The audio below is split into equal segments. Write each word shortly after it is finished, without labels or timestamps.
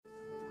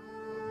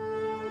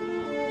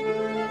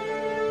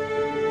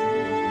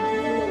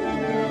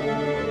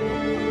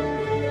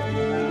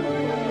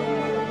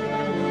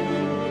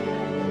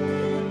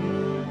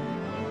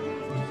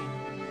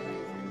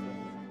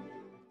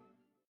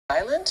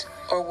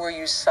were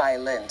you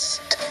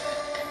silenced?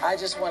 I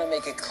just want to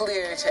make it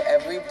clear to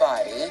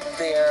everybody,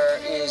 there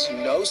is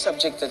no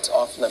subject that's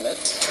off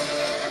limits.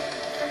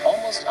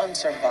 Almost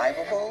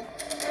unsurvivable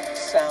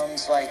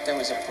sounds like there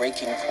was a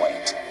breaking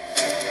point.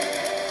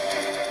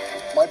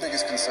 My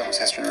biggest concern was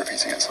history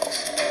repeating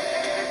itself.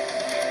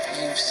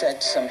 You've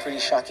said some pretty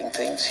shocking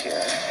things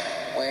here.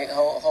 Wait,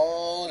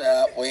 hold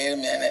up, wait a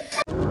minute.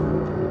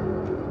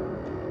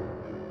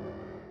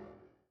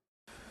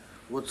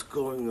 What's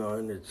going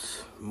on?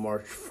 It's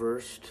March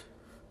 1st.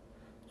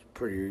 It's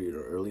pretty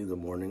early in the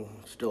morning.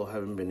 Still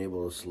haven't been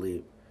able to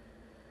sleep.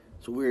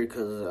 It's weird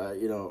because,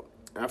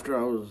 after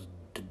I was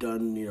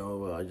done,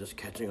 just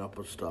catching up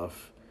with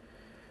stuff,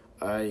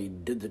 I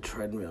did the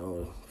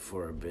treadmill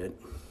for a bit.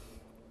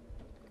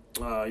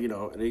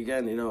 And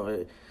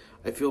again,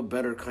 I feel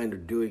better kind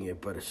of doing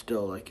it, but it's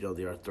still like,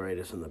 the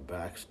arthritis in the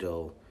back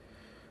still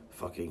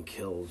fucking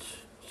kills.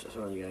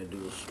 So you gotta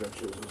do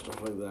stretches and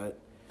stuff like that.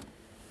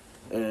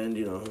 And,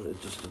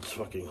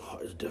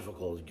 it's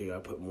difficult. You gotta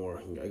put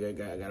more, I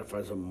gotta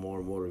find some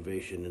more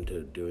motivation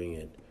into doing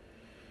it.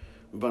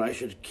 But I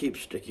should keep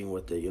sticking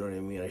with it, you know what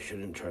I mean? I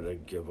shouldn't try to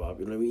give up,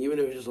 you know what I mean? Even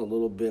if it's just a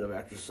little bit of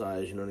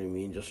exercise, you know what I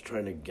mean? Just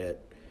trying to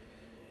get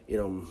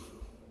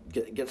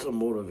some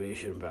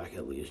motivation back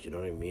at least, you know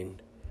what I mean?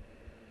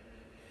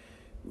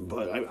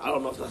 But I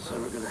don't know if that's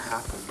ever going to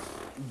happen.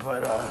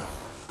 But,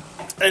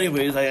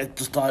 anyways, I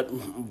just thought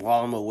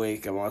while I'm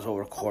awake, I might as well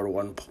record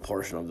one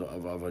portion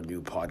of a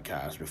new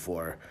podcast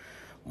before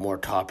more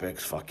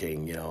topics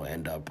fucking,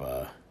 end up,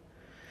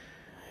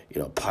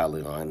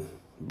 piling on.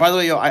 By the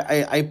way,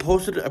 I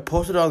posted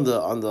on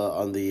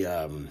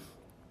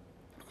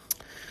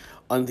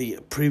the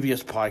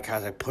previous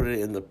podcast. I put it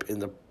in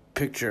the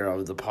picture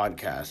of the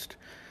podcast,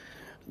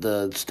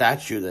 the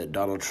statue that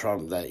Donald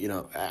Trump, that,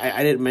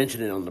 I didn't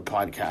mention it on the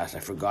podcast. I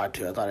forgot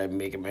to. I thought I'd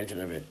make a mention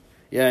of it.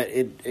 Yeah,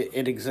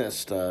 it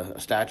exists, a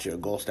statue, a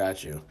gold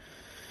statue.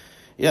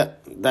 Yeah,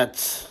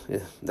 that's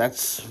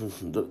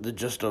the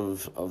gist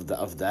of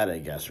that, I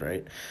guess,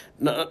 right?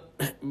 No,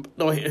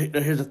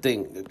 here's the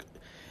thing.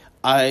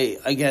 We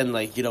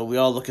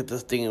all look at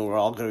this thing and we're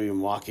all going to be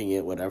mocking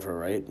it, whatever,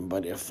 right?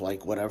 But if,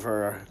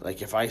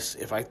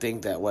 if I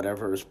think that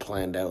whatever is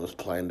planned out,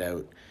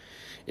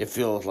 it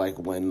feels like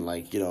when,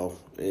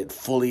 it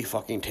fully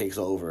fucking takes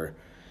over,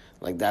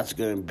 that's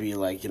going to be,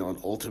 an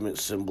ultimate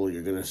symbol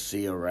you're going to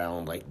see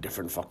around,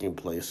 different fucking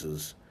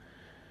places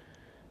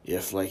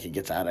if, it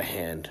gets out of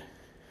hand.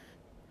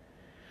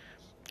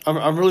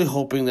 I'm really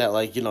hoping that,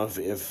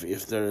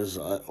 if there's,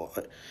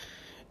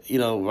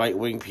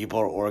 right-wing people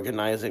are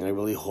organizing, I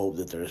really hope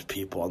that there's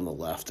people on the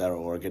left that are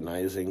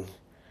organizing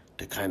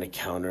to kind of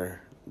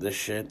counter this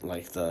shit,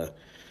 the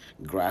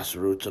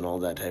grassroots and all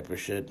that type of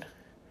shit.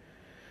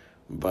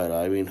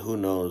 But, who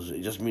knows?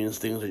 It just means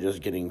things are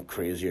just getting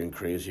crazier and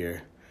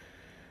crazier.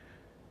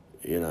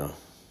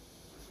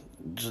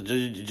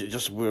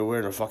 Just we're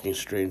in a fucking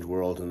strange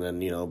world, and then,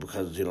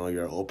 because,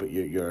 you're open,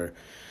 you're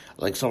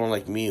like someone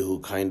like me who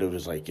kind of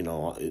is,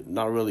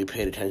 not really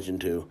paid attention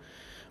to,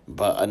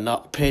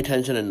 but pay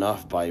attention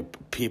enough by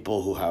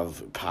people who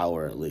have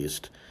power, at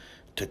least,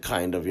 to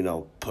kind of,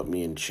 put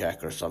me in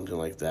check or something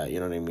like that, you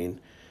know what I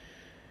mean?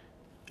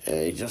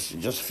 It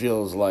just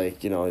feels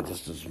like, it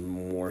just is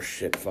more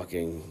shit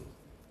fucking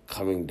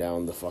coming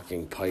down the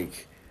fucking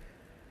pike.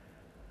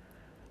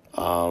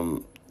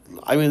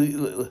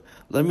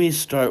 Let me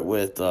start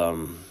with,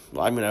 I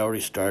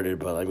already started,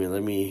 but,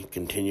 let me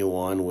continue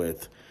on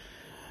with,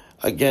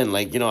 again,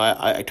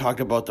 I talked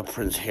about the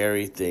Prince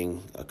Harry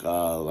thing,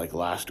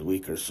 last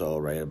week or so,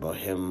 right, about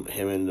him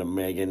and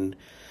Meghan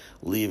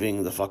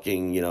leaving the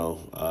fucking,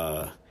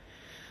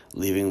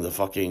 leaving the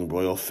fucking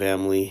royal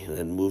family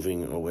and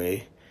moving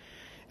away.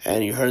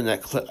 And you heard in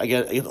that clip, I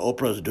guess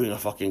Oprah's doing a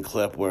fucking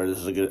clip where this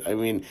is a good,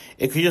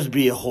 it could just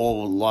be a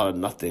whole lot of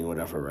nothing,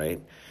 whatever,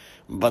 right?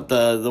 But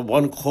the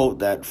one quote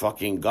that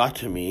fucking got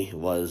to me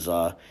was,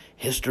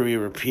 history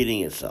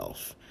repeating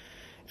itself.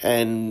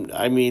 And,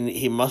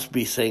 he must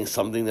be saying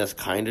something that's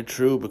kind of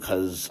true,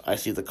 because I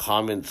see the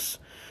comments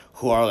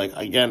who are,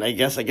 again, I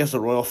guess the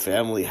royal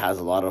family has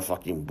a lot of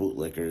fucking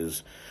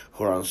bootlickers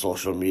who are on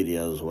social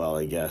media as well,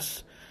 I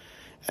guess.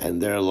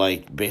 And they're,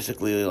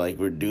 basically,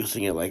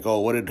 reducing it, what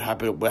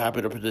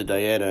happened to Princess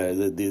Diana?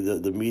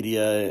 The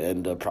media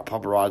and the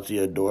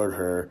paparazzi adored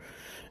her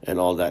and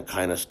all that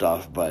kind of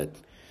stuff, but...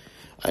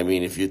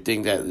 if you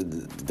think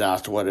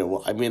that's what it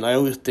was... I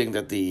always think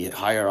that the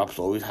higher-ups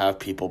always have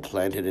people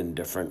planted in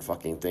different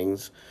fucking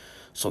things.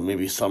 So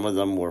maybe some of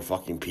them were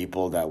fucking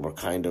people that were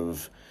kind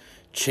of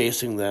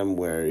chasing them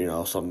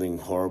where, something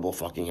horrible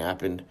fucking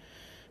happened.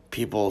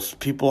 People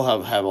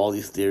have all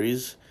these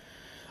theories.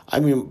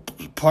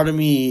 Part of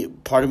me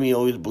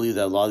always believed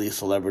that a lot of these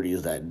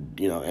celebrities that,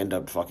 end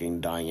up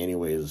fucking dying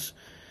anyways,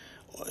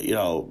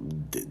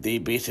 they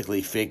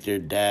basically fake their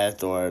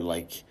death, or,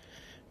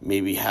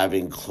 maybe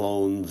having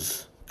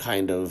clones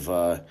kind of,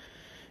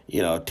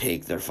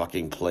 take their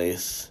fucking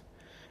place,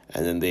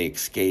 and then they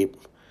escape.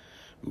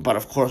 But,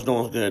 of course, no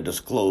one's going to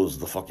disclose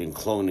the fucking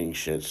cloning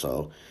shit,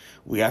 so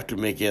we have to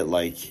make it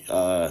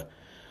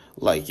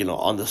like,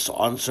 on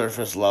on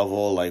surface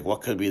level, like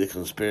what could be the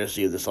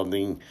conspiracy of this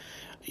something,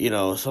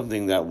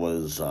 something that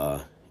was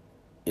I'm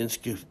not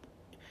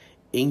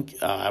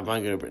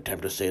gonna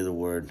attempt to say the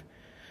word,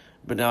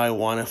 but now I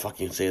want to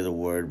fucking say the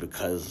word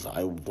because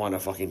I want to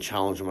fucking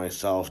challenge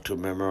myself to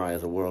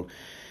memorize the word.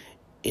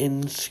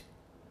 Is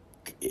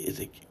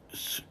it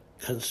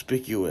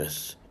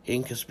conspicuous?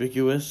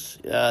 Inconspicuous?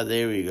 Yeah,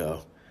 there we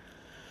go.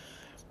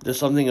 There's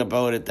something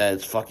about it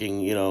that's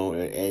fucking,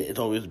 it's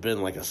always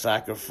been like a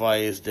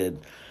sacrifice.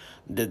 Did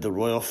the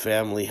royal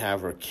family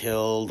have her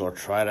killed or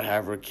try to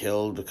have her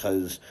killed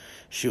because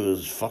she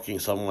was fucking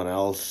someone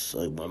else,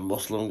 a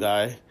Muslim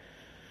guy?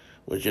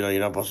 Which, you're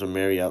not supposed to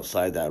marry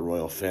outside that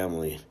royal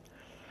family.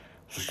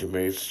 So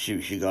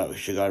she got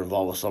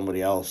involved with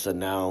somebody else, and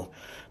now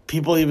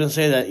people even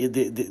say that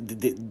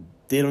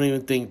they don't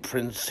even think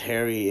Prince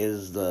Harry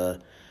is the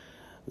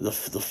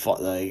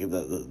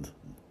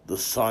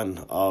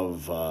son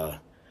of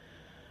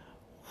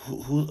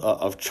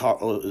of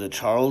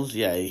Charles.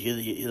 Yeah,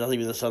 he's not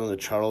even the son of the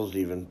Charles.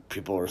 Even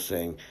people are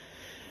saying,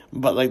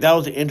 but like that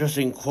was an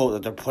interesting quote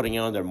that they're putting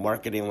on. They're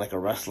marketing like a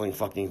wrestling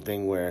fucking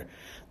thing where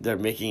they're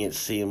making it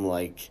seem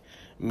like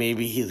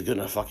maybe he's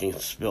gonna fucking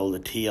spill the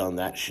tea on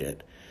that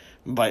shit.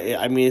 But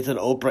I mean, it's an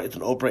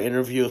Oprah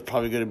interview. It's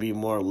probably gonna be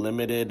more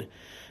limited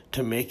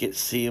to make it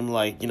seem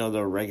like,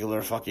 they're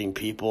regular fucking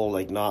people,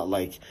 like not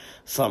like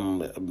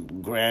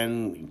some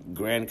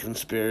grand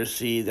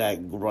conspiracy that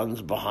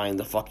runs behind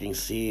the fucking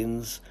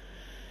scenes.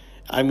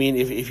 I mean,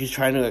 if he's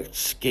trying to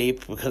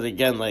escape, because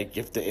again, like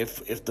if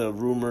the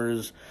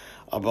rumors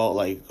about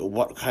like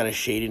what kind of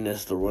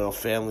shadiness the royal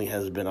family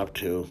has been up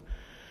to,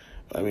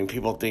 I mean,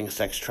 people think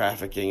sex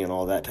trafficking and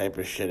all that type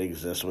of shit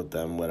exists with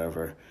them,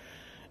 whatever.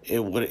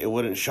 It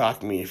wouldn't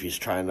shock me if he's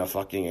trying to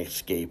fucking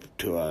escape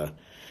to a.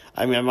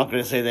 I mean, I'm not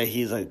going to say that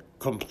he's a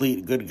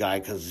complete good guy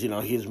because,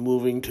 he's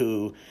moving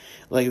to,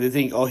 like, they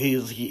think, oh,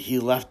 he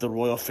left the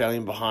royal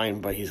family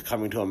behind, but he's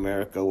coming to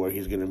America where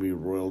he's going to be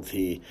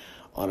royalty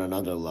on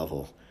another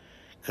level.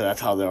 Because that's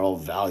how they're all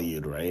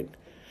valued, right?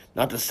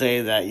 Not to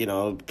say that,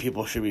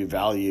 people should be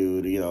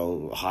valued,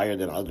 higher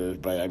than others,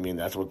 but I mean,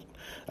 that's what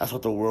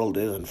the world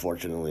is,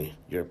 unfortunately.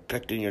 You're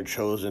picked and you're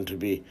chosen to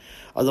be.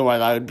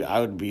 Otherwise,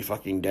 I would be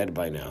fucking dead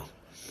by now.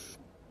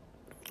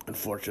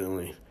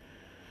 Unfortunately.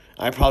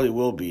 I probably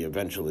will be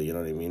eventually, you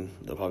know what I mean?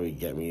 They'll probably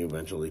get me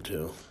eventually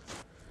too.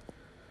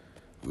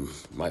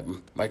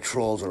 My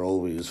trolls are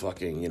always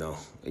fucking,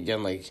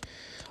 again, like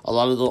a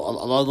lot of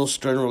those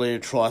Stern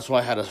related trolls. That's why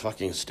I had to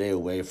fucking stay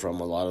away from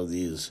a lot of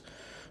these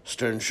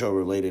Stern Show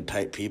related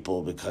type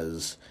people,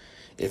 because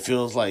it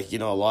feels like, a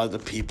lot of the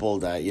people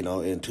that,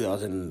 in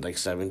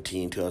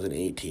 2017,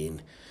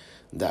 2018,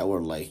 that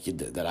were like,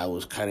 that I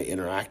was kind of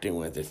interacting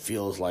with, it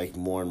feels like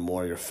more and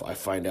more I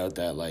find out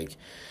that like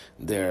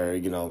they're,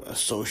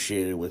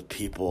 associated with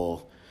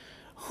people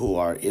who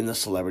are in the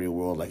celebrity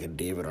world, like a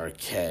David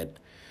Arquette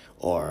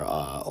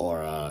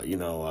or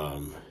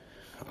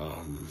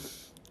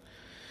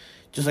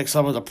just like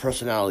some of the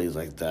personalities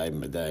like that I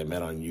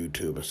met on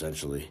YouTube,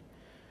 essentially.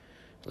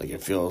 Like,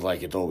 it feels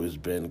like it's always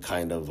been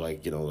kind of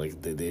like,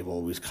 like they've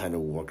always kind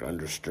of worked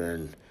under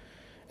Stern,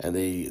 and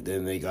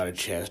they got a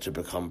chance to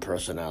become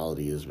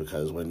personalities,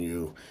 because when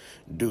you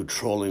do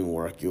trolling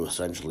work, you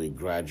essentially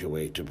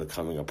graduate to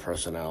becoming a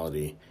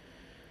personality.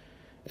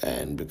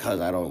 And because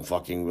I don't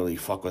fucking really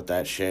fuck with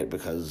that shit,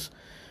 because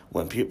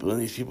when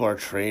these people are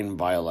trained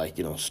by like,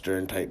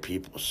 Stern type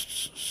people,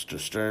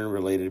 Stern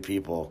related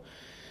people,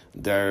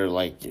 they're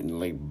like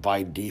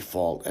by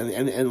default,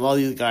 and a lot of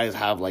these guys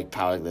have like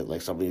power,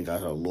 like some of these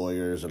guys are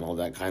lawyers and all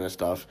that kind of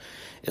stuff.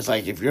 It's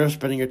like, if you're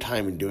spending your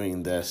time in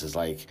doing this, it's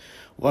like,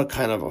 what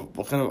kind of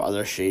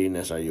other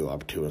shadiness are you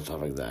up to and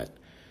stuff like that.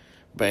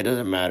 But it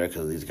doesn't matter,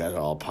 because these guys are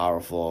all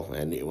powerful,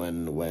 and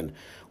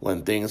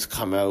when things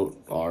come out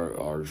or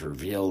are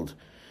revealed,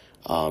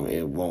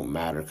 it won't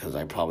matter, because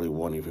I probably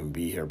won't even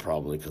be here,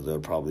 probably, because they'll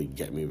probably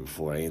get me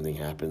before anything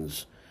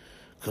happens.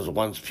 Because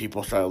once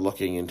people start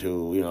looking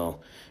into,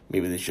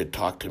 maybe they should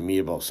talk to me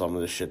about some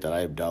of the shit that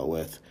I've dealt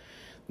with,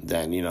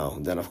 then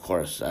of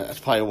course, that's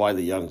probably why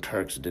the Young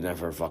Turks didn't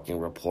ever fucking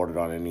reported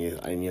on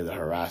any of the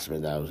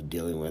harassment that I was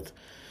dealing with,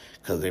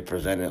 because they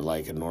present it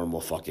like a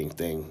normal fucking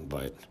thing.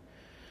 But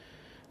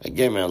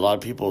again, man, a lot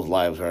of people's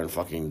lives are in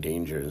fucking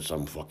danger in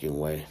some fucking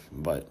way,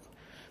 but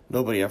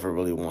nobody ever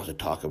really wants to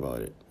talk about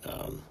it,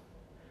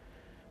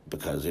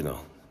 because,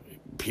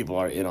 people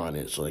are in on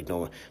it. So, like,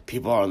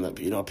 people are on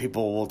the,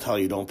 people will tell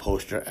you don't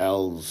post your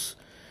L's,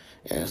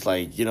 and it's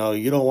like, you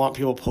don't want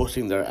people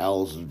posting their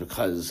L's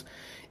because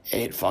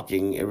it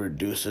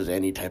reduces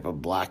any type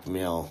of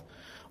blackmail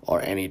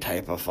or any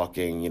type of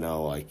fucking,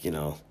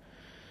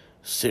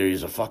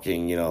 series of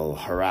fucking,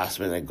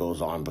 harassment that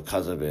goes on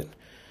because of it.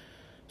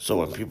 So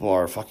when people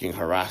are fucking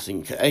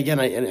harassing, again,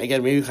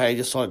 maybe I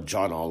just saw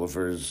John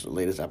Oliver's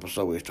latest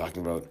episode where he was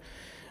talking about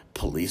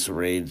police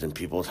raids in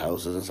people's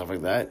houses and stuff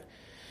like that.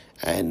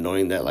 And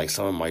knowing that, like,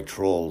 some of my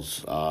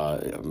trolls,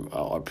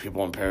 or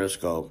people on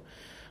Periscope,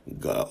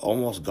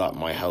 almost got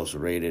my house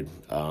raided.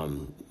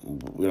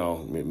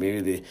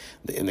 Maybe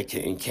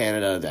in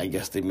Canada, I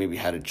guess they maybe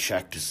had to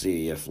check to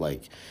see if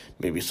like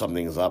maybe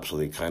something's up, so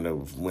they kind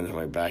of went into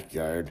my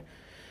backyard.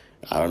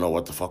 I don't know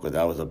what the fuck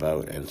that was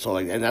about, and so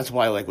like, and that's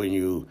why like when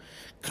you,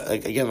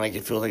 like again, like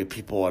it feels like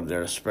people are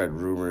there to spread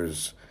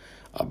rumors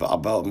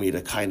about me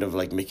to kind of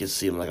like make it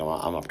seem like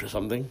I'm up to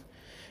something.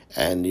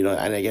 And,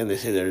 and again, they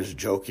say they're just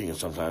joking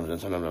sometimes, and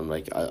sometimes I'm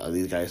like, are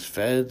these guys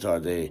feds? Are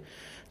they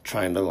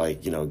trying to,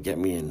 like, get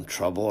me in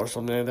trouble or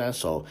something like that?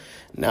 So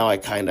now I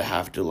kind of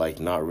have to, like,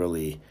 not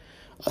really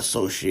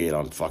associate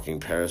on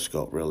fucking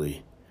Periscope,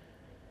 really.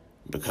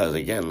 Because,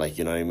 again, like,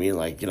 you know what I mean?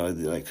 Like, like,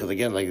 because,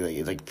 again,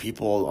 like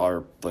people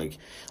are, like,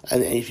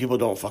 and people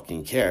don't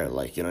fucking care,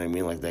 like, you know what I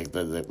mean?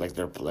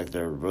 Like,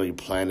 they're really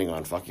planning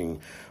on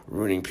fucking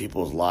ruining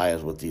people's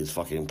lives with these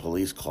fucking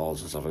police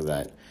calls and stuff like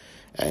that.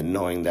 And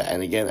knowing that,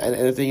 and again, and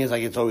the thing is,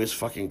 like, it's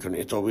always,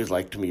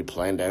 like, to me,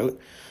 planned out.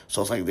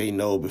 So it's like they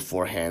know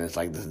beforehand. It's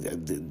like,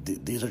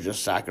 these are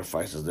just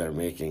sacrifices they're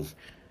making.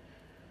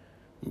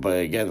 But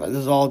again, this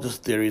is all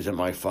just theories in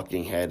my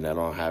fucking head, and I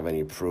don't have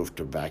any proof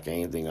to back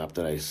anything up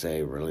that I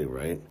say, really,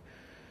 right?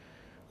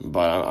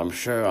 But I'm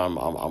sure I'm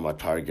a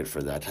target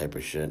for that type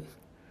of shit.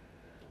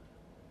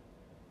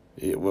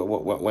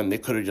 When they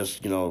could have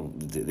just,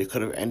 they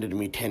could have ended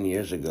me 10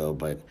 years ago,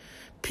 but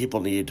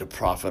people needed to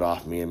profit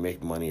off me and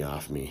make money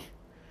off me.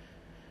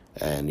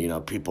 And,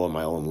 people in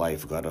my own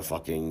life got to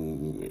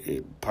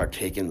fucking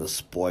partake in the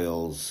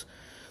spoils.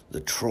 The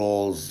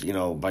trolls,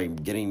 by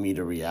getting me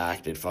to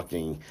react, it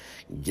fucking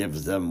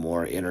gives them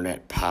more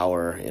internet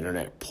power,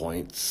 internet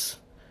points,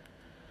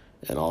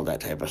 and all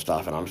that type of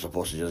stuff. And I'm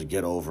supposed to just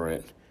get over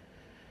it.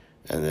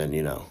 And then,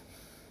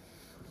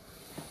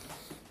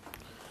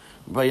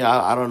 But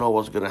yeah, I don't know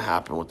what's going to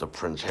happen with the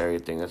Prince Harry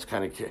thing. That's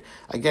kind of,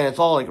 again, it's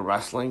all like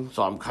wrestling,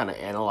 so I'm kind of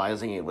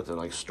analyzing it with a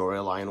like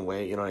storyline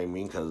way, you know what I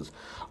mean? Because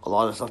a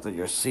lot of stuff that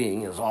you're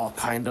seeing is all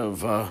kind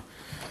of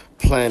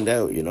planned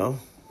out,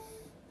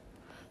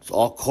 It's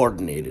all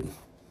coordinated.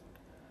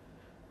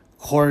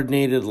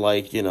 Coordinated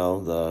like,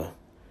 the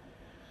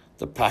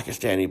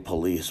Pakistani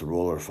police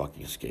roller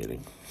fucking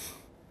skating.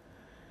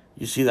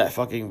 You see that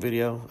fucking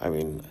video? I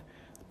mean,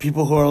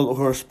 people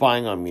who are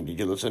spying on me, did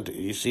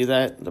you see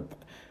that?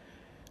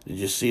 Did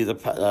you see the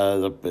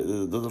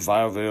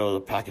viral video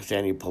of the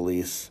Pakistani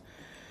police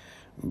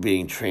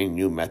being trained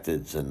new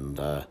methods? And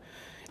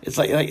it's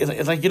like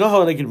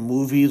how like in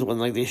movies when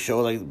like they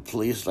show like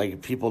police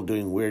like people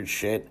doing weird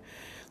shit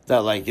that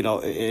like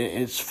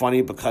it's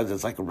funny because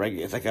it's like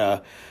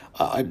a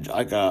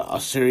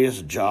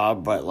serious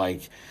job, but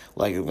like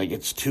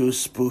it's too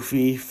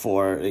spoofy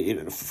for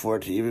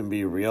it to even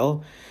be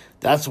real.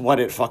 That's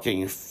what it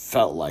fucking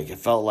felt like. It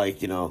felt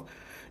like it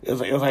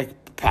was like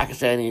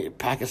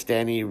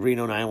Pakistani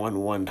Reno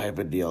 911 type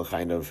of deal,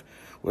 kind of,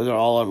 where they're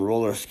all on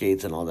roller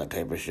skates and all that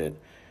type of shit.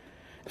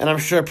 And I'm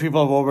sure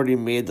people have already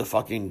made the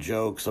fucking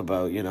jokes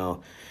about,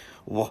 how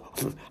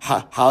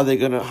are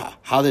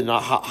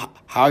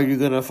you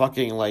gonna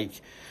fucking like,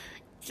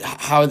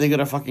 how are they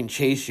gonna fucking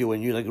chase you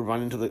when you like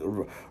run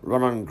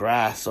on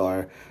grass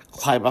or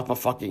climb up a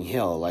fucking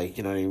hill, like,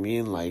 you know what I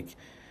mean, like.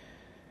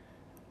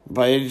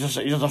 But it's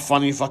just a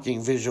funny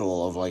fucking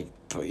visual of like,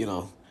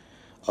 of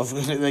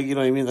like, you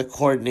know what I mean, the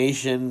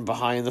coordination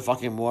behind the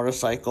fucking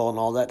motorcycle and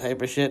all that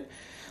type of shit.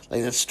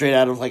 Like that's straight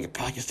out of like a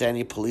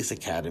Pakistani police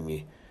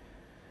academy.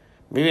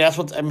 Maybe that's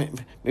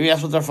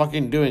what they're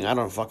fucking doing. I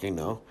don't fucking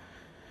know.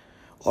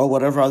 Or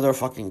whatever other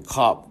fucking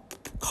cop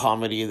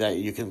comedy that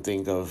you can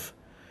think of.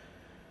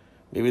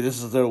 Maybe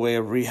this is their way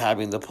of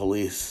rehabbing the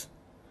police.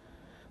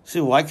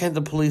 See, why can't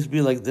the police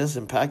be like this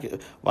in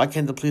Why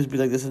can't the police be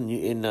like this in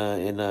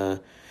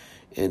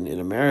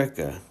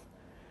America?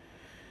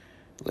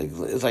 Like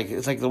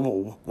it's like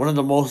one of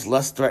the most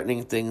less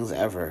threatening things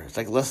ever. It's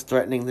like less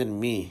threatening than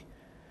me.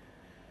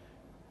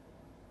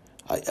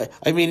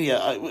 I mean,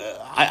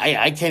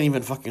 I can't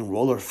even fucking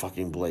roller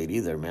fucking blade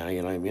either, man.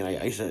 You know what I mean?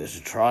 I used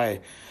to try.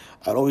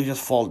 I'd always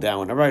just fall down.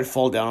 Whenever I'd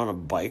fall down on a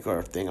bike or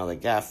a thing, I was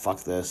like, yeah,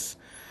 fuck this.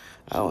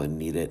 I don't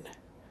need it.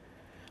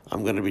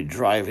 I'm gonna be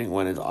driving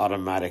when it's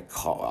automatic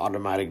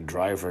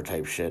driver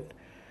type shit.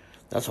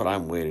 That's what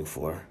I'm waiting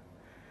for.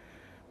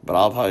 But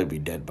I'll probably be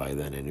dead by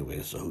then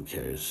anyway, so who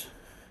cares?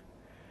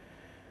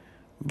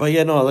 But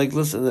yeah, no, like,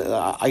 listen,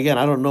 again,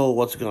 I don't know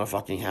what's gonna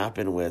fucking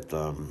happen with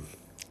the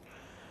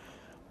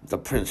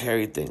Prince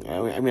Harry thing.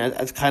 I mean,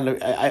 it's kind of,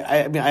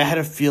 I mean, I had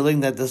a feeling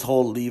that this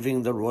whole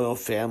leaving the royal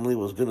family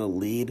was gonna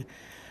lead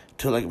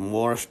to like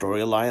more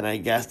storyline. I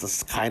guess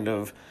this kind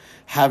of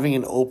having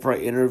an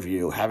Oprah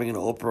interview, having an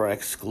Oprah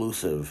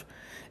exclusive,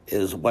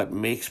 is what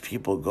makes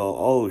people go,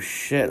 oh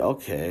shit,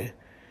 okay.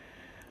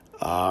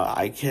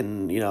 I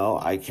can.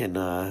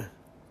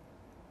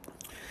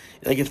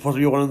 Like, it's supposed to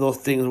be one of those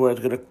things where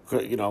it's gonna,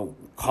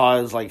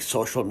 cause like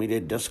social media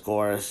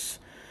discourse,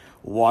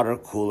 water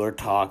cooler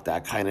talk,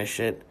 that kind of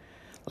shit.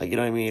 Like, you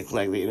know what I mean?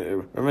 Like,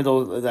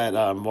 remember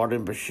that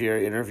Martin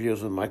Bashir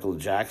interviews with Michael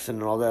Jackson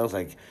and all that? It was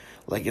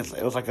Like it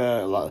was like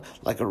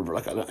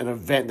an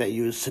event that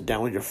you would sit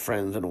down with your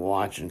friends and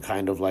watch and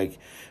kind of like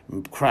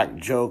crack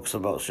jokes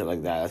about shit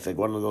like that. It's like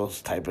one of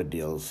those type of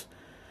deals.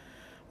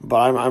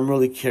 But I'm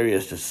really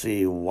curious to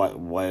see what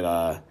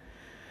I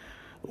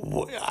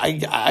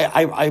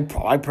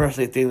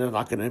personally think there's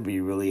not going to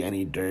be really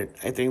any dirt.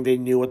 I think they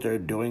knew what they're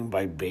doing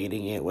by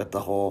baiting it with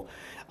the whole,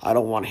 I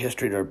don't want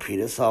history to repeat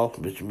itself,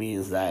 which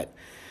means that,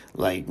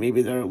 like,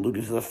 maybe they're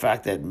alluding to the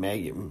fact that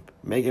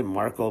Meghan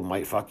Markle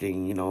might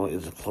fucking,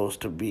 is close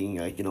to being,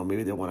 like,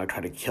 maybe they want to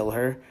try to kill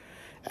her,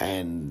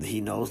 and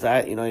he knows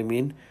that, you know what I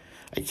mean?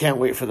 I can't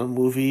wait for the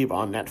movie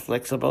on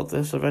Netflix about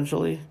this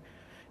eventually.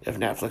 If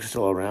Netflix is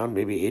still around,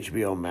 maybe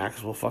HBO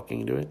Max will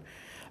fucking do it.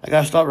 I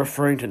gotta stop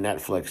referring to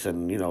Netflix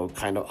and,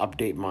 kind of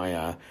update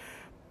my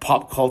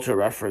pop culture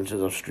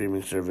references of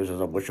streaming services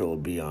of which it will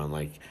be on,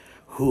 like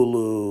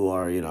Hulu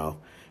or,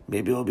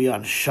 maybe it'll be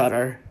on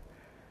Shudder.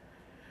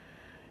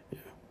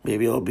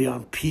 Maybe it'll be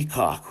on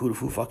Peacock. Who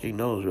fucking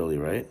knows, really,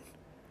 right?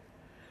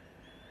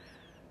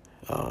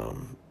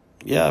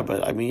 Yeah,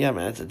 but I mean, yeah,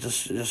 man, it's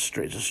just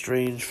it's a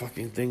strange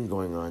fucking thing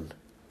going on.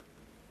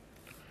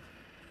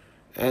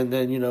 And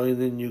then,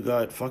 then you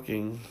got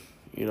fucking,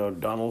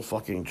 Donald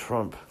fucking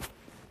Trump.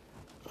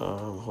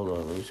 Hold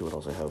on, let me see what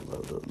else I have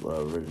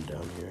written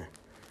down here.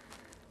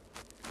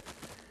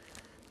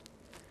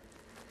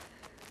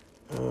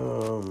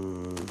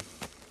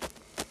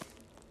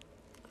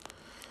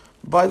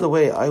 By the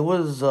way, I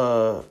was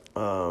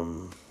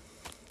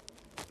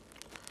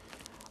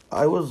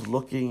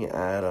looking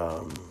at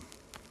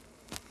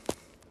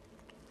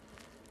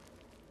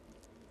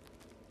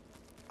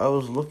I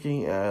was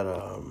looking at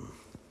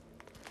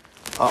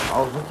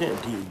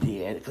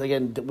because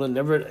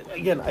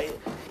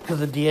because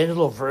the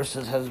D'Angelo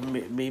verses has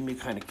made me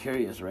kind of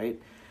curious,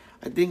 right?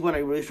 I think when I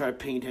really started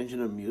paying attention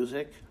to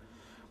music,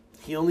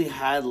 he only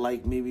had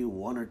like maybe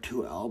one or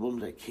two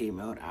albums that came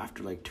out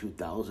after like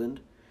 2000.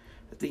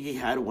 I think he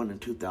had one in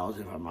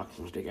 2000, if I'm not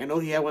mistaken. I know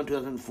he had one in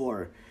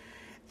 2004.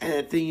 And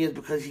the thing is,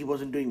 because he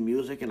wasn't doing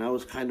music, and I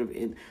was kind of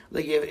in,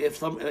 like, if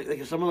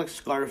someone like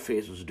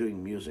Scarface was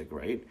doing music,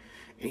 right,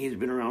 and he's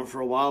been around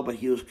for a while, but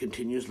he was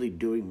continuously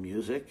doing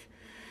music,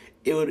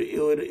 it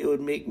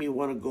would make me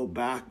want to go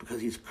back because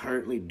he's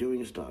currently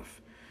doing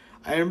stuff.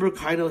 I remember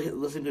kind of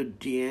listening to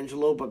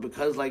D'Angelo, but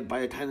because like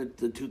by the time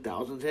the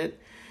 2000s hit,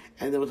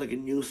 and there was like a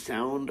new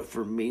sound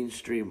for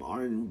mainstream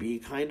R&B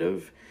kind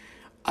of,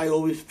 I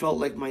always felt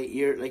like my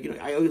ear, like,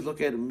 I always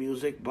look at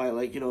music by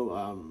like,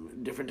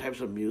 different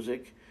types of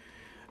music.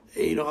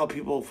 You know how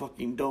people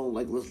fucking don't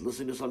like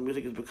listen to some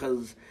music is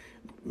because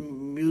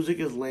music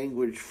is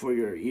language for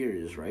your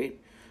ears, right?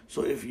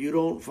 So if you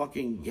don't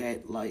fucking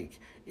get like,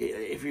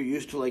 if you're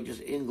used to like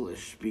just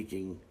English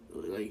speaking,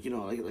 like,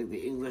 like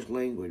the English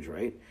language,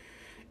 right?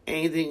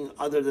 Anything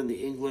other than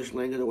the English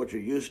language of what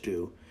you're used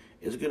to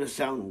is going to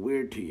sound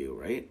weird to you,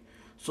 right?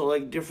 So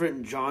like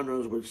different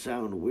genres would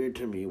sound weird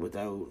to me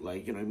without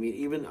like,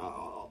 even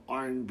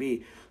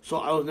R&B. So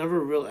I was never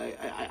really,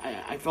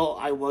 I felt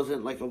I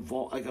wasn't like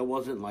I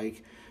wasn't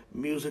like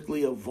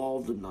musically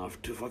evolved enough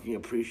to fucking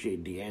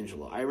appreciate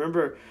D'Angelo. I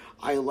remember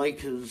I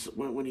liked his,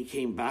 when he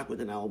came back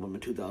with an album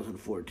in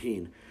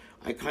 2014,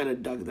 I kind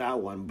of dug that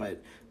one,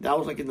 but that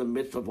was like in the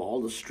midst of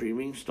all the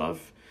streaming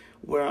stuff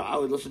where I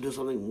would listen to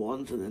something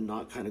once and then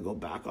not kind of go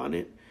back on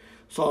it.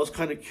 So I was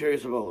kind of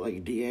curious about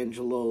like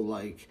D'Angelo,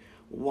 like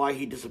why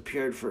he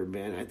disappeared for a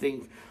bit. I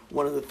think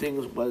one of the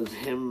things was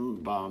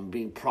him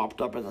being propped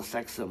up as a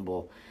sex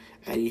symbol,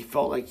 and he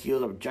felt like he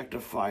was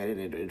objectified, and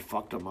it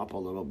fucked him up a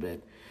little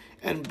bit.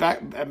 And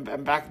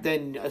back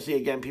then, I see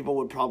again, people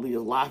would probably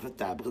laugh at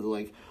that because they're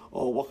like,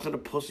 "Oh, what kind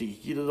of pussy?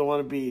 He doesn't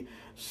want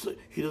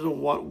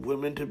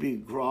women to be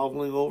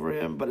groveling over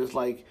him." But it's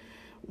like,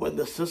 when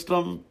the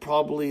system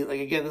probably, like,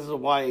 again, this is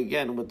why,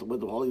 again,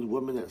 with all these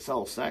women that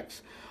sell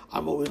sex,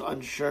 I'm always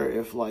unsure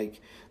if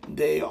like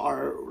they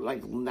are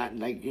like not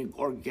like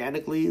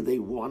organically they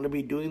want to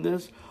be doing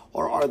this,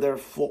 or are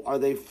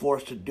they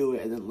forced to do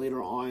it, and then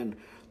later on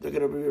they're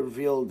gonna be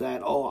revealed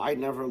that, oh, I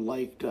never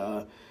liked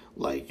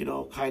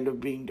kind of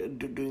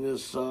doing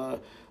this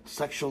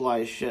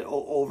sexualized shit,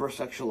 over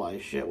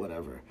sexualized shit,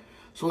 whatever.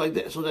 So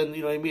like so then,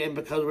 you know what I mean? And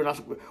because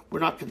we're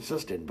not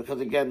consistent, because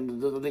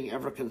again, there's nothing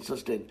ever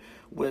consistent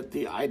with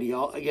the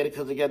ideology. Again,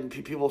 because again,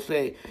 people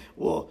say,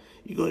 well,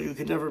 you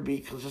can never be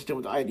consistent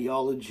with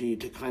ideology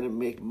to kind of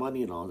make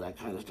money and all that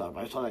kind of stuff.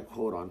 I saw that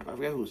quote on, I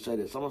forget who said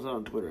it. Someone said it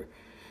on Twitter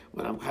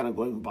when I'm kind of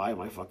going by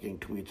my fucking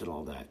tweets and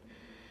all that.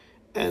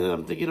 And then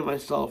I'm thinking to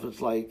myself, it's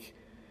like,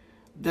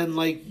 then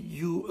like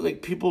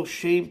people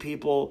shame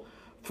people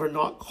for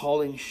not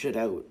calling shit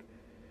out.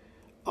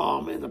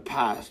 In the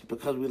past,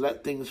 because we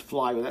let things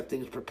fly, we let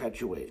things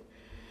perpetuate.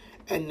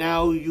 And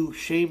now you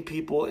shame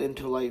people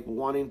into like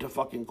wanting to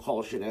fucking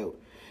call shit out.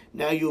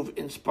 Now you've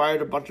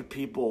inspired a bunch of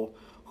people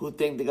who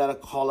think they gotta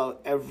call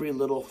out every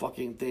little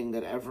fucking thing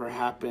that ever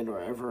happened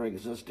or ever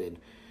existed,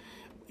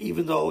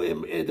 even though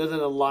it doesn't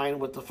align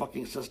with the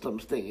fucking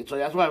system's thing. So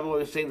that's why I'm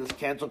always saying this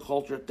cancel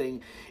culture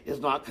thing is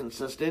not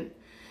consistent.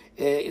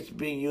 it's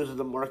being used as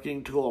a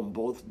marketing tool on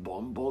both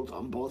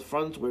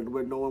fronts, where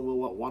no one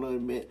will want to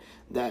admit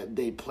that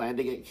they plan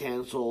to get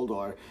canceled,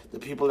 or the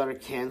people that are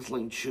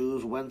canceling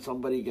choose when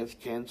somebody gets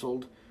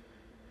canceled.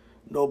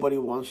 Nobody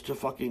wants to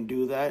fucking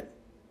do that.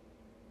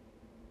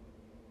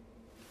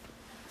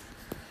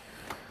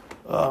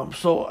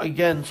 So I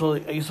was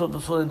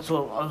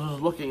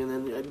just looking, and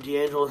then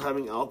D'Angelo's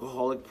having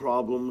alcoholic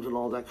problems and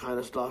all that kind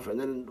of stuff. And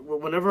then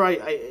whenever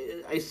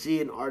I see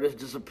an artist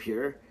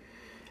disappear,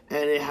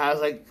 and it has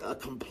like a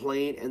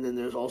complaint, and then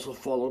there's also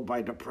followed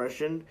by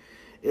depression,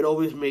 it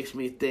always makes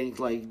me think,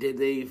 like, did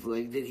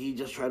he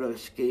just try to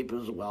escape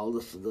as well?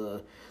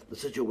 The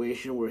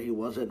situation where he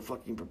wasn't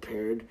fucking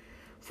prepared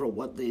for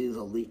what these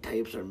elite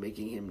types are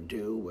making him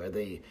do, where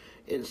they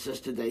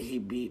insisted that he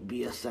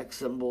be a sex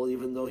symbol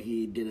even though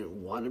he didn't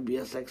want to be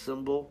a sex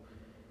symbol.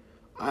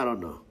 I don't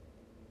know.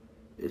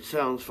 It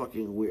sounds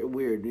fucking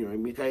weird, you know what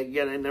I mean?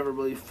 I never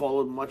really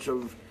followed much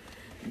of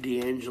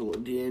D'Angelo.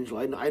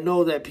 I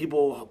know that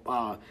people,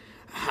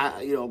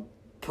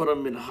 put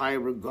him in high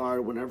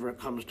regard whenever it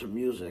comes to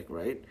music,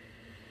 right?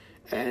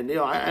 And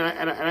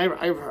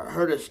I've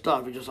heard his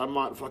stuff. It's just I'm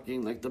not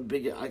fucking like the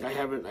biggest. Like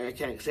I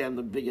can't say I'm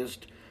the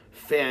biggest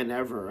fan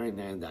ever right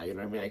now. You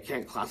know what I mean? I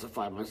can't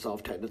classify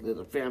myself technically as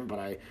a fan, but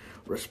I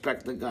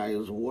respect the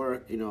guy's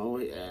work, and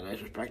I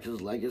respect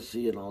his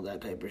legacy and all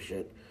that type of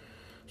shit.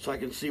 So I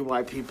can see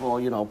why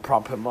people,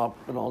 prop him up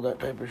and all that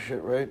type of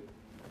shit, right?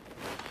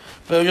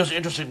 But it was just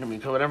interesting to me,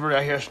 because whenever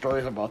I hear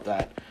stories about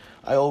that,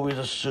 I always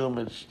assume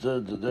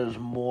there's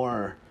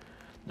more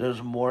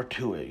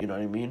to it. You know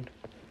what I mean?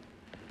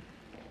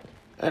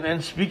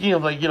 And speaking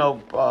of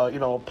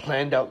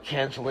planned out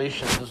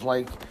cancellations, is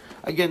like,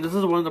 again, this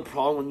is one of the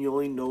problems when you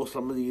only know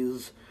some of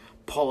these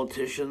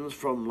politicians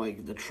from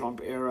like the Trump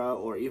era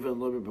or even a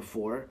little bit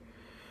before.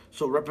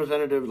 So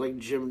representatives like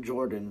Jim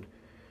Jordan,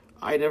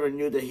 I never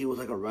knew that he was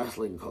like a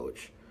wrestling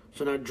coach.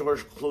 So now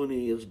George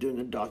Clooney is doing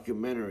a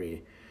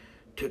documentary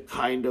to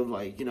kind of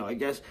like, I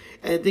guess.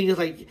 And the thing is,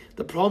 like,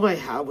 the problem I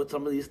have with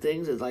some of these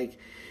things is like,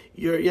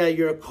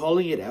 you're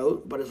calling it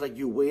out, but it's like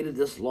you waited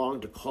this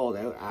long to call it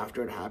out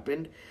after it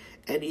happened.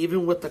 And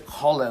even with the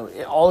call out,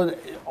 all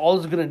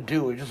it's gonna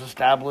do is just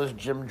establish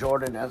Jim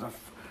Jordan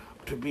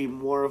to be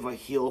more of a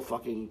heel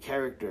fucking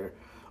character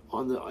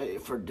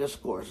for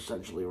discourse,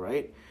 essentially,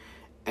 right?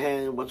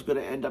 And what's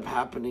gonna end up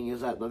happening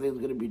is that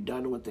nothing's gonna be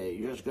done with it.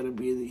 You're just gonna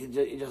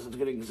it's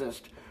gonna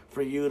exist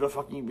for you to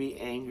fucking be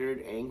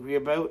angry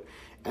about.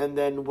 And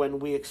then when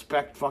we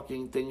expect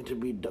fucking something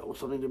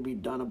to be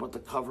done about the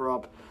cover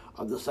up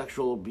of the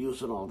sexual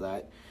abuse and all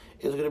that,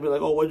 it's going to be like,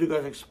 oh, what do you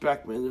guys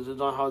expect, man? This is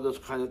not how this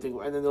kind of thing...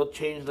 And then they'll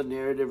change the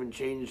narrative and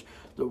change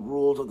the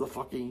rules of the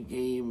fucking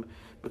game,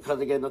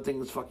 because, again,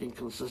 nothing is fucking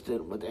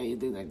consistent with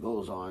anything that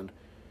goes on.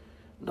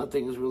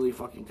 Nothing is really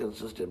fucking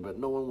consistent, but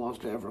no one wants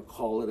to ever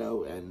call it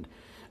out. And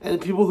the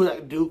people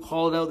who do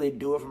call it out, they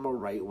do it from a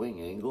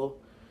right-wing angle.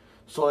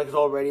 So, like, it's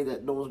already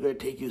that no one's going to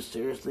take you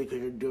seriously because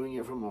you're doing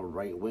it from a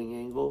right-wing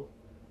angle.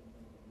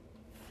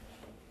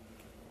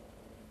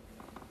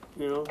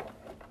 You know?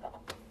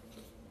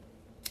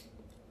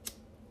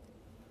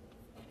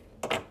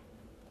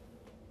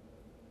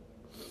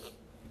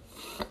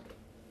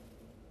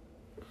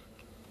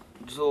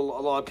 Just a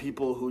lot of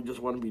people who just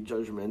want to be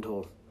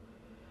judgmental,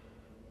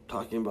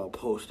 talking about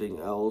posting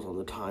L's on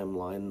the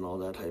timeline and all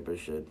that type of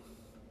shit.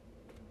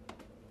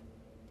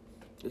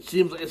 It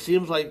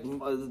seems like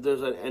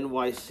there's an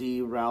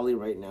NYC rally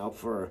right now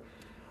for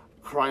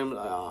crimes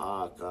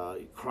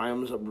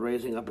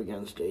raising up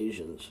against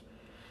Asians.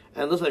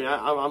 And listen,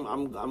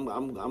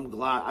 I'm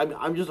glad.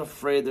 I'm just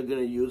afraid they're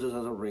gonna use this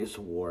as a race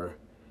war.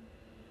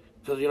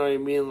 Because you know what I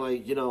mean,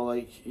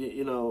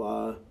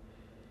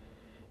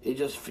 it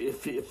just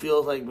it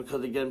feels like,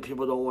 because again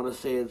people don't want to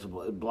say it's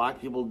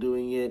black people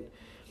doing it,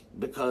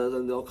 because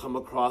then they'll come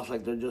across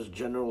like they're just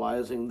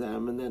generalizing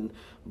them, and then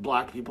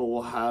black people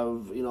will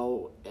have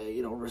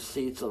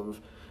receipts of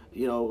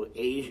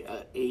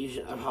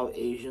Asian of how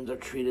Asians are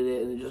treated,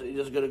 and it's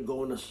just gonna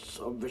go in a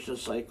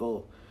vicious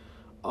cycle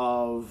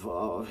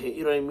of hate.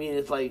 You know what I mean?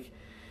 It's like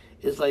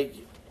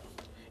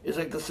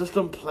the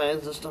system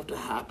plans this stuff to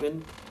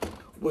happen,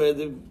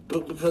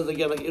 because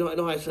again, like, I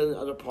know I said in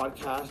other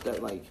podcasts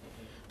that like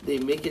they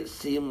make it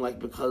seem like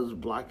because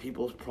black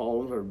people's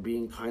problems are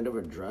being kind of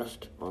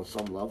addressed on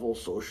some level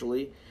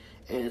socially,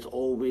 and it's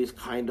always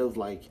kind of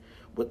like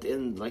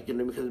within, like,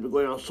 because it's been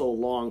going on so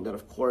long that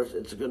of course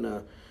it's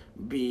gonna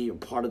be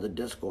part of the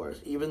discourse,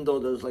 even though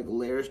there's like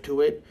layers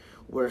to it,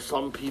 where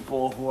some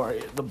people who are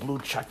the blue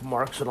check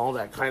marks and all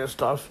that kind of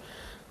stuff,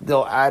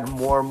 they'll add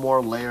more and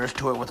more layers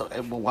to it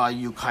while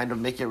you kind of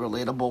make it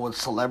relatable with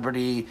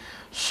celebrity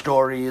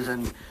stories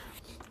and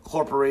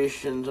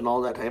corporations and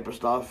all that type of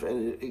stuff,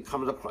 and it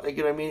comes across, you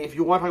know what I mean? If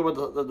you want to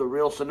talk about the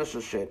real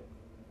sinister shit,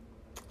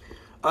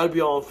 I'd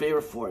be all in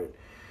favor for it.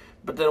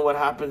 But then what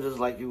happens is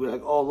like, you're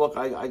like, oh look,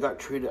 I got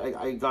treated,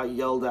 I got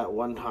yelled at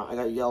one time, I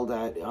got yelled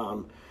at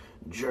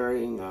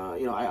during,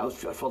 I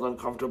felt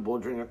uncomfortable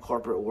during a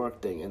corporate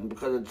work thing, and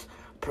because it's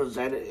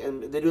presented,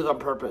 and they do it on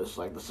purpose,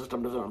 like the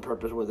system does it on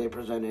purpose, where they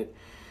present it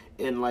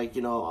in like,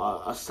 you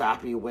know, a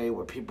sappy way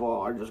where people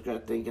are just gonna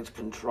think it's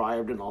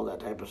contrived and all that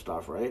type of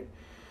stuff, right?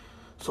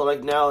 So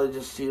like now it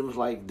just seems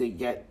like they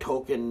get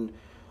token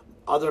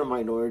other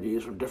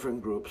minorities from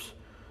different groups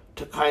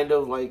to kind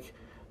of like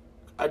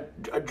try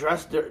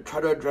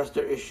to address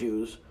their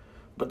issues,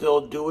 but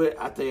they'll do it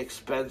at the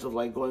expense of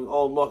like going,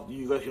 oh look,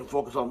 you guys can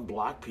focus on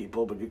black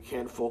people, but you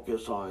can't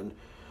focus on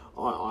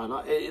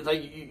it's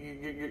like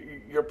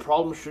your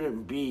problem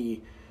shouldn't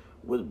be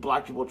with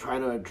black people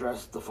trying to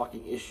address the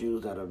fucking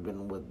issues that have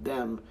been with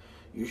them.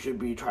 You should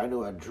be trying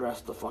to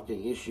address the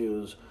fucking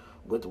issues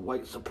with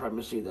white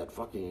supremacy that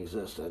fucking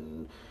exists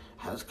and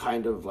has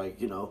kind of like,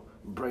 you know,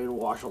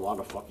 brainwashed a lot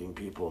of fucking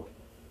people.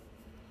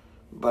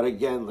 But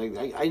again,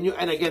 like I knew,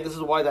 and again, this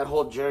is why that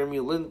whole Jeremy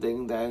Lin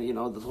thing,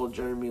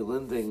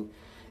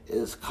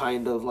 is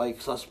kind of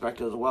like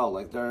suspect as well.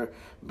 Like they're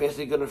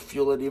basically gonna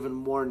fuel it even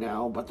more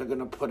now, but they're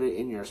gonna put it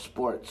in your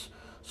sports.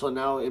 So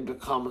now it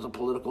becomes a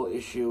political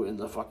issue in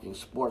the fucking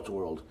sports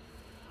world.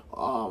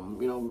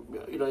 You know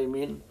what I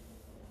mean?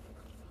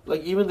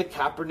 Like even the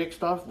Kaepernick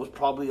stuff was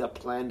probably a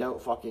planned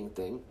out fucking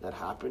thing that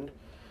happened.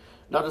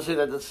 Not to say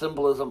that the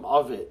symbolism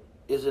of it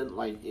isn't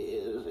like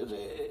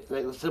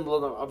the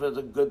symbolism of it is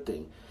a good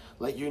thing.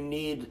 Like you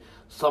need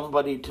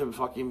somebody to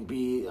fucking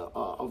be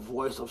a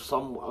voice of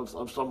someone,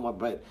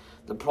 but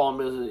the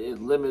problem is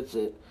it limits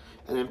it,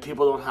 and then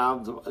people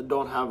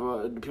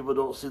people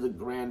don't see the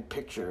grand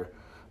picture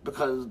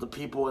because the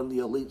people in the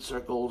elite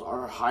circles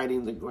are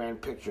hiding the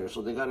grand picture.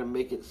 So they got to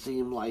make it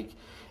seem like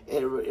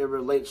it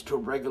relates to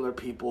regular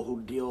people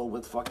who deal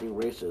with fucking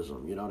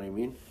racism. You know what I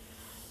mean?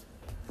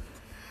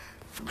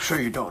 I'm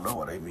sure you don't know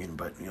what I mean,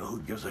 but, you know,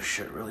 who gives a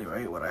shit, really,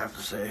 right? What I have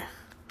to say.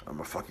 I'm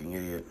a fucking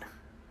idiot.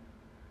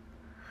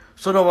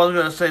 So, no, what I was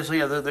going to say, so,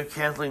 yeah, they're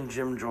canceling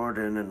Jim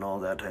Jordan and all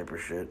that type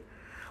of shit.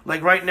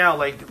 Like, right now,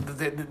 like,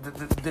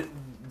 the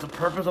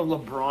purpose of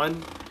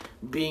LeBron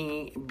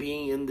being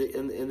in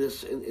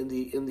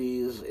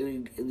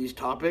these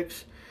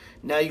topics,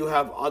 now you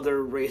have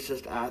other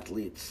racist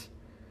athletes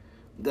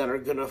that are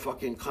gonna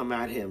fucking come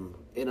at him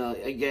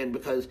again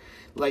because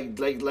like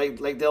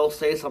they'll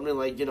say something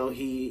like, you know,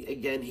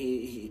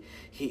 he's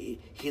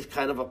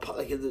kind of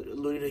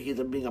alluding to he's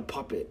being a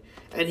puppet,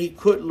 and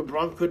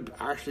LeBron could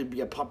actually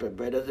be a puppet,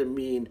 but it doesn't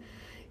mean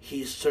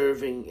he's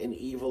serving an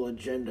evil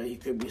agenda. He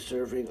could be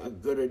serving a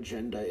good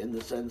agenda in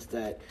the sense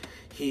that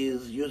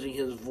he's using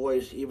his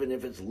voice, even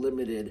if it's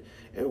limited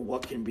in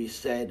what can be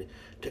said,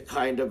 to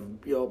kind of,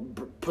 you know,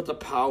 put the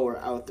power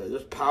out there.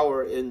 There's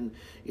power in,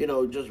 you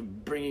know, just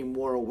bringing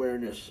more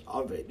awareness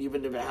of it,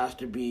 even if it has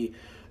to be,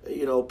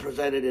 you know,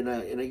 presented in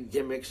a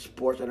gimmick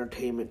sports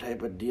entertainment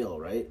type of deal,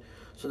 right?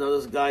 So now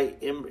this guy,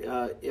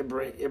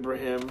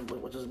 Ibrahim,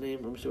 what's his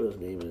name? Let me see what his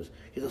name is.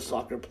 He's a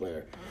soccer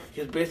player.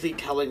 He's basically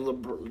telling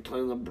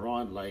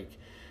LeBron, like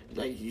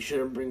you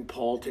shouldn't bring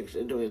politics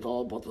into it. It's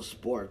all about the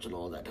sports and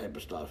all that type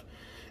of stuff.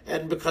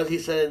 And because he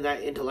said it in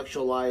that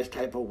intellectualized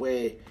type of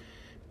way,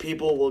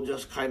 people will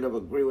just kind of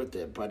agree with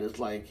it. But it's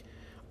like,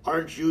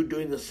 aren't you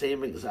doing the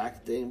same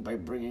exact thing by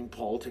bringing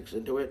politics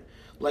into it?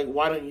 Like,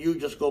 why don't you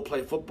just go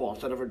play football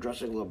instead of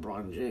addressing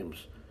LeBron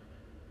James?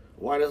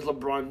 Why does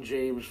LeBron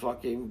James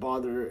fucking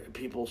bother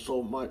people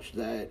so much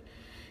that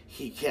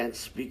he can't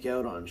speak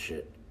out on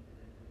shit?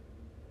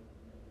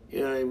 You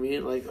know what I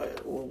mean? Like,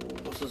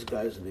 what's this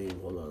guy's name?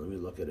 Hold on, let me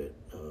look at it.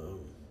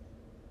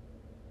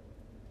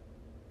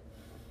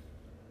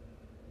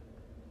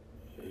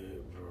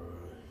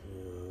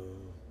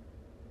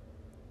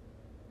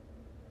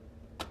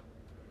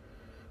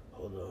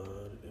 Hold on.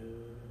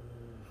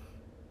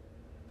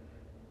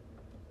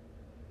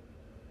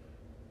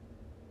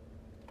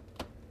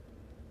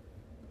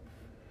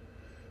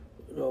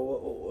 No,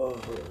 hold on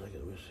a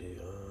second, let me see.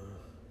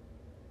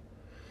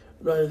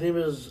 No, his name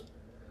is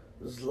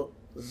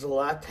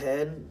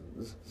Zlatan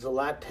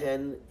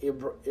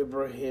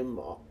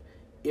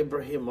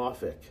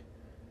Ibrahimovic.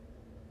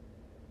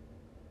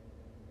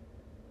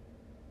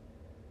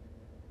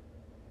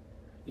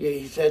 Yeah,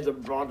 he said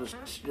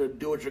LeBron to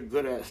do what you're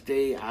good at,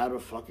 stay out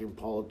of fucking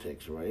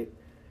politics, right?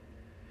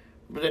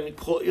 But then, you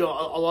know,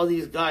 a lot of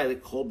these guys,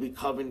 like Colby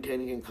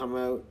Covington, can come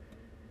out.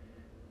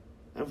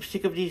 I'm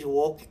sick of these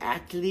woke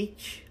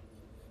athletes.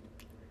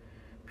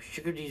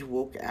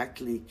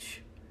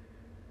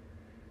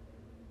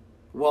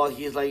 Well,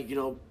 he's like, you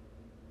know,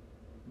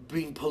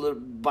 being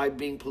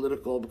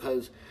political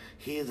because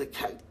he's a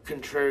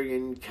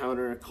contrarian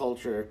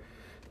counterculture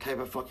type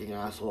of fucking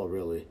asshole,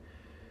 really.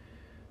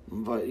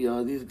 But, you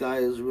know, these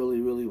guys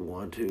really, really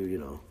want to, you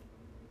know.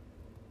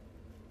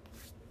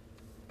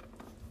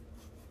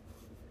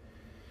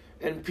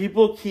 And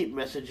people keep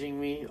messaging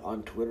me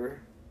on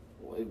Twitter,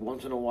 like,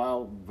 once in a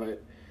while,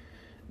 but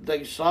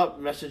they stop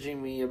messaging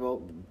me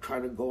about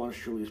trying to go on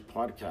Shuli's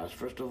podcast.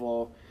 First of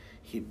all,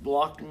 he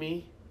blocked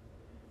me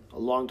a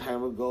long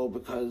time ago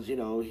because, you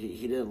know,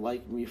 he didn't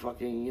like me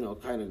fucking, you know,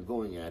 kind of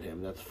going at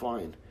him. That's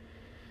fine.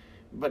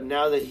 But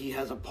now that he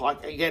has a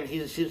podcast, again,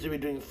 he seems to be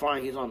doing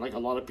fine. He's on, like, a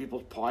lot of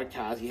people's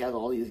podcasts. He has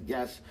all these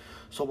guests.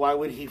 So why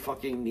would he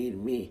fucking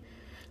need me?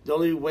 The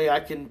only way I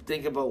can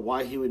think about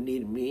why he would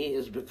need me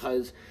is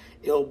because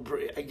it'll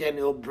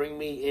bring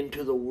me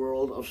into the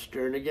world of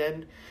Stern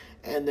again,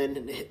 and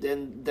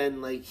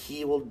then like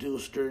he will do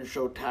Stern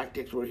show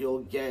tactics where he'll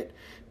get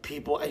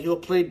people and he'll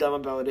play dumb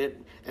about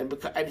it,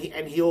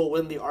 and he'll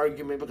win the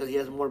argument because he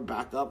has more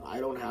backup. I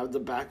don't have the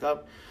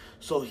backup.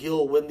 So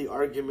he'll win the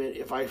argument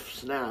if I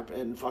snap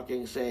and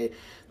fucking say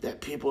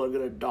that people are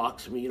gonna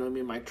dox me. You know what I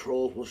mean? My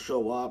trolls will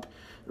show up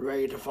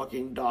ready to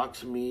fucking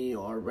dox me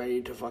or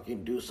ready to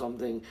fucking do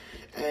something.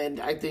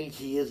 And I think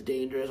he is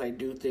dangerous. I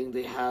do think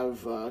they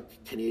have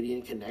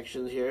Canadian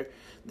connections here.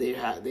 They've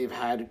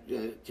had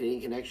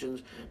Canadian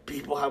connections.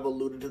 People have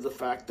alluded to the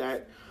fact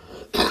that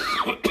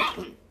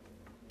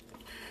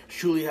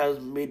Shuli has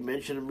made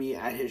mention of me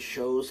at his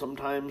shows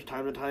sometimes,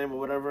 time to time or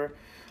whatever.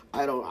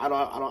 I don't.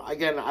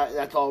 Again,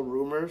 that's all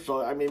rumor.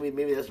 So I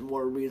maybe that's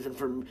more reason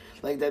for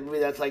like that. Maybe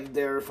that's like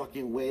their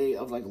fucking way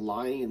of like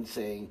lying and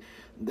saying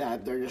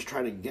that they're just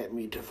trying to get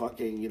me to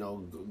fucking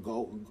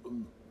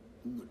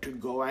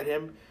go at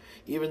him,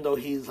 even though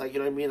he's like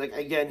what I mean. Like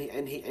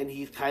again,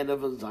 he's kind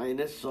of a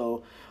Zionist,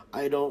 so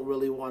I don't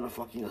really want to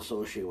fucking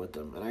associate with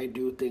him. And I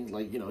do think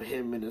like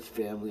him and his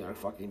family are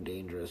fucking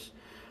dangerous.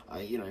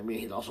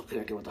 He's also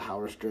connected with the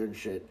Howard Stern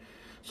shit,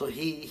 so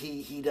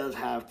he does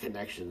have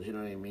connections. You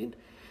know what I mean.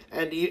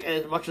 And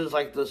as much as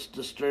like the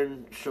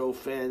Stern Show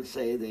fans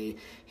say they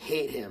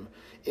hate him,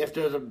 if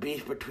there's a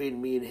beef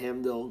between me and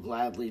him, they'll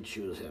gladly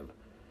choose him.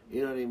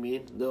 You know what I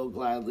mean? They'll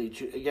gladly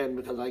choose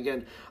because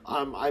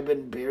I've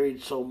been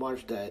buried so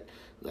much that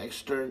like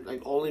Stern,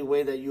 like only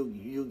way that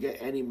you get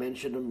any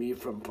mention of me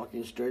from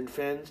fucking Stern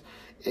fans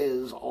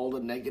is all the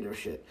negative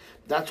shit.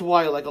 That's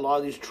why like a lot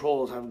of these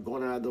trolls have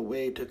gone out of the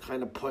way to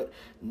kind of put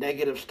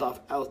negative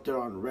stuff out there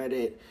on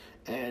Reddit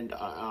and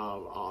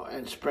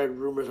spread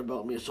rumors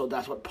about me, so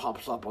that's what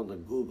pops up on the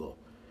Google.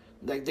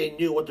 Like they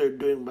knew what they're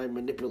doing by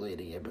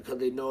manipulating it, because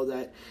they know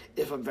that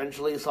if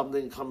eventually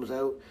something comes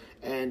out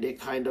and it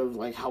kind of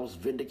like helps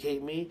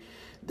vindicate me,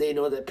 they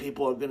know that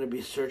people are going to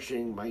be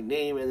searching my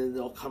name, and then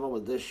they'll come up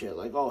with this shit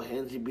like, oh,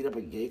 Hansy beat up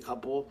a gay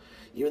couple,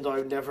 even though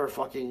I've never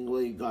fucking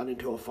really got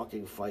into a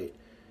fucking fight.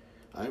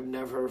 I've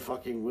never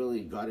fucking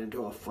really got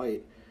into a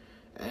fight.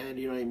 And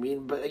you know what I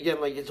mean? But again,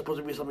 like it's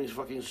supposed to be something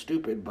fucking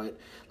stupid, but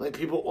like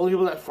only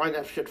people that find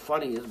that shit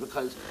funny is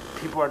because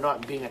people are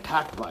not being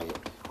attacked by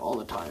it all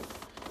the time.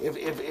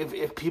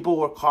 If people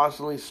were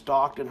constantly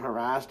stalked and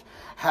harassed,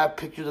 have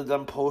pictures of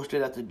them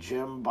posted at the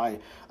gym by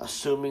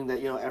assuming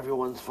that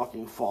everyone's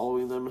fucking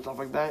following them and stuff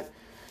like that,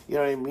 you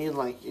know what I mean?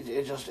 Like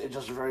it's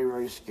just very,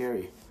 very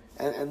scary.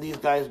 And these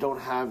guys don't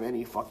have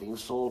any fucking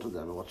soul to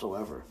them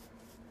whatsoever.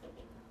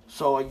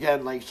 So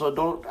again, like, so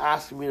don't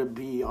ask me to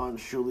be on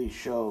Shuli's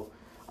show.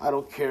 I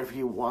don't care if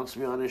he wants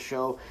me on his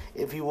show.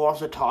 If he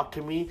wants to talk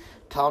to me,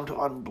 tell him to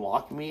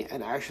unblock me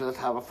and actually let's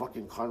have a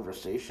fucking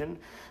conversation.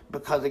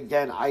 Because he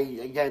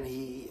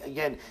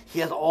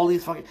has all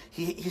these fucking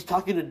he's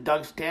talking to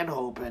Doug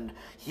Stanhope and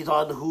he's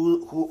on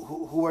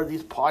who are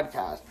these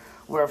podcasts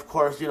where of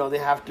course they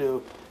have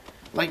to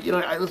I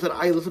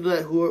listen to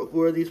that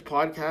who are these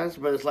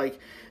podcasts, but it's like,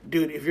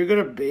 dude, if you're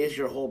gonna base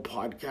your whole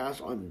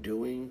podcast on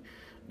doing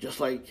just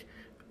like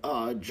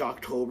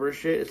Jocktober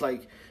shit, it's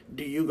like,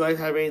 do you guys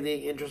have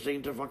anything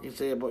interesting to fucking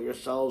say about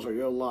yourselves or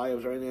your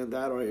lives or anything like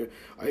that, or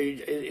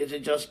is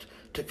it just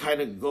to kind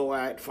of go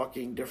at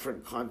fucking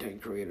different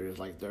content creators,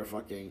 like they're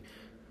fucking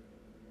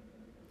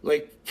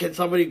like, can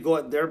somebody go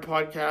at their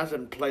podcast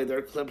and play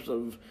their clips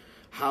of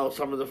how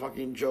some of the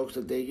fucking jokes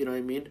that they, you know what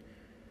I mean?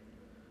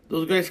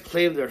 Those guys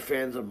claim they're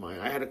fans of mine.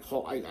 I had a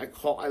call.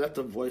 I left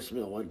a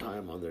voicemail one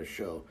time on their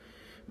show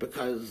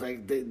because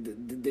like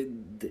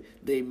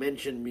they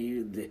mentioned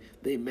me.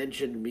 They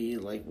mentioned me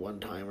like one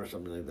time or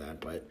something like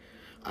that. But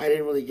I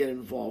didn't really get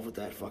involved with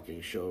that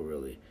fucking show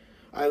really.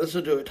 I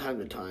listen to it time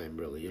to time,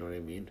 really. You know what I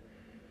mean?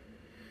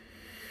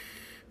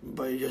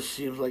 But it just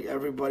seems like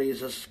everybody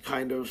is just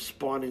kind of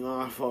spawning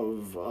off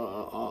of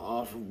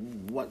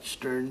what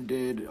Stern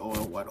did or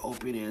what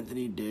Opie and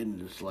Anthony did,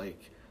 and it's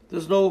like,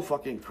 there's no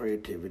fucking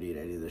creativity in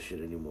any of this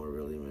shit anymore,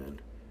 really, man.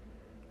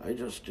 I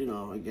just,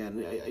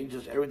 again, I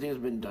just, everything's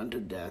been done to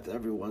death.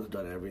 Everyone's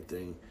done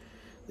everything.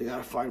 They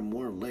gotta find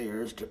more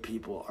layers to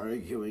people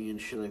arguing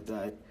and shit like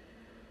that.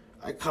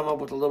 I come up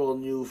with a little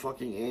new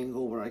fucking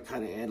angle where I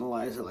kind of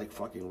analyze it like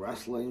fucking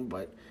wrestling,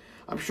 but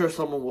I'm sure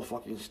someone will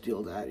fucking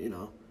steal that,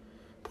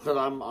 Because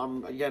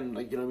I'm again,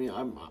 like, what I mean?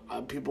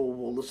 I'm people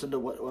will listen to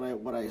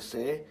what I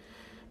say,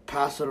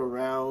 pass it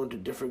around to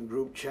different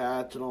group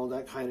chats and all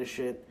that kind of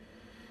shit,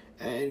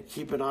 and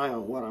keep an eye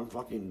on what I'm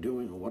fucking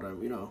doing or what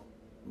I'm,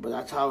 But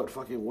that's how it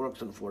fucking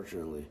works,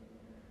 unfortunately.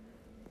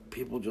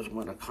 People just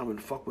want to come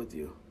and fuck with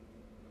you.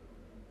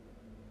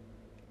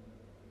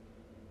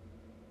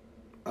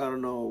 I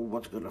don't know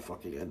what's gonna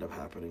fucking end up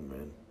happening,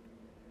 man.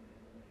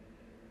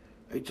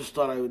 I just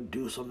thought I would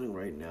do something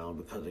right now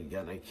because,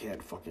 again, I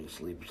can't fucking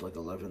sleep. It's like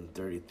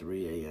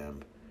 11:33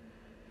 a.m.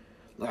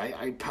 Like,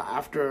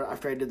 after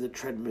I did the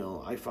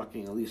treadmill, I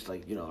fucking, at least,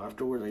 like,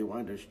 afterwards I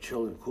wanted to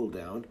chill and cool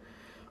down.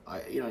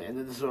 And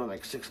then this is around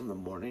like 6 in the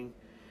morning,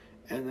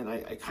 And then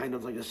I kind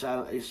of like I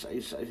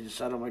just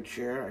sat on my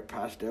chair. I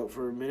passed out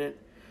for a minute,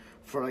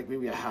 for like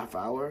maybe a half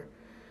hour.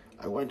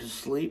 I went to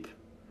sleep.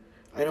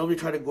 I normally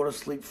try to go to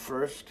sleep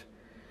first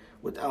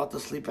without the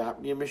sleep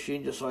apnea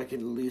machine, just so I can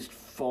at least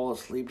fall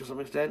asleep to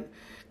some extent.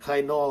 Cause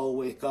I know I'll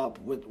wake up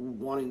with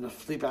wanting the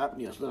sleep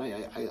apnea. So then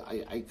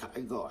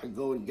I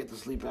go and get the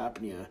sleep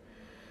apnea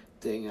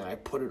thing and I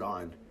put it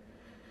on.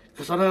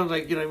 Cause sometimes,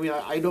 like, you know what I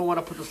mean, I don't want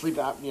to put the sleep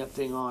apnea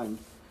thing on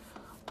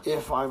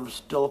if I'm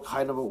still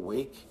kind of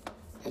awake.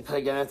 And cause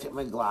again, I take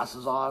my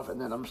glasses off and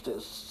then I'm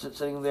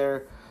sitting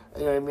there.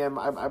 You know what I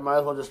mean? I might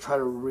as well just try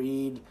to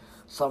read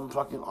some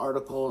fucking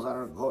articles that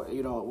are,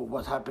 you know,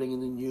 what's happening in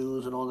the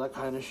news and all that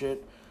kind of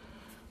shit.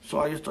 So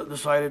I just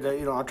decided that,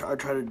 you know, I'll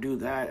try to do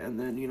that, and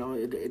then, you know,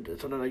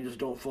 sometimes I just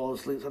don't fall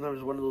asleep. Sometimes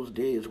it's one of those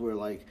days where,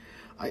 like,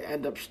 I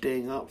end up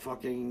staying up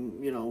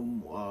fucking,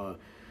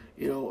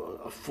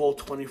 a full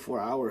 24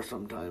 hours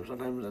sometimes.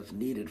 Sometimes that's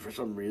needed for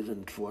some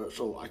reason,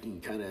 so I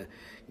can kind of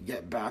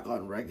get back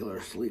on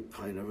regular sleep,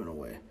 kind of, in a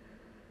way.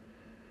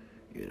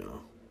 You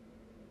know.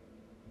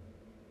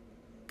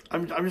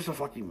 I'm just a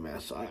fucking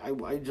mess. I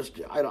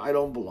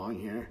don't belong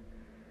here.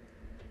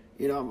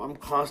 You know, I'm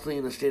constantly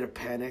in a state of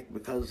panic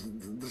because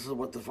this is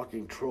what the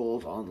fucking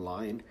trolls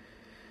online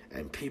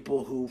and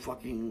people who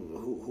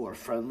are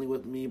friendly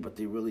with me but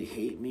they really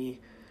hate me.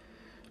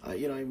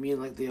 You know what I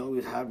mean? Like, they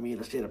always have me in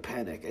a state of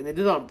panic, and they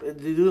did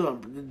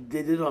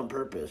it on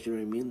purpose. You know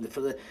what I mean?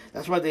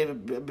 That's why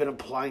they've been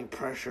applying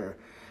pressure,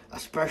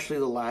 especially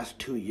the last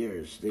 2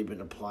 years. They've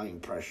been applying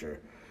pressure.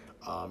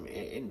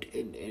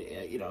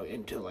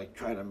 Into like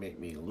trying to make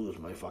me lose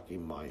my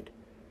fucking mind,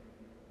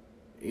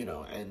 you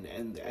know, and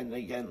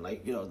again,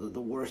 like, you know,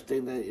 the worst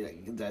thing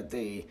that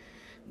they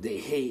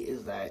hate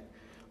is that,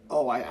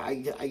 oh, I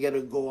get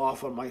to go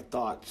off on my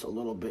thoughts a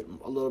little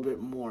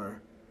bit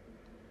more,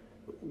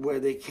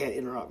 where they can't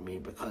interrupt me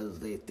because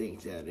they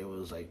think that it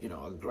was, like, you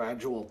know, a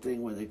gradual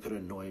thing where they could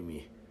annoy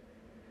me.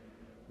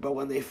 But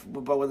when they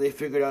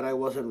figured out I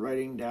wasn't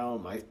writing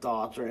down my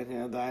thoughts or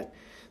anything like that,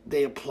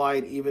 they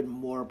applied even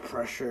more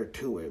pressure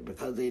to it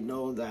because they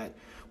know that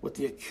with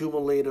the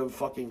accumulative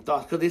fucking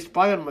thoughts, because they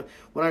spy on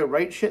when I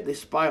write shit, they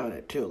spy on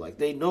it too. Like,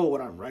 they know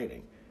what I'm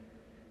writing,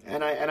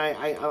 and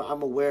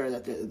I'm aware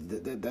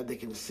that they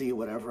can see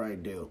whatever I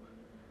do.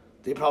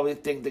 They probably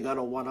think they got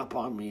a one up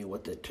on me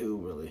with it too.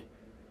 Really,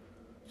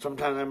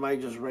 sometimes I might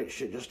just write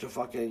shit just to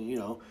fucking, you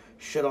know,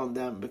 shit on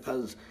them,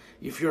 because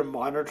if you're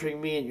monitoring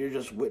me and you're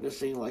just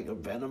witnessing like a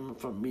venom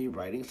from me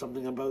writing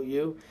something about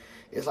you,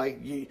 it's like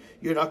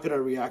you're not gonna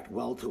react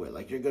well to it.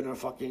 Like, you're gonna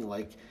fucking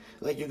like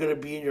you're gonna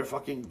be in your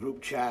fucking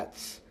group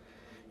chats.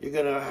 You're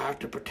gonna have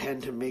to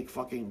pretend to make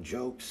fucking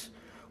jokes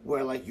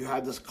where, like, you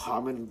have this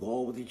common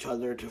goal with each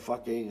other to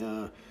fucking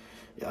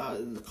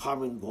the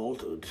common goal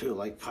to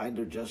like kind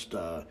of just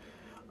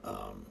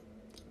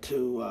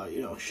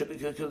shit,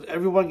 because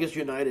everyone gets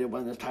united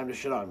when it's time to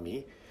shit on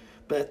me.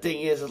 But the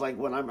thing is like,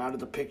 when I'm out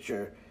of the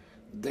picture,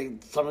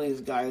 some of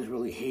these guys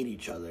really hate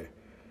each other.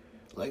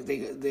 Like,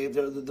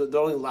 they're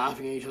only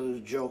laughing at each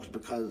other's jokes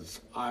because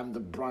I'm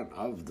the brunt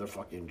of their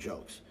fucking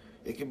jokes.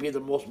 It can be the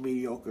most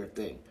mediocre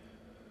thing.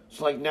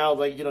 So, like, now,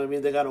 like, you know what I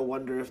mean, they gotta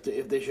wonder if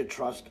they should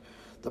trust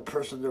the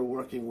person they're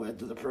working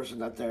with, or the person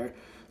that they're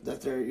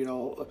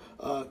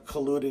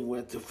colluding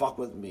with to fuck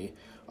with me.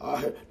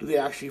 Do they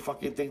actually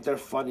fucking think they're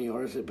funny,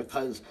 or is it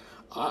because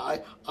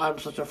I'm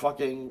such a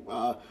fucking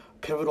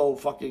pivotal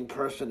fucking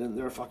person in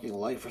their fucking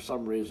life for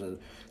some reason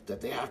that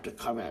they have to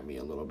come at me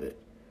a little bit?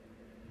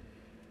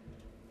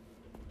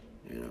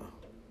 You know,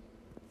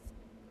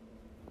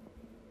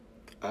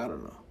 I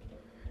don't know.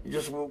 You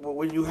just,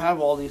 when you have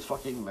all these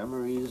fucking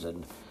memories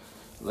and,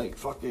 like,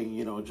 fucking,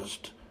 you know,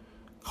 just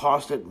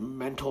constant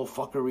mental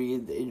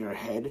fuckery in your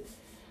head,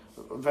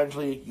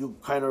 eventually you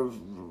kind of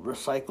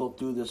recycle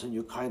through this, and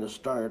you kind of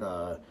start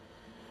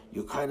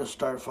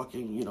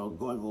fucking, you know,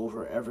 going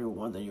over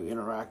everyone that you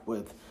interact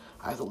with.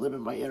 I have to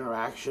limit my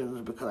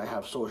interactions because I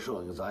have social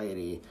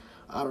anxiety.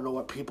 I don't know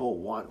what people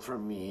want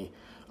from me.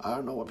 I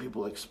don't know what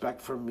people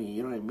expect from me.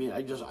 You know what I mean?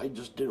 I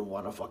just didn't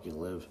want to fucking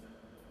live.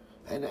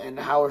 And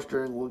Howard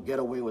Stern will get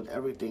away with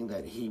everything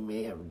that he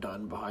may have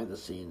done behind the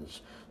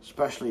scenes,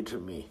 especially to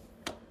me.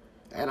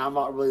 And I'm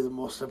not really the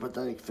most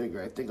sympathetic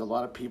figure. I think a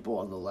lot of people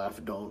on the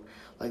left don't.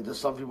 Like, there's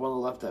some people on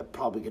the left that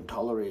probably can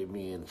tolerate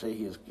me and say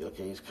he's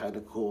kind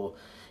of cool.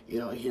 You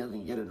know, he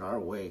doesn't get in our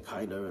way,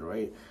 kind of,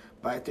 right?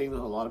 But I think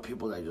there's a lot of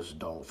people that just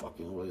don't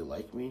fucking really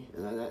like me.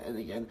 And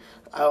again,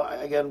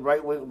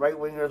 right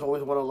wingers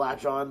always want to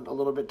latch on a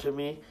little bit to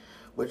me,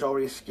 which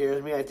already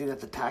scares me. I think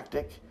that's a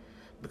tactic,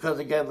 because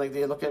again, like,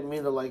 they look at me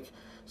and they're like,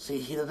 see,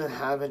 he doesn't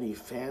have any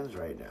fans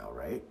right now,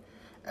 right?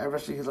 Ever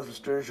since he left the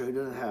Stern Show, he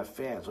doesn't have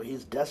fans, so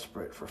he's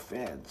desperate for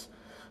fans.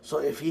 So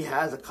if he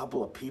has a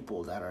couple of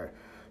people that are,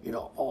 you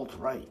know,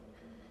 alt-right,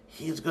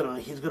 he's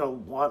gonna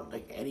want,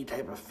 like, any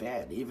type of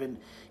fan, even,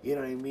 you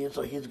know what I mean?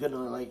 So he's gonna,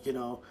 like, you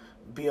know,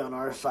 be on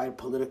our side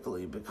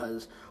politically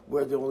because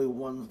we're the only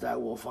ones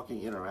that will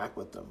fucking interact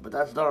with them. But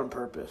that's done on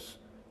purpose.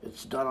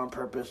 It's done on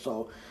purpose.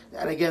 So,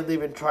 and again, they've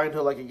been trying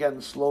to, like,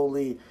 again,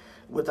 slowly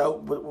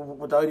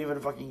without even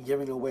fucking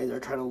giving away.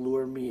 They're trying to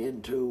lure me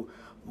into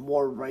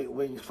more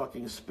right-wing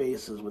fucking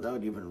spaces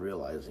without even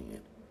realizing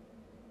it.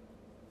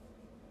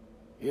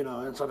 You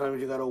know, and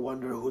sometimes you gotta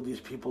wonder who these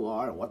people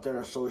are, what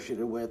they're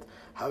associated with,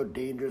 how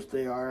dangerous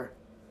they are.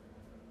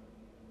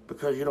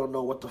 Because you don't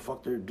know what the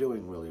fuck they're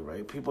doing, really,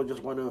 right? People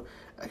just want to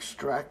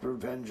extract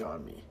revenge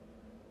on me.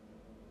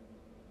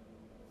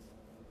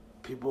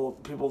 People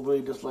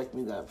really dislike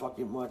me that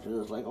fucking much,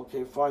 and it's like,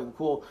 okay, fine,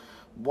 cool.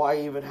 Why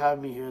even have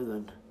me here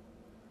then?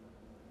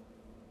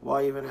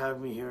 Why even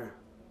have me here?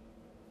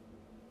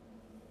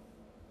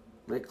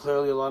 Like,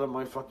 clearly a lot of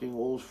my fucking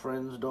old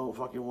friends don't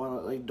fucking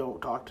want to, like,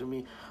 don't talk to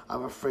me.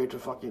 I'm afraid to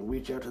fucking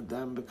reach out to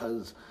them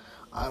because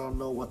I don't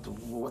know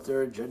what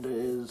their agenda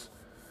is.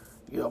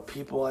 You know,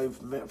 people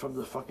I've met from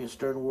the fucking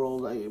Stern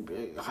world,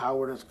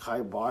 Howard has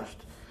kiboshed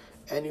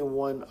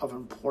anyone of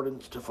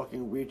importance to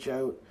fucking reach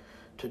out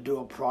to do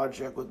a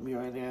project with me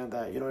or anything like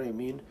that. You know what I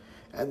mean?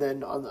 And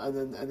then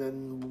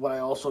what I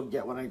also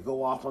get when I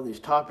go off on these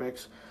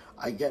topics,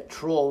 I get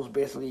trolls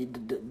basically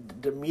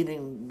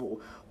demeaning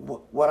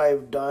what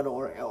I've done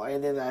or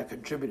anything that I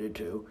contributed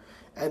to,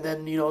 and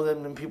then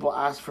then people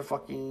ask for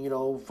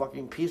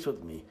fucking peace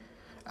with me.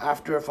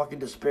 After fucking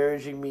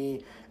disparaging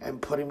me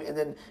and putting me, and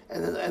then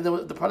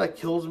the part that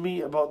kills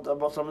me about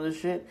some of this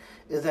shit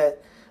is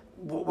that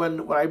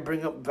when I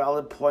bring up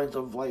valid points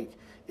of, like,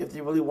 if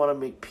they really want to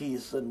make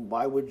peace, then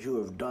why would you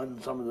have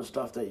done some of the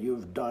stuff that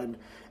you've done?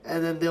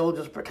 And then they'll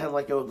just pretend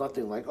like it was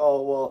nothing, like,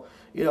 oh well,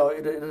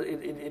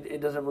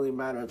 it doesn't really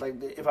matter. It's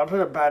like, if I'm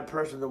such a bad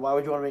person, then why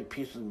would you want to make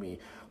peace with me?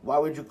 Why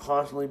would you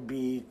constantly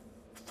be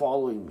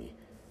following me?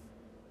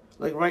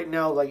 Like, right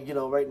now,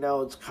 right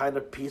now it's kind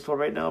of peaceful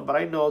right now, but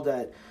I know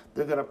that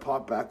they're going to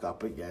pop back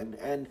up again.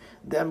 And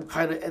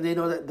they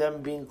know that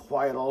them being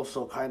quiet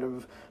also kind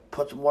of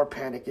puts more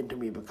panic into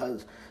me,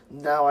 because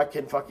now I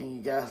can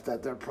fucking guess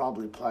that they're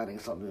probably planning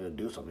something to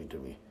do something to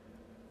me.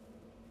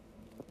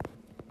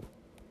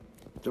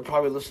 They're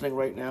probably listening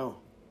right now.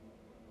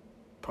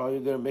 Probably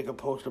going to make a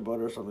post about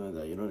it or something like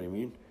that, you know what I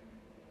mean?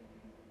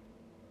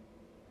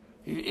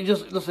 You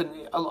just, listen,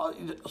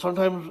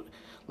 sometimes,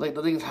 like,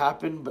 the things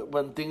happen, but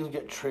when things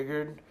get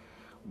triggered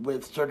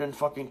with certain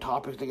fucking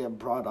topics that get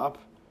brought up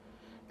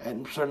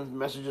and certain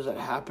messages that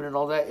happen and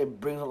all that,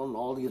 it brings on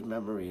all these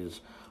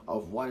memories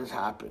of what has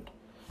happened.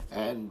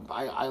 And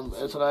I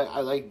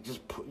like just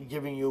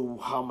giving you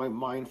how my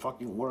mind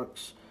fucking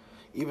works,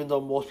 even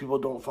though most people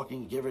don't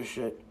fucking give a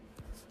shit.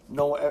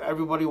 No,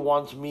 everybody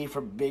wants me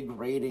for big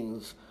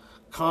ratings.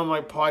 Come on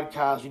my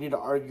podcast, you need to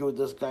argue with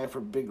this guy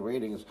for big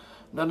ratings.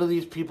 None of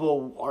these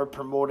people are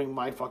promoting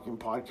my fucking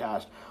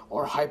podcast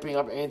or hyping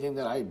up anything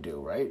that I do,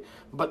 right?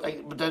 But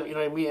then, you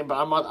know what I mean?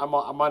 But I'm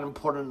not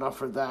important enough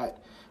for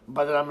that.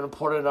 But then I'm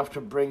important enough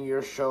to bring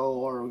your show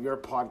or your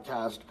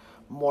podcast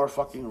more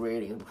fucking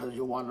ratings because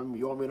you want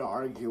me to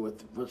argue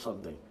with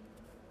something.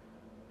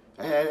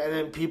 And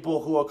then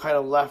people who are kind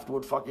of left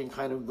would fucking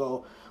kind of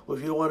go, well,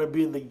 if you don't want to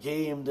be in the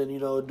game, then you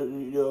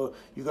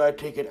gotta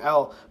take an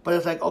L. But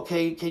it's like,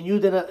 okay, can you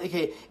then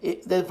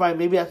then fine,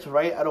 maybe that's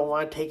right. I don't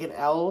want to take an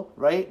L,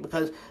 right?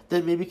 Because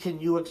then maybe can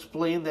you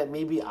explain that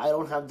maybe I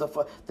don't have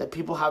that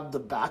people have the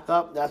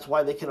backup. That's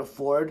why they can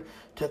afford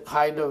to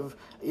kind of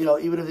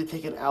even if they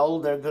take an L,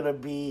 they're gonna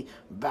be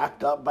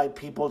backed up by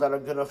people that are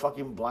gonna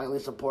fucking blindly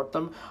support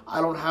them.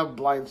 I don't have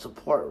blind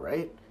support,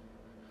 right?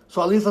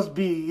 So at least let's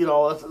be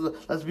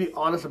let's be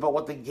honest about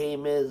what the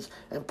game is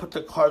and put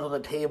the cards on the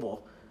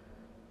table.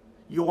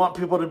 You want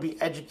people to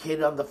be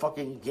educated on the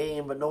fucking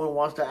game, but no one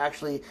wants to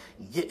actually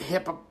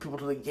hip up people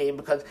to the game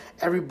because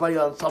everybody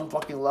on some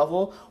fucking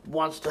level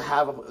wants to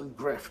have a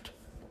grift.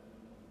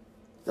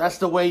 That's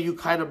the way you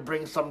kind of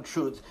bring some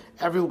truth.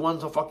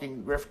 Everyone's a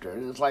fucking grifter.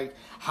 And it's like,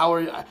 how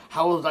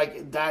is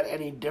like that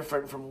any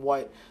different from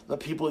what the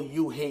people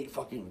you hate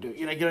fucking do?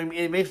 You know what I mean?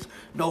 It makes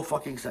no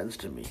fucking sense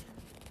to me.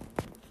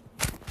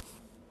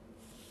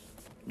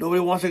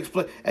 Nobody wants to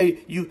explain.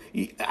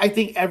 I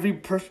think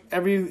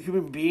every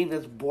human being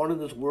that's born in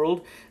this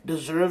world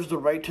deserves the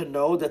right to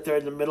know that they're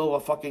in the middle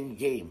of a fucking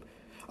game.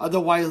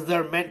 Otherwise,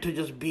 they're meant to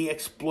just be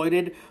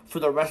exploited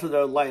for the rest of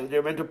their life.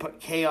 They're meant to put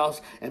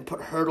chaos and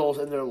put hurdles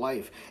in their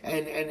life.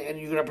 And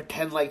you're going to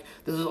pretend like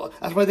this is...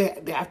 That's why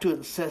they have to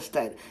insist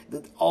that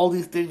all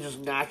these things just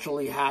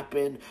naturally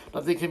happen.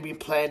 Nothing can be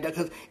planned out.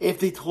 Because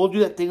if they told you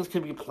that things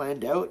can be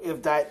planned out,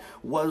 if that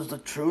was the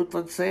truth,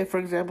 let's say, for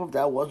example, if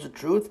that was the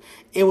truth,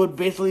 it would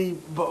basically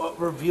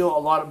reveal a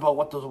lot about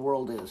what this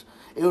world is.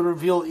 It would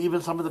reveal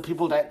even some of the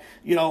people that,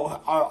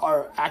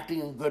 are acting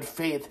in good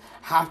faith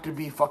have to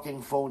be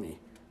fucking phony.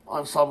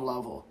 On some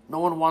level. No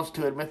one wants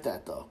to admit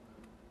that, though.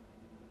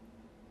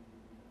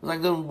 It's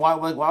like, then why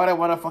would I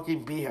want to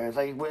fucking be here? It's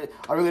like,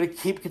 are we going to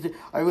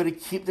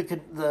keep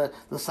the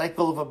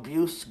cycle of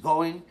abuse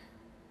going?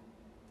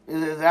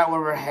 Is that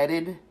where we're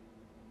headed?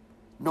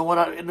 No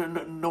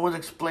one's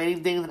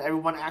explaining things, and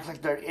everyone acts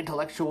like they're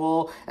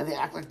intellectual, and they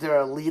act like they're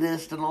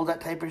elitist and all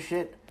that type of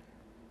shit.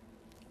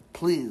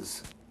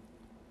 Please.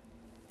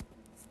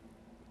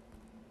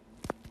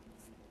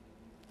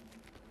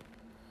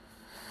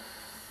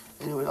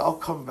 Anyways, I'll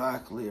come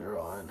back later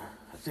on.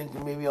 think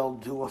maybe I'll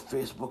do a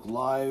Facebook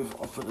Live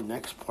for the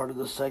next part of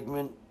the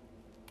segment.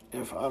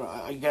 If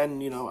again,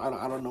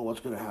 I don't know what's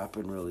gonna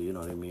happen really. You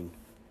know what I mean?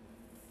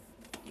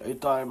 I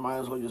thought I might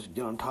as well just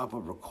get on top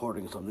of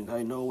recording something.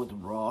 I know with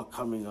Raw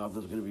coming up,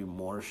 there's gonna be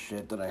more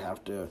shit that I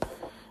have to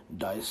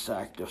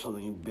dissect if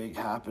something big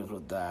happens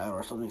with that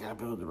or something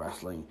happens with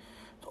wrestling.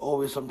 It's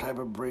always some type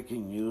of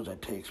breaking news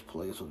that takes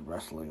place with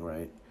wrestling,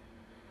 right?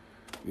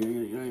 You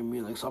know what I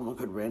mean? Like someone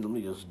could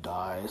randomly just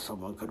die,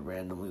 someone could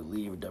randomly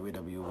leave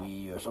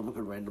WWE, or someone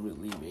could randomly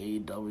leave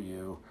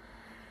AEW.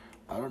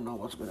 I don't know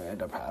what's gonna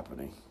end up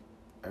happening.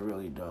 I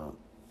really don't.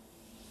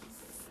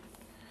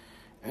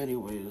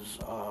 Anyways,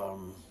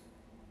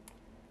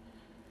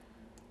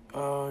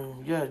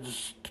 yeah,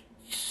 just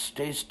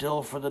stay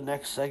still for the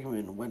next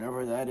segment,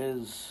 whenever that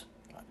is.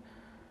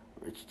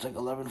 It's like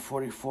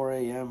 11:44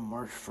 a.m.,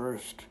 March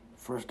 1st,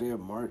 first day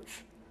of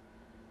March.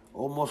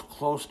 Almost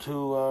close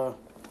to,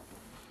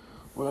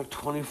 we're like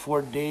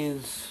 24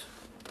 days.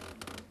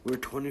 We're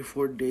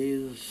 24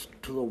 days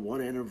to the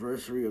 1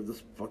 anniversary of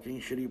this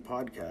fucking shitty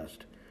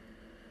podcast.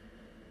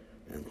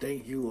 And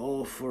thank you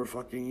all for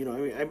fucking,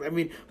 I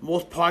mean,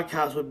 most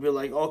podcasts would be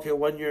like, okay,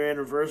 1 year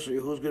anniversary,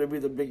 who's going to be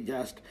the big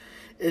guest?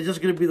 It's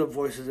just going to be the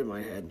voices in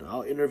my head.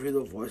 I'll interview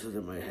the voices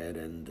in my head,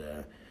 and,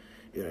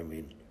 you know what I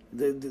mean?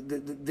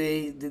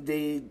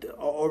 They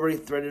are already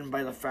threatened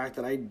by the fact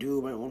that I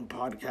do my own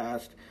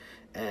podcast,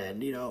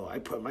 and, I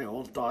put my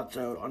own thoughts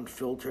out,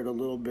 unfiltered a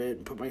little bit,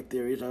 and put my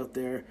theories out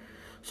there.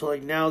 So,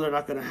 like, now they're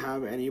not going to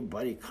have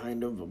anybody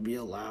kind of be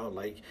allowed,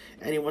 like,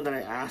 anyone that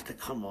I ask to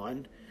come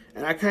on.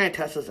 And I kind of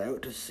test this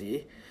out to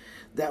see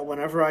that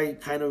whenever I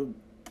kind of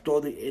throw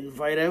the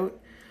invite out,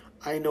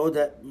 I know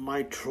that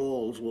my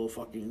trolls will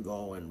fucking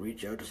go and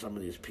reach out to some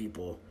of these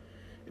people.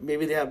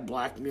 Maybe they have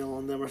blackmail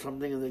on them or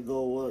something, and they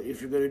go, well,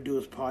 if you're going to do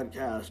this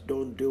podcast,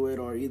 don't do it,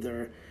 or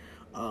either,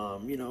 try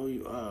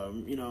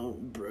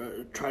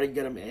to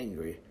get them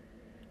angry.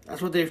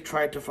 That's what they've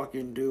tried to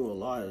fucking do a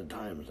lot of the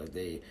times. Like,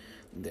 they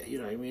you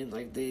know what I mean?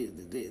 Like, they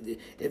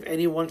if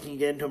anyone can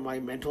get into my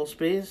mental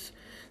space,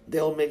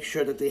 they'll make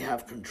sure that they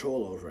have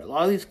control over it. A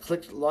lot of these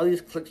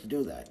clicks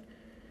do that.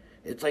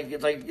 It's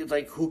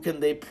like who can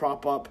they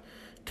prop up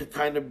to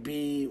kind of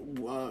be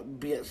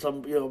at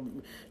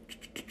some,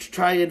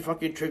 try and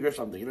fucking trigger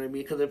something, you know what I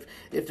mean? Because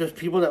if there's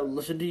people that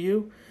listen to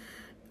you,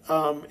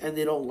 and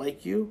they don't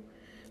like you,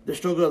 they're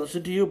still going to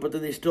listen to you, but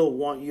then they still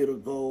want you to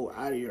go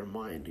out of your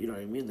mind, you know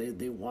what I mean?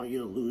 They want you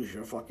to lose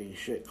your fucking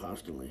shit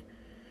constantly.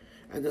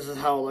 And this is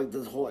how, like,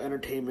 this whole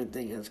entertainment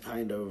thing has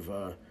kind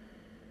of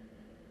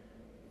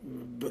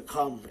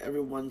become.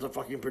 Everyone's a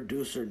fucking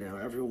producer now.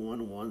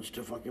 Everyone wants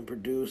to fucking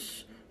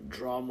produce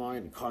drama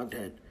and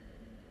content.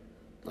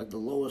 Like the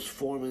lowest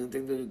form, and they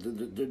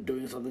think they're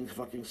doing something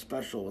fucking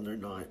special when they're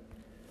not.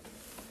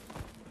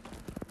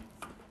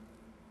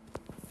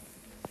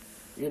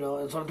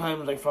 And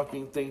sometimes I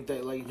fucking think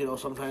that, like,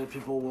 sometimes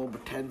people will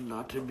pretend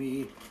not to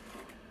be,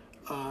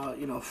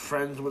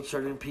 friends with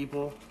certain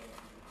people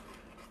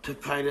to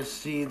kind of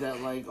see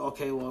that, like,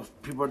 okay, well, if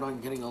people are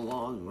not getting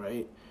along,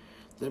 right,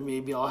 then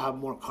maybe I'll have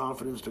more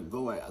confidence to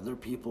go at other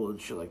people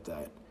and shit like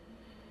that.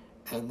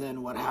 And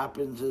then what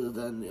happens is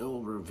then it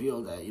will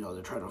reveal that,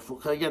 they're trying to fool.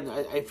 Because again,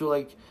 I feel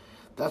like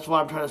that's why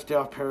I'm trying to stay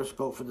off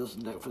Periscope for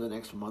the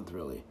next month,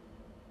 really.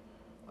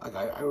 Like,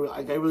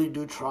 I really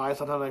do try.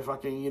 Sometimes I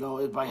fucking,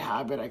 by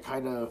habit, I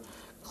kind of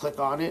click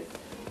on it.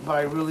 But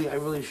I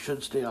really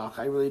should stay off.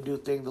 I really do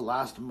think the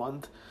last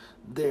month,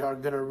 they are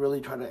going to really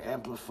try to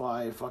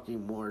amplify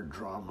fucking more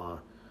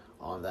drama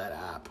on that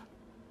app.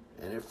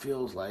 And it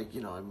feels like,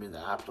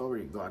 the app's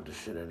already gone to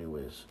shit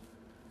anyways.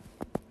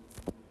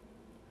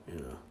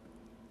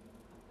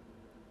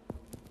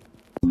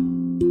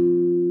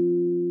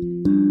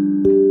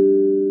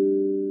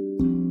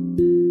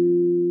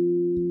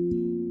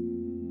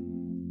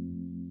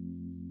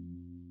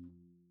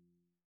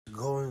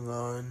 Going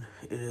on,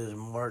 it is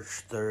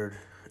March 3rd,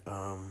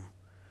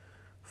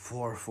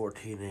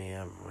 4:14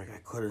 a.m. Like, I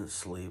couldn't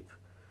sleep.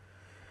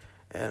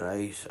 And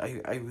I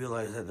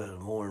realized that there's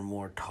more and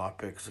more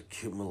topics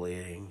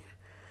accumulating.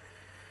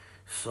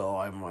 So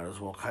I might as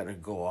well kind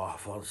of go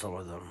off on some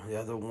of them. The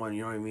other one,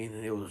 you know what I mean?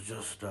 It was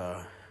just,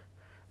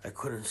 I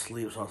couldn't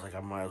sleep, so I was like, I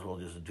might as well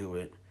just do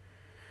it.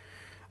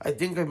 I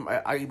think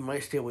I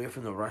might stay away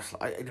from the rest,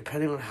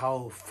 depending on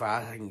how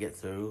fast I can get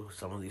through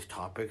some of these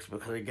topics.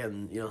 Because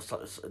again,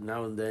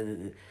 now and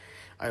then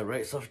I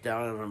write stuff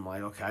down and I'm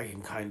like, okay, I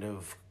can kind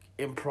of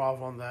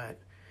improv on that.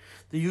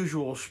 The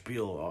usual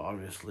spiel,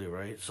 obviously,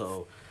 right?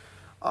 So,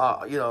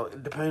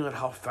 depending on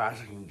how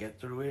fast I can get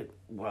through it,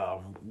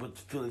 with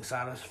feeling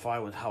satisfied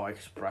with how I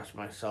express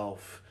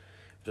myself,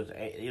 if there's,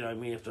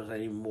 if there's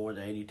any more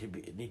that need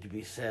to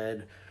be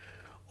said,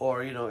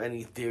 or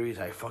any theories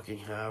I fucking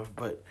have.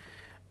 But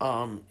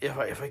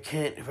if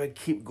I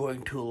keep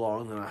going too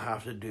long, then I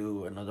have to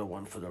do another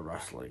one for the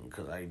wrestling,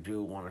 because I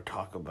do want to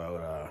talk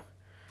about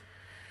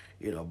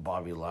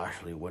Bobby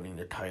Lashley winning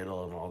the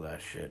title and all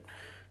that shit.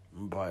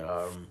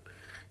 But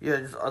yeah,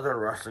 just other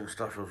wrestling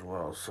stuff as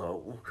well.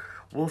 So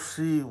we'll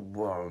see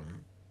what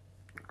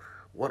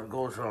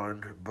goes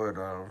on. But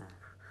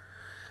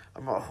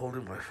I'm not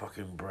holding my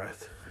fucking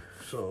breath.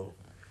 So,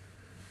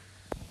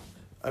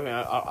 I mean,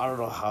 I don't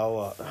know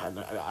how,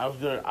 I was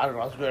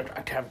gonna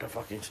attempt a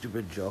fucking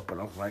stupid joke, but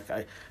I'm like,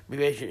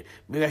 maybe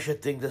I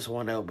should think this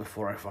one out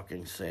before I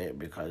fucking say it,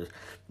 because,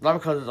 not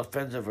because it's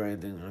offensive or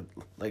anything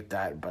like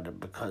that, but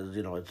because,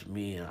 it's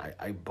me, and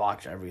I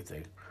botch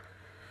everything,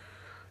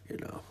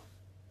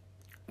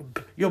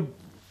 Yo,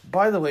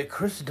 by the way,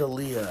 Chris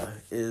D'Elia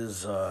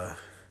is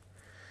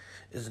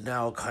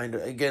now kind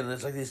of, again,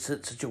 there's like these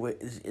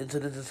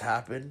incidents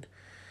happen,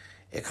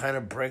 it kind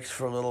of breaks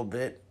for a little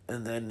bit,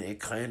 and then it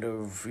kind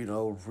of,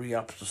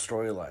 re-ups the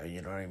storyline,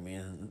 you know what I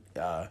mean?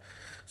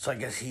 So I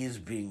guess he's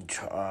being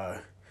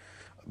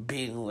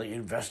like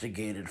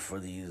investigated for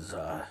these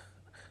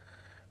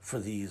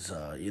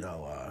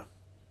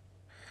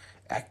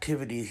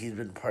activities he's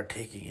been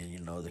partaking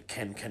in, the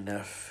Ken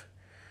Kenneth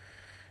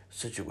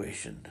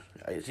situation.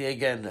 I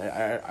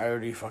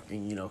already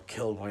fucking,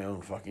 killed my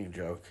own fucking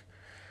joke.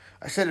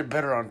 I said it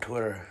better on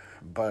Twitter,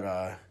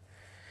 but,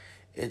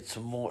 it's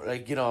more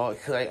like,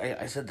 cause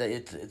I said that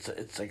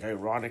it's like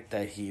ironic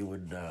that he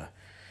would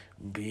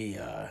be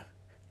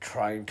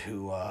trying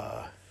to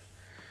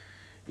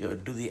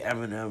do the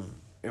Eminem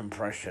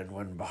impression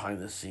when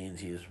behind the scenes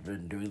he's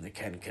been doing the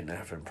Ken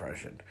Kenneth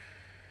impression.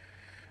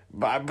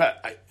 But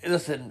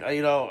listen,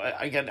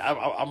 again,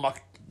 I'm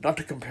not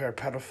to compare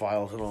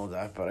pedophiles and all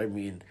that, but I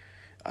mean,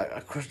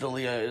 Chris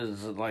D'Elia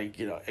is like,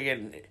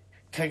 again,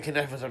 Ken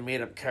Kenneth is a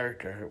made up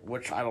character,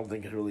 which I don't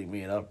think is really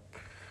made up.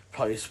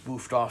 Probably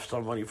spoofed off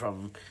somebody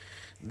from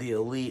the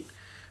elite,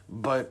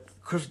 but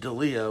Chris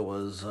D'Elia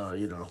was,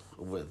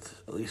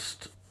 with at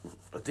least,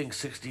 I think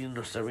 16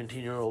 or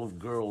 17-year-old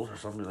girls or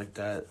something like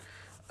that.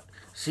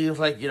 Seems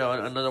like,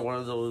 another one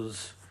of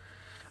those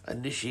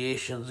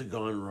initiations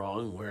gone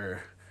wrong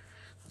where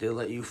they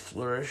let you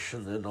flourish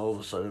and then all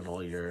of a sudden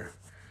all your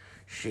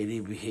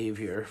shady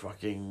behavior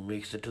fucking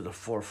makes it to the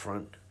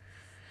forefront.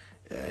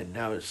 And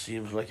now it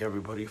seems like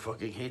everybody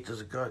fucking hates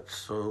his guts,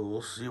 so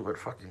we'll see what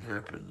fucking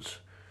happens.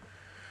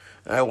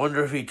 I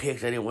wonder if he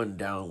takes anyone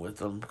down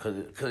with him,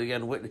 because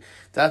again,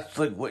 that's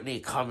like Whitney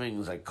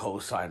Cummings, like,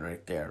 co-sign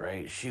right there,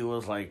 right? She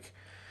was like,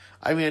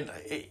 I mean,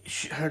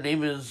 her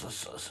name is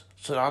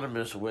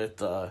synonymous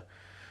with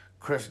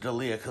Chris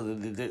D'Elia,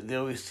 because they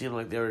always seem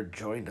like they were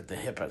joined at the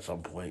hip at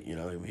some point, you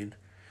know what I mean?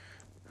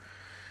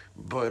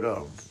 But,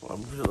 I'm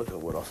gonna look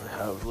at what else I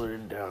have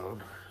written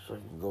down, so I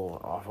can go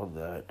off on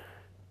that.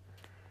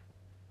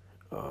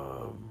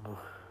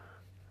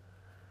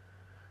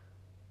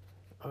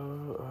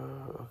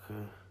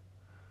 Okay.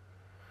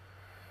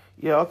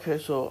 Yeah, okay,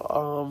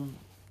 so,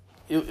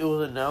 it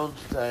was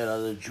announced that,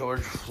 the George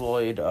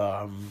Floyd,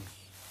 let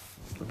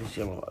me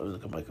see, I'm gonna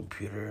look at my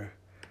computer.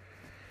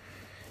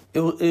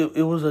 It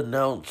was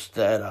announced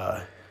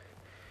that,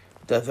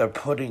 that they're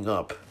putting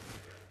up,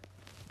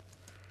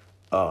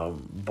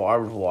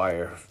 barbed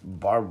wire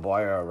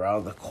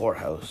around the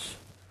courthouse.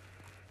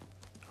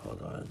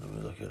 Hold on, let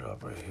me look it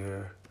up right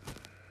here.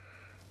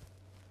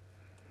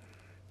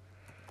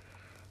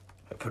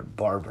 I put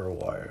barber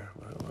wire.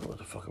 I don't know what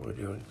the fuck am I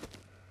doing?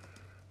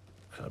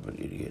 Because I'm an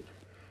idiot.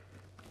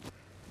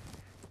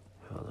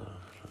 Hold on.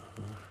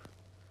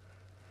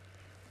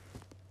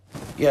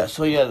 Yeah,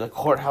 so yeah, the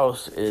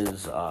courthouse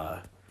is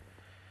the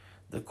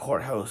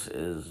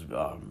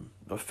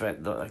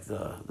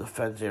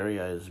fence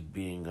area is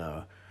being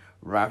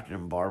wrapped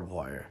in barbed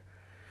wire.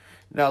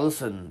 Now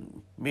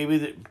listen,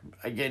 maybe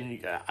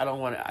again, I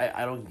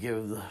don't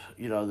give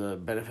the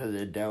benefit of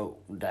the doubt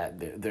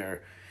that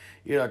they're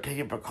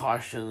taking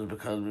precautions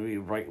because maybe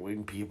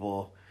right-wing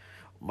people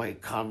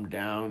might come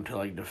down to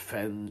like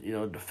defend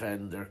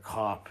their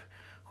cop,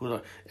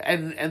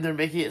 and they're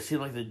making it seem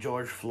like the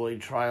George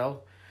Floyd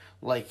trial,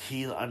 like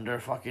he's under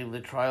fucking the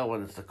trial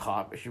when it's the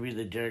cop. It should be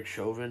the Derek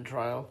Chauvin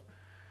trial.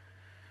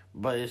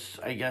 But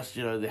I guess,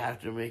 they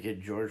have to make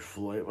it George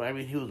Floyd. I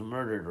mean, he was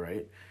murdered,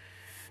 right?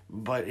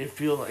 But it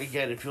feels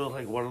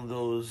like one of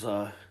those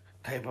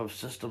type of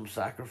system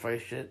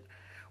sacrifice shit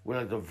where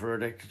like the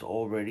verdict is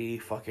already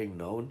fucking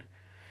known.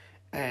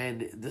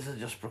 And this is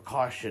just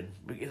precaution.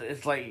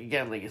 It's like,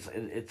 again, like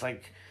it's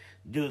like,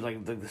 dude,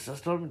 like the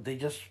system, they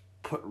just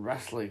put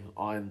wrestling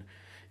on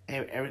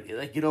everything.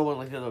 Like, when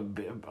like there's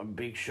a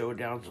big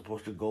showdown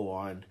supposed to go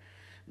on,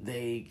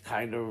 they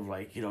kind of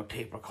like,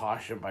 take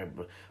precaution by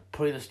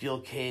putting the steel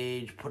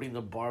cage, putting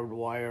the barbed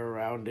wire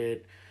around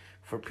it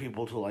for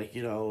people to like,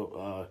 you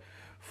know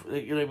what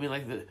I mean?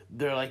 Like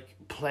they're like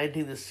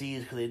planting the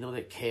seeds because they know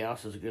that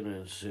chaos is going to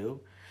ensue.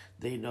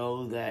 They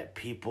know that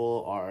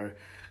people are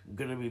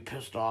going to be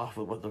pissed off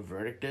with what the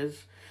verdict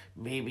is.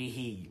 Maybe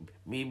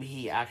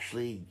he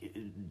actually,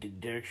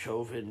 Derek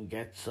Chauvin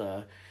gets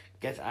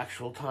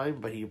actual time,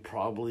 but he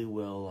probably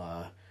will.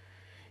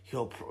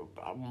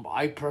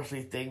 I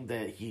personally think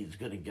that he's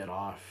gonna get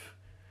off,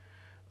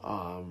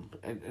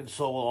 and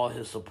so will all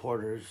his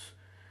supporters.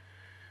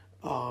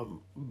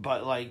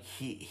 But like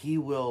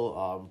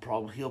he'll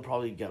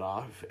probably get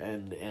off,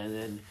 and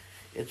then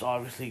it's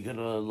obviously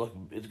gonna look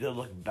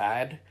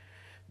bad,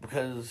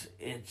 because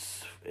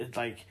it's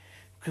like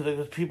because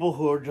there's people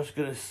who are just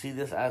gonna see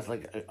this as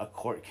like a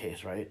court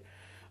case, right?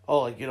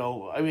 Oh, like, you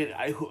know, I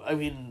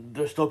mean,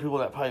 there's still people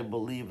that probably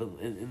believe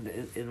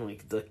in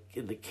like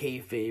in the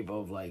kayfabe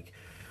of like,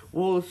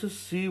 well, let's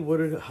just see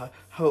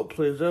how it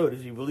plays out.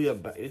 Is he really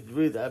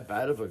that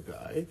bad of a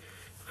guy?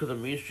 Because the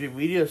mainstream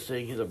media is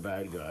saying he's a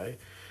bad guy,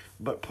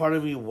 but part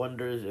of me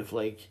wonders if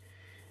like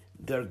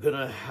they're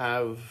gonna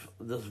have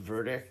this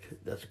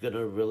verdict that's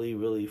gonna really,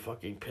 really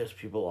fucking piss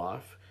people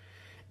off.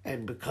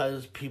 And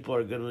because people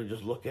are gonna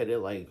just look at it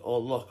like, oh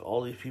look,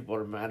 all these people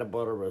are mad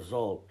about a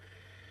result,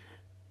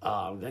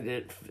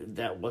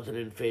 that wasn't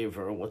in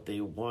favor of what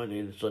they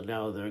wanted, so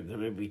now they're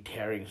gonna be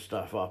tearing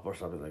stuff up or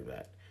something like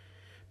that.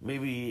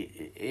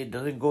 Maybe it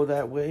doesn't go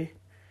that way,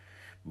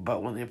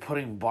 but when they're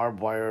putting barbed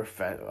wire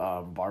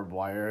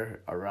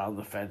around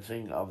the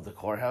fencing of the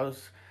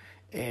courthouse,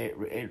 it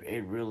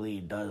really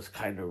does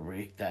kind of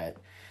reek that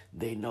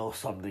they know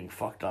something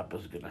fucked up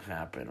is gonna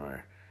happen,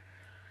 or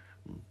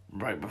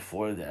right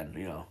before then,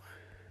 you know.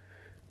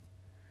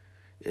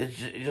 It's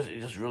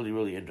just really,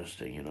 really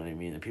interesting, you know what I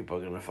mean? And people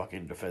are gonna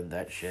fucking defend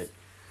that shit.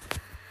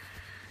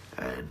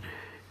 And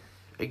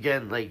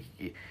again, like,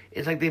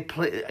 it's like they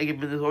play. I mean,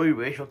 there's already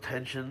racial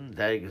tension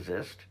that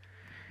exists,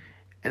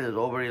 and there's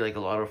already like a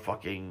lot of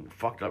fucking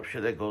fucked up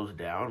shit that goes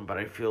down. But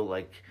I feel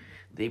like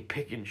they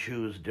pick and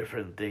choose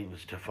different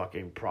things to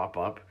fucking prop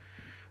up,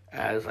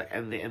 as like,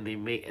 and they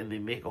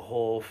make a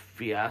whole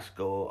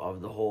fiasco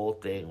of the whole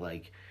thing,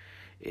 like.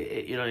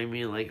 You know what I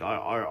mean? Like,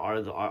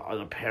 are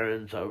the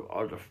parents,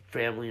 are the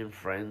family and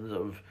friends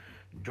of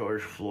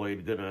George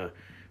Floyd gonna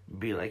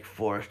be like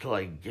forced to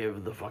like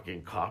give the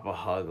fucking cop a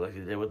hug like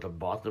they did with the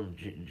Botham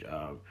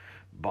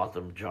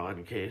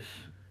John case?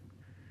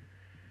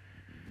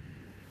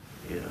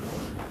 You know,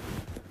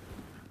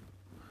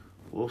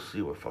 we'll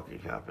see what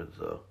fucking happens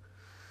though.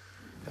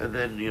 And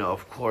then, you know,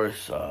 of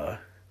course,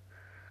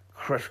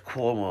 Chris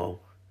Cuomo.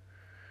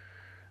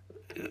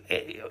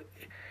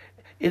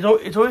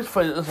 It's always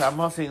funny. Listen, I'm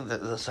not saying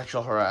that the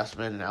sexual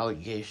harassment and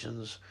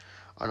allegations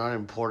are not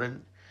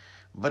important,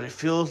 but it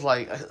feels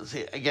like,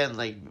 see, again,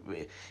 like,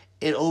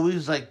 it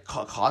always like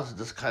causes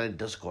this kind of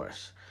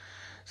discourse.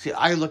 See,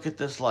 I look at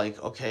this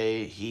like,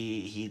 okay,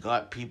 he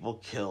got people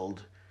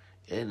killed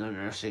in a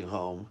nursing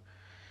home.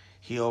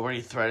 He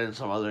already threatened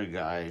some other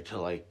guy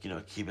to, like, you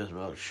know, keep his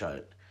mouth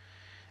shut,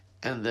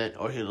 and then,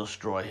 or he'll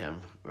destroy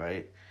him,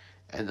 right?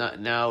 And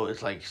now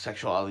it's like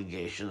sexual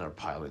allegations are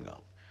piling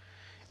up.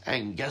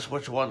 And guess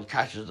which one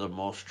catches the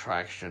most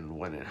traction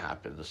when it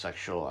happens? The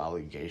sexual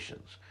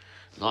allegations.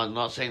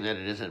 Not saying that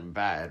it isn't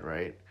bad,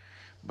 right?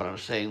 But I'm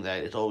saying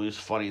that it's always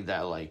funny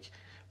that, like,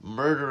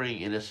 murdering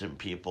innocent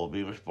people,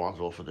 being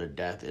responsible for their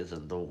death,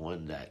 isn't the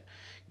one that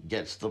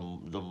gets the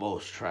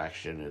most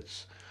traction.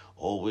 It's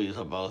always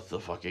about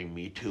the fucking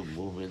Me Too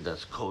movement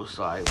that's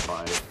co-signed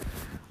by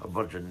a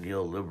bunch of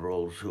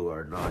neoliberals who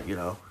are not, you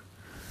know.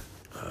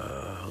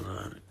 Hold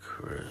on,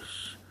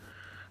 Chris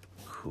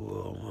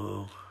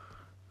Cuomo.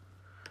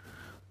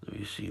 Let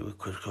me see what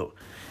Chris Cuomo,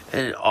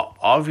 and it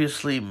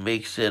obviously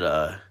makes it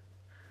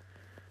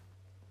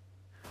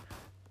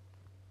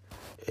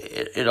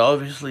it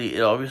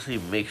obviously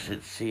makes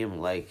it seem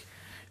like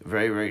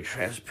very, very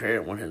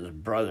transparent when his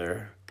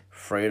brother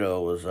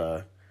Fredo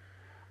was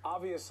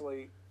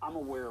Obviously, I'm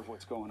aware of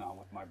what's going on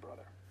with my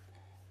brother,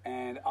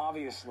 and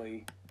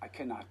obviously I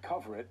cannot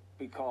cover it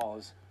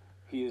because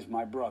he is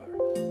my brother.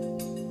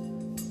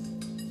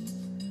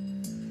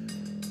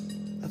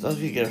 I thought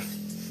you get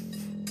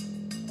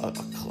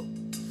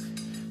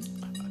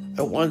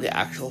I wanted the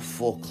actual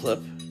full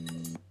clip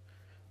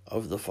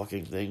of the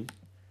fucking thing,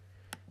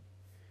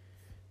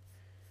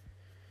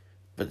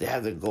 but they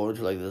have to go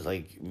into like this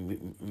like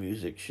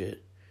music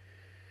shit.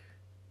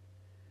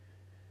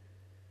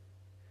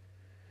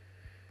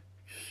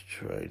 Just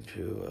trying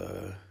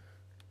to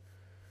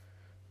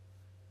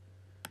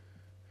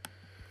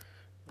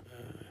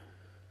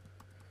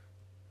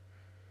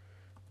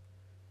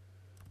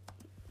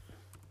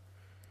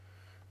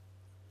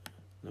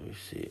let me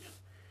see.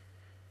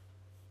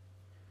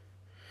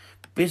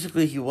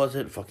 Basically, he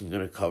wasn't fucking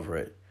gonna cover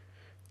it.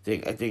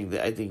 I think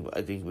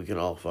we can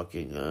all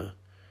fucking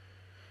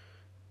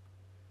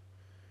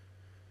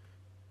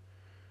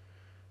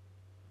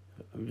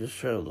I'm just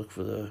trying to look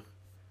for the.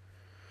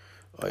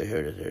 Oh, here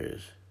it is. There it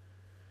is.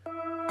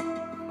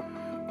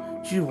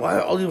 Gee, why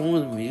are all these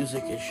ones with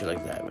music and shit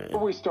like that, man?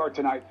 Before we start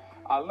tonight,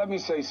 let me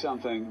say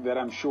something that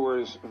I'm sure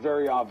is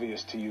very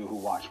obvious to you who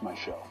watch my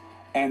show,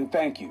 and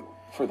thank you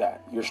for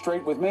that. You're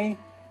straight with me,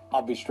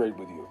 I'll be straight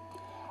with you.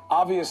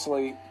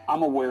 Obviously,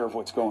 I'm aware of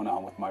what's going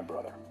on with my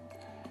brother.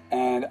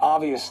 And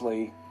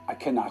obviously, I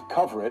cannot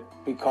cover it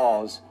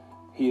because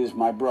he is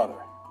my brother.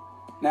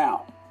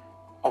 Now,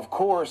 of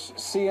course,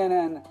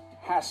 CNN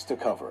has to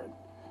cover it.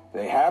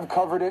 They have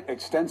covered it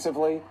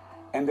extensively,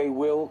 and they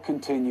will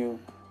continue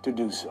to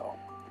do so.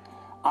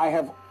 I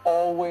have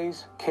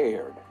always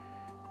cared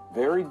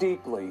very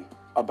deeply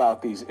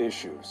about these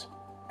issues,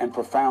 and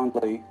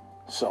profoundly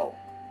so.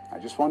 I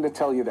just wanted to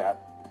tell you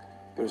that.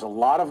 There's a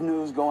lot of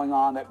news going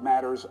on that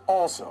matters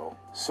also,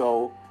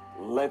 so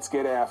let's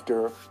get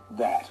after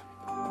that.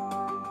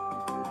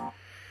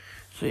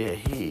 So yeah,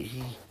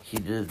 he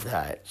did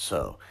that.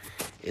 So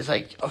it's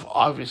like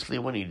obviously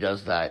when he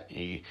does that,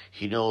 he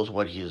knows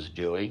what he's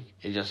doing.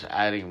 It's just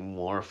adding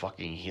more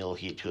fucking heel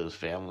heat to his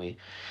family.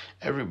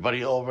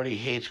 Everybody already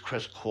hates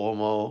Chris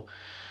Cuomo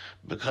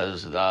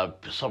because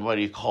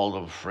somebody called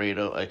him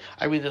Fredo.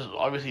 I mean, there's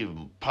obviously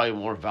probably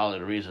more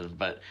valid reasons,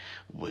 but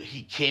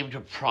he came to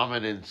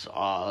prominence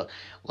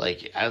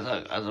like as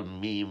a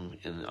meme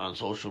on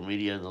social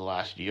media in the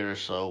last year or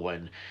so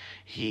when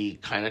he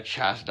kind of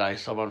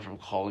chastised someone from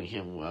calling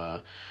him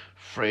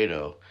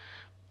Fredo,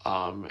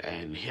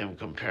 and him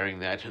comparing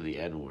that to the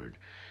N word.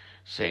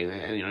 Saying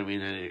that, and you know what I mean,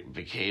 and it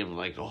became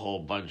like a whole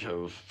bunch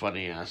of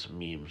funny ass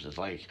memes. It's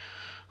like,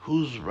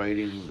 who's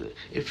writing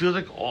it feels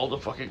like all the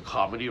fucking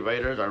comedy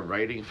writers are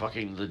writing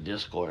fucking the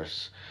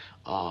discourse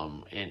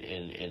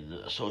in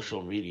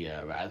social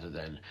media rather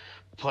than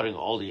putting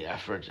all the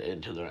effort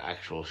into their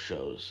actual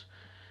shows.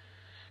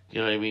 You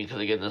know what I mean? Because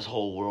again, this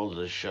whole world is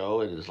a show,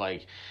 and it's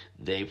like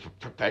they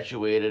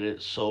perpetuated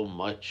it so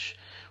much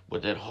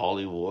within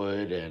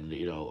Hollywood, and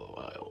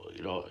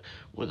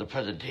with the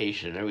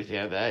presentation and everything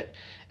like that.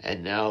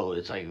 And now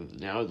it's like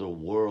now the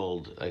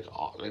world,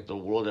 like the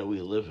world that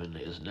we live in,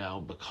 is now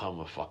become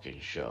a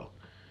fucking show.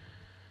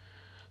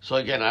 So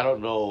again, I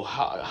don't know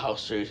how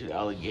serious the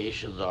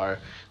allegations are.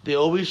 They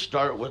always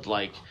start with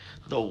like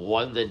the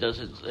one that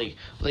doesn't like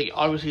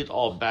obviously it's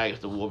all bad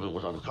if the woman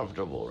was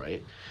uncomfortable,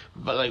 right?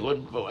 But like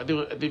I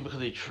think because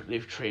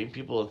they've trained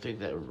people to think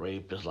that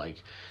rape is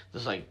like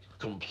this like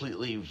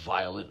completely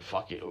violent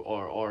fucking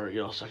or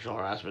sexual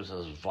harassment is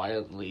this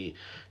violently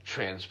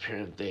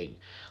transparent thing,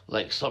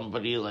 like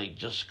somebody like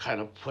just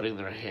kind of putting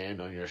their hand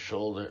on your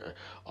shoulder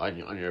on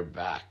your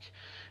back.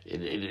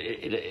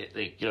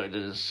 It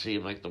doesn't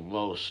seem like the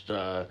most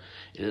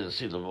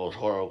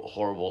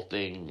horrible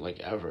thing like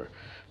ever,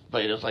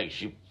 but it's like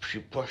she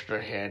pushed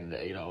her hand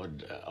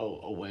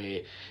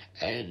away,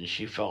 and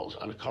she felt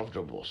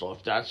uncomfortable. So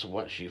if that's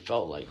what she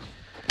felt like,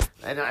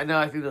 and I know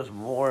I think there's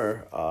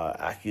more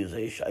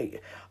accusation.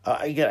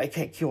 I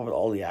can't keep up with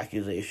all the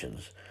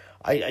accusations.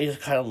 I just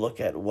kind of look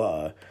at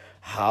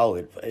how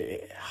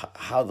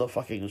the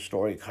fucking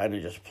story kind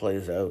of just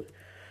plays out.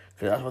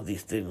 Because that's what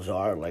these things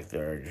are. Like,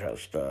 they're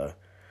just,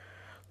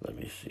 let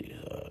me see,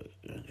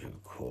 Andrew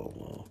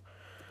Cuomo,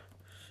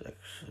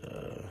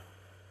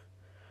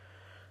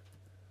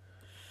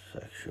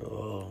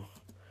 sexual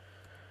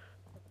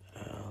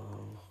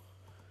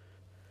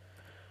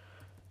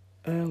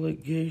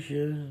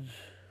allegations.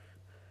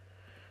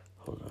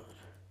 Hold on.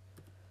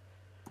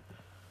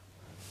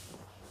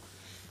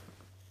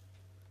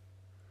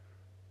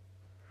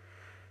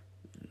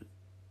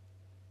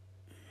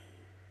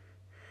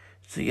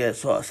 So yeah,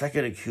 so a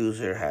second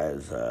accuser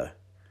has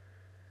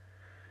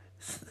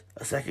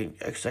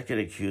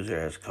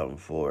come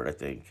forward. I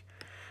think.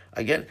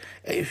 Again,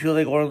 it feels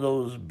like one of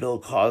those Bill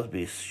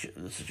Cosby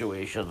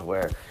situations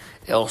where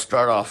it'll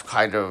start off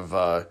kind of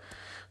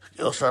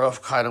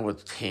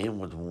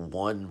with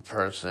one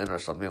person or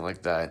something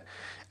like that,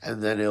 and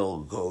then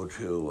it'll go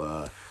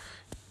to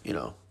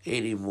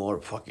 80 more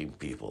fucking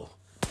people.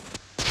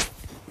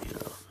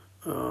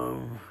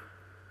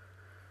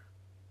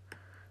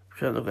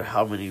 Trying to look at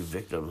how many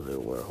victims there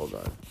were. Hold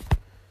on.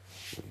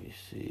 Let me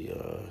see.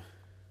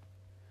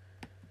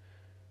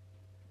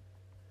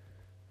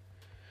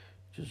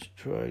 Just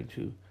trying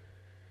to.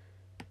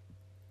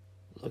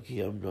 Lucky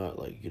I'm not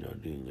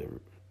doing the.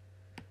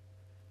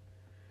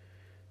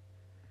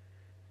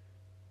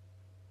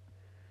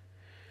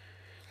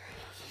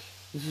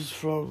 This is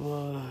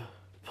from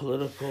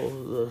Political.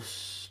 The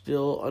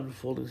still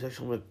unfolding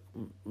sexual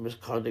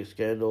misconduct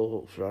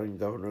scandal surrounding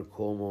Governor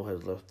Cuomo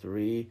has left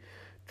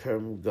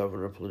three-term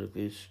governor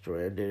politically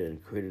stranded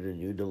and created a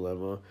new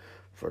dilemma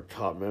for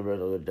top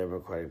members of the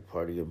Democratic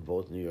Party in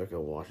both New York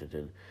and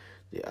Washington.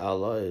 The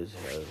allies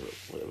have...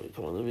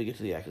 Come on, let me get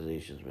to the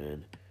accusations,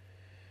 man.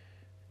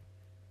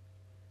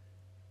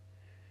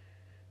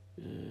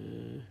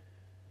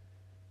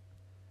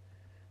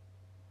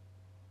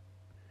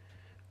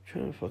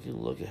 Trying to fucking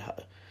look at how...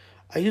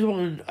 I just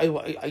want to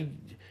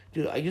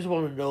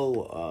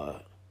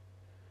know...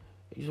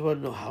 I just want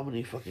to know how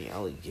many fucking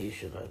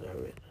allegations are there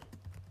written.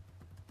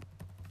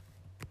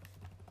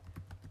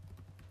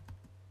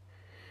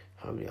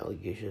 How many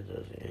allegations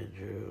does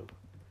Andrew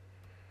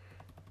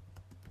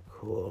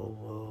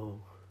Cuomo...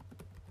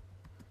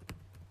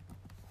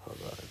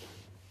 Hold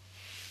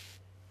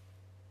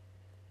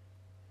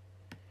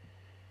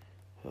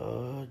on.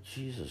 Oh,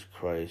 Jesus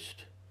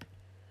Christ.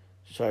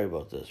 Sorry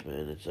about this,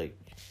 man. It's like...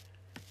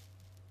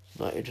 It's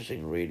not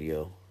interesting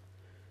radio.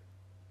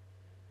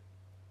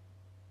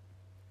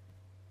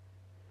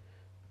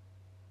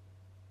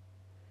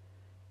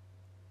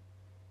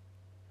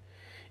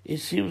 It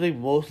seems like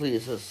mostly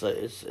it's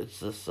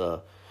this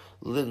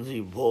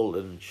Lindsey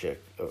Bolton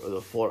chick,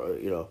 or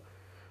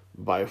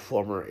by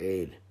former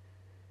aide.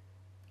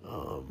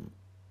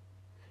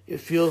 It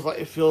feels like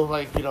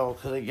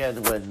because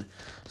again, when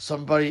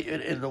somebody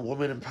in the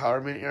women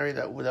empowerment area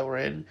that we're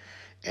in,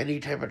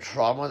 any type of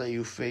trauma that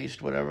you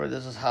faced, whatever,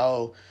 this is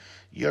how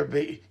you're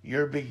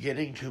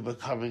beginning to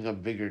becoming a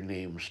bigger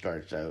name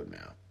starts out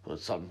now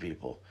with some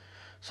people.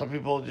 Some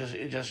people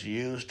just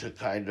use to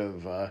kind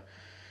of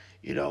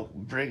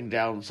bring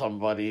down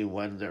somebody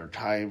when their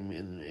time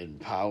in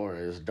power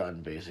is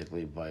done,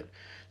 basically. But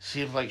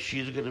seems like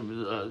she's gonna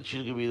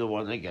be the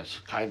one that gets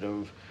kind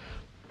of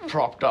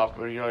propped up,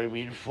 or you know what I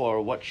mean,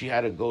 for what she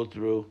had to go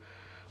through.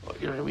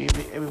 You know what I mean?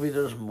 Maybe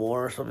there's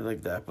more or something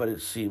like that, but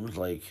it seems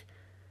like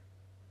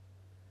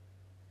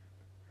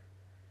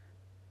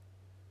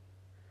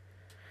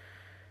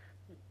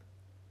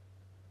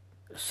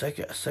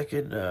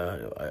second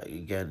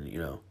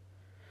again,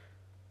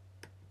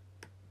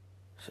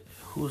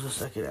 who's the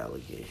second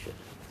allegation?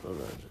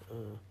 Hold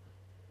on.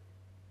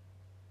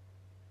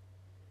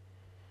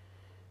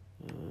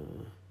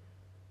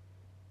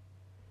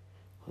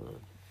 Hold on.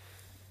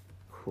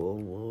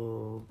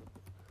 Cuomo,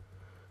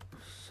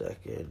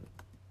 second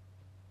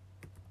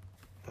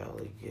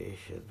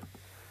allegation.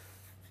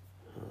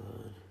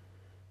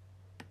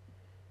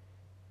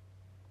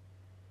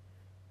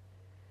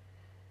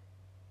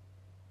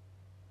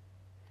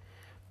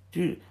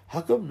 Dude,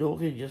 how come no one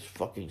can just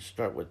fucking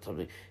start with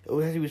something? It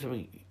would have to be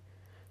something.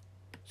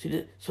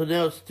 See, so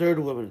now it's third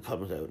woman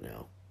comes out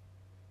now.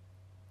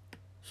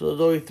 So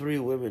there's only 3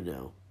 women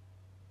now.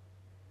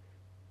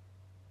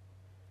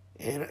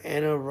 Anna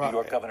New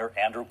York Governor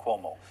Andrew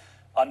Cuomo,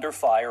 under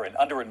fire and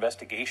under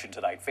investigation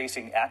tonight,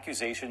 facing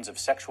accusations of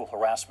sexual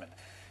harassment.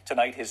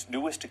 Tonight, his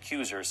newest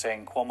accuser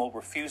saying Cuomo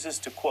refuses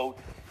to, quote,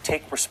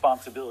 take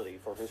responsibility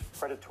for his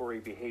predatory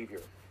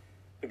behavior.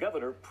 The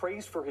governor,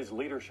 praised for his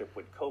leadership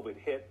when COVID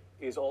hit,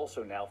 is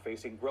also now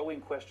facing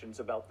growing questions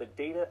about the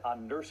data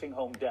on nursing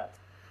home deaths.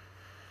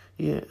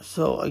 Yeah,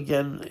 so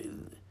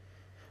again,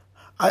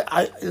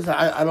 I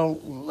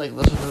don't like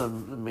listen to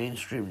the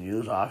mainstream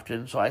news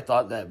often, so I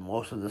thought that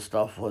most of the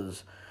stuff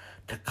was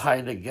to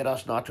kind of get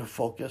us not to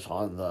focus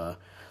on the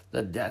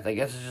death. I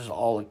guess it's just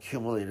all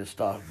accumulated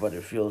stuff, but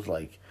it feels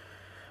like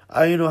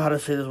I don't know how to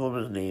say this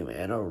woman's name,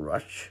 Anna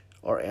Ruch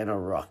or Anna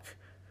Ruck.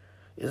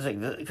 It's like,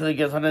 because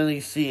again, sometimes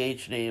these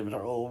CH names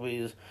are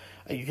always,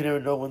 you can never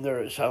know when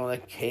they're sounding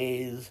like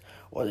K's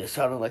or they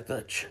sounding like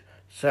the ch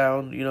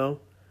sound,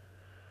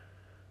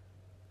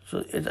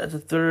 So that's a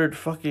third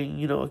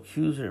fucking,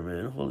 accuser,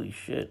 man. Holy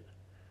shit.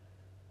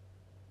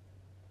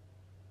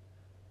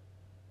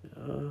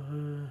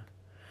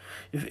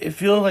 It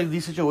feels like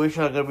these situations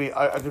are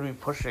gonna be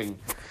pushing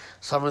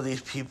some of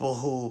these people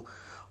who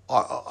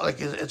are like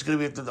it's gonna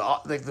be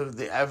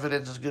the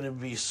evidence is gonna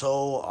be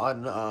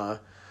so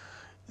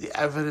the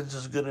evidence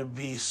is gonna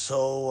be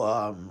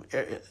so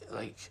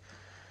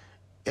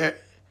the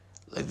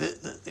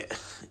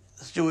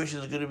situation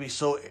is gonna be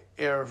so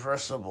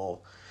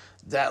irreversible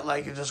that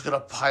it's just gonna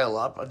pile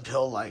up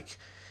until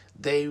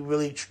they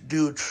really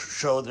do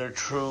show their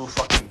true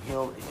fucking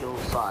heel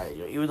side,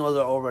 even though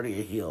they're already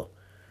a heel.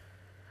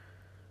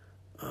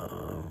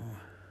 Hold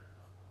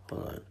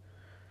on.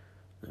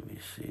 Let me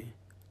see.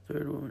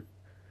 Third woman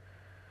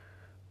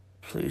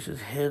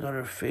places hand on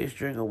her face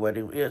during a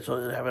wedding. Yeah, so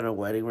they're having a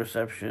wedding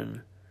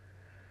reception.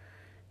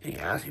 And he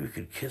asked if he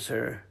could kiss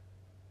her.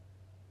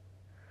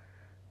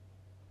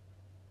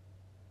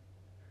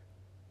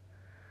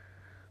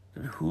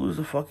 Then who's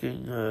the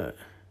fucking,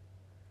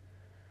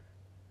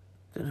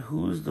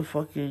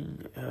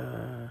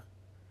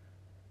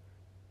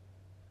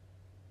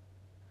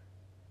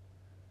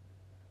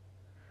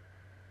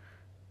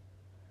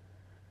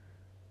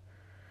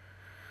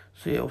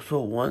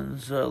 so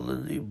one's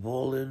Lindsey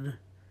Bolin.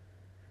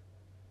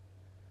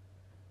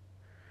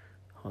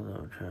 Hold on,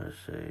 I'm trying to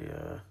say,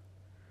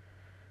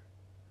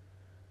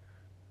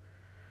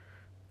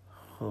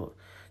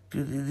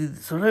 dude,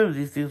 sometimes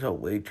these things are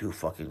way too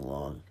fucking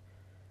long.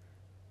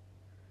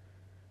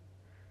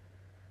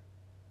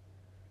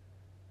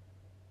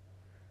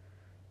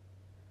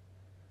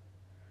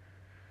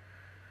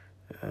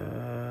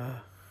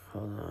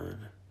 Hold on.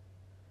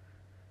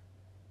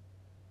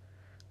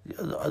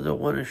 The other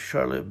one is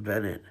Charlotte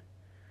Bennett,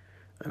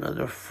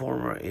 another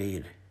former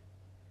aide.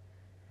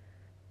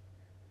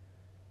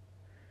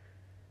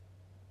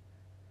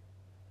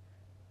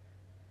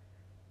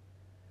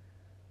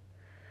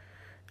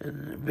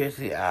 And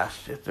basically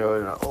asked if they're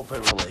in an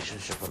open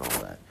relationship and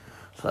all that.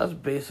 So that's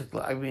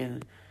basically,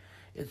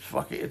 it's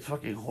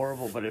fucking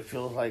horrible, but it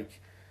feels like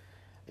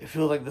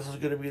this is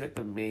gonna be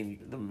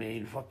the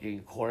main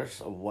fucking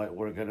course of what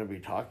we're gonna be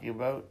talking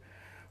about,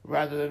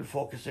 rather than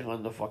focusing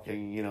on the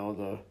fucking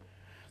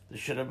the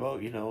shit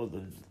about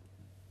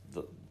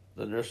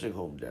the nursing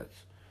home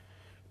deaths.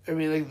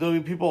 There'll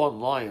be people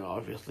online,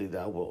 obviously,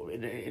 that will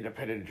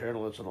independent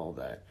journalists and all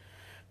that,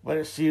 but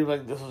it seems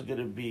like this is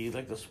gonna be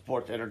the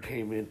sports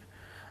entertainment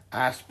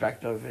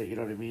aspect of it. You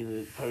know what I mean?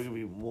 There's probably gonna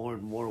be more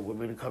and more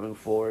women coming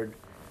forward.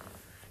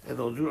 And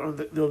they'll do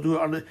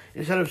it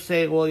instead of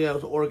saying, well, yeah, it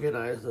was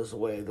organized this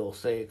way, they'll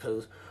say,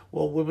 because,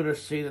 well, women are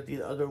seeing that these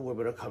other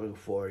women are coming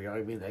forward, you know what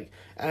I mean?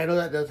 And I know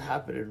that does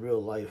happen in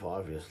real life,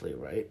 obviously,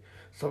 right?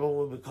 Someone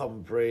will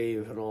become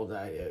brave and all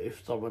that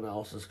if someone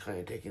else is kind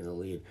of taking the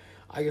lead.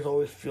 I just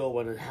always feel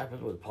when it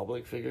happens with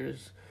public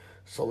figures,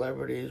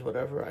 celebrities,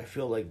 whatever, I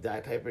feel like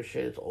that type of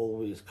shit is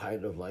always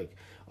kind of like,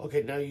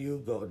 okay, now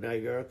you go, now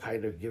you're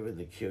kind of given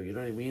the cue, you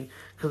know what I mean?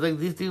 Because like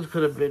these things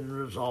could have been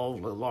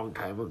resolved a long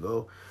time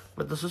ago,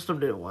 but the system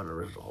didn't want to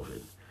resolve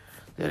it.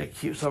 Then it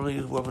keeps some of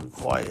these women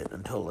quiet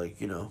until,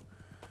 like, you know,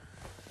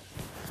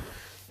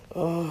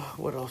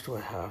 what else do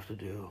I have to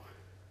do?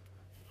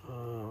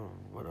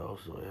 What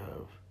else do I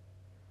have?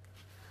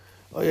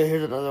 Oh yeah,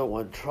 here's another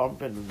one.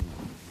 Trump and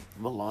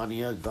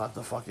Melania got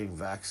the fucking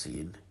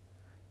vaccine,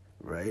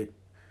 right?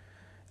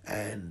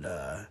 And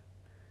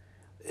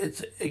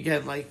it's,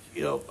 again, like,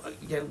 you know,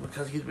 again,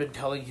 because he's been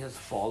telling his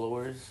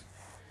followers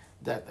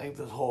that, like,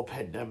 this whole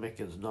pandemic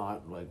is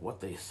not, like, what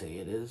they say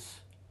it is.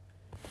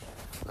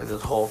 Like,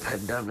 this whole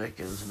pandemic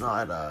is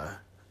not,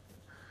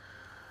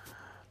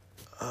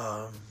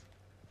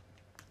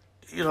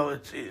 you know,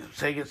 it's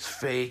saying it's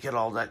fake and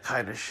all that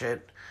kind of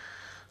shit.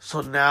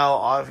 So now,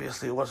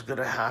 obviously, what's going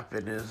to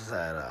happen is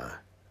that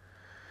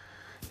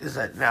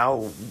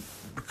now,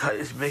 because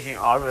it's making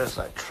obvious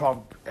that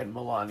Trump and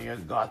Melania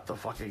got the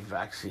fucking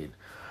vaccine.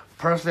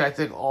 Personally, I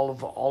think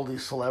all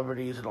these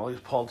celebrities and all these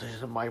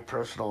politicians, in my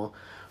personal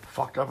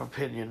fucked up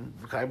opinion,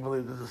 because I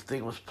believe that this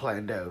thing was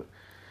planned out,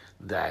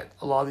 that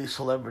a lot of these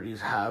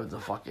celebrities have the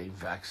fucking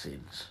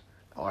vaccines,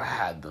 or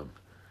had them.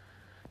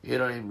 You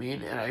know what I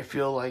mean? And I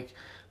feel like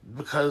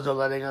because they're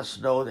letting us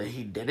know that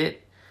he did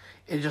it,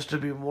 it's just to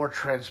be more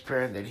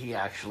transparent that he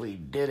actually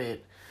did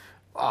it.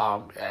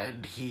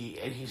 And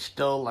he's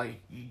still,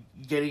 like,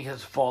 getting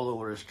his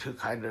followers to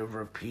kind of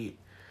repeat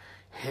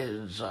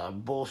his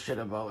bullshit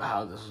about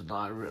how this is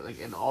not real, like,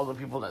 and all the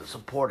people that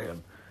support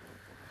him,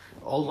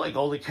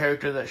 all the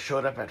characters that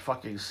showed up at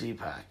fucking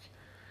CPAC.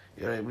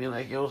 You know what I mean?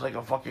 Like, it was like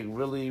a fucking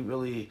really,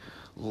 really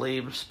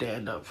lame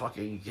stand-up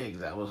fucking gig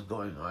that was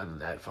going on in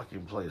that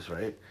fucking place,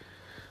 right?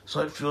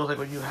 So it feels like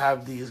when you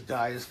have these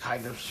guys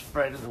kind of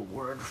spreading the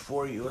word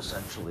for you,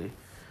 essentially,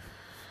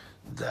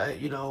 that,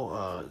 you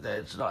know, that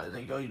it's not,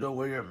 like, oh, you don't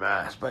wear your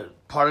mask.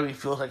 But part of me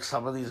feels like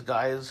some of these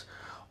guys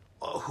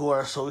who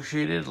are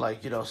associated,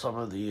 like, you know, some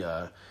of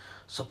the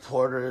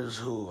supporters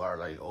who are,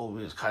 like,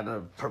 always kind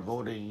of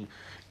promoting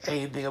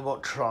anything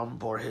about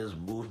Trump or his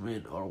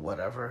movement or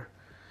whatever,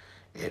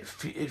 it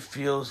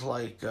feels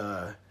like,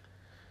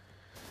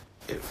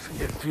 it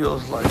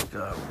feels like,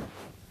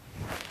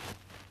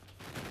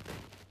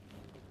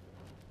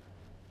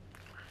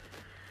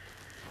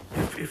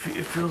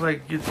 it feels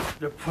like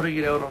they're putting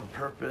it out on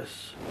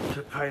purpose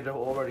to kind of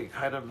already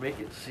kind of make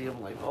it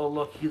seem like, oh,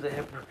 look, he's a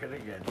hypocrite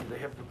again. He's a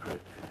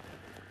hypocrite.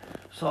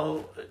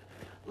 So,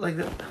 like,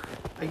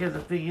 again, the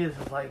thing is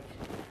like,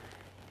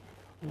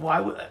 why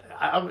would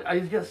I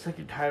just get sick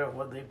and tired of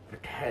when they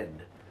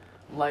pretend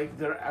like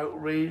they're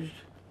outraged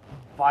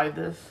by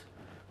this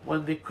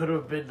when they could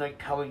have been,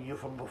 like, telling you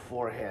from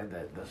beforehand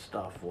that this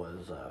stuff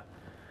was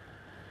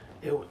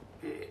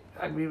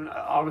I mean,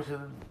 obviously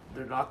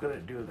they're not going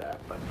to do that,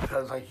 but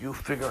because, like, you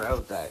figure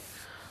out that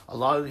a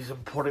lot of these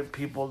important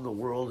people in the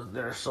world and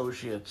their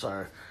associates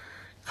are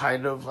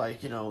kind of,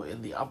 like, you know,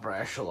 in the upper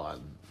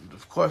echelon,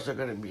 of course they're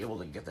going to be able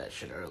to get that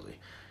shit early.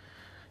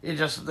 It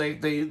just,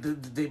 they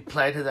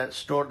planted that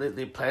story.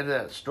 They planted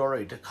that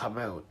story to come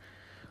out,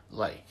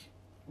 like,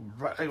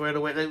 right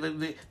away.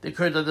 They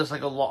could have done this,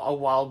 like, a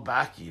while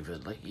back,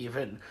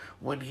 even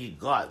when he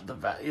got the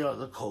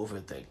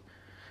COVID thing.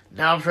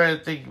 Now I'm trying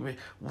to think,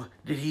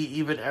 did he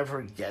even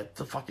ever get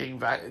the fucking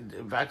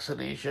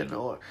vaccination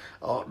or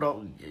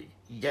no,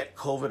 get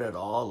COVID at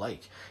all?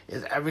 Like,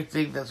 is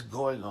everything that's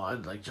going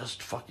on, like,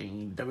 just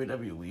fucking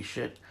WWE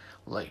shit,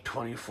 like,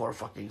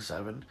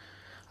 24/7?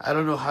 I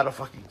don't know how to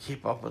fucking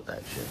keep up with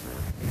that shit,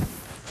 man.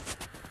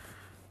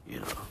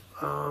 You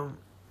know,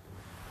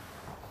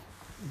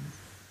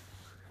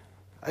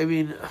 I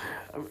mean,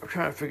 I'm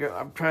trying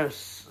to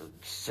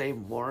say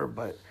more,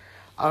 but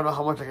I don't know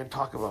how much I can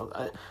talk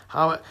about.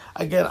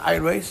 I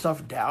write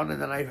stuff down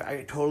and then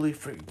I totally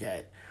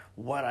forget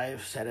what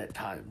I've said at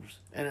times,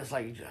 and it's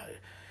like,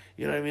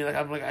 you know what I mean?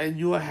 Like, I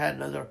knew I had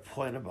another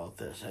point about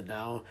this, and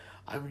now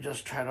I'm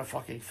just trying to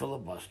fucking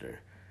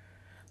filibuster.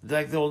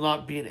 Like, there will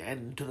not be an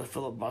end to the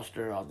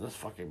filibuster on this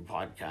fucking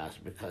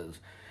podcast because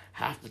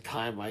half the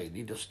time I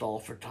need to stall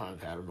for time.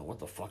 I don't know what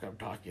the fuck I'm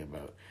talking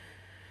about.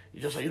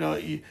 You just, you know,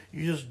 you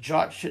just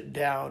jot shit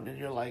down and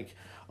you're like,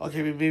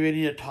 okay, maybe I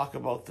need to talk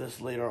about this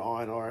later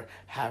on or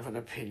have an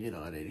opinion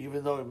on it,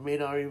 even though it may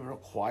not even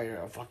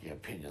require a fucking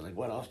opinion. Like,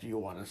 what else do you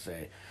want to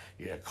say?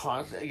 Yeah,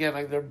 constant. Again,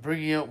 like, they're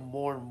bringing out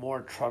more and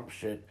more Trump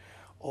shit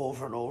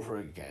over and over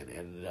again,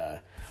 and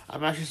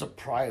I'm actually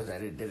surprised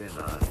that it didn't.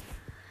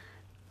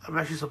 I'm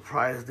actually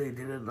surprised they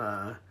didn't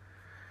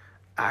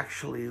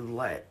actually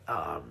let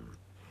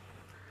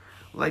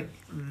like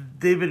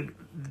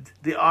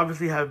they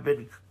obviously have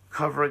been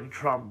covering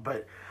Trump,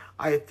 but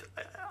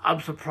I'm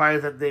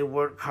surprised that they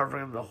weren't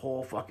covering him the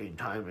whole fucking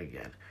time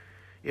again.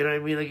 You know what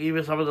I mean? Like,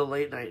 even some of the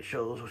late night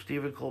shows where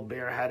Stephen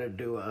Colbert had to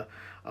do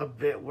a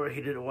bit where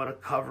he didn't want to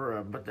cover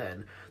him, but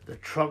then the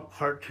Trump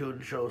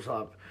cartoon shows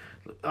up,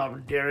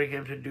 daring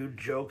him to do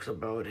jokes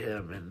about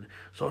him, and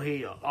so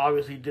he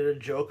obviously did a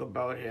joke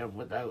about him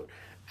without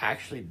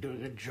actually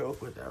doing a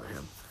joke without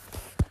him.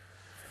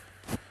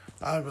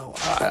 I don't know.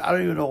 I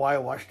don't even know why I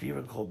watch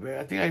Stephen Colbert.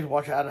 I think I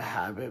watch it out of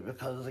habit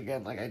because,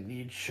 again, like, I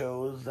need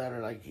shows that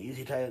are, like,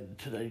 easy to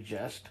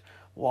digest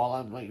while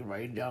I'm, like,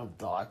 writing down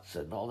thoughts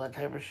and all that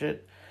type of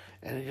shit.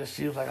 And it just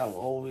seems like I'm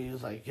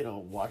always, like, you know,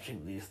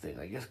 watching these things.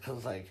 I guess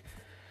because, like,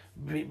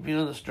 being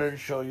on the Stern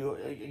Show, you,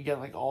 again,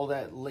 like, all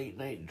that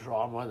late-night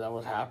drama that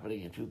was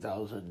happening in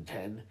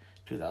 2010,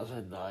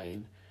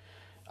 2009,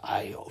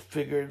 I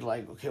figured,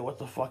 like, okay, what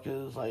the fuck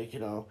is, like, you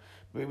know,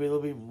 maybe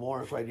there'll be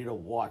more if I need to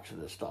watch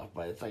this stuff,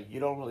 but it's like, you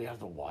don't really have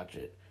to watch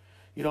it.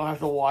 You don't have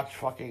to watch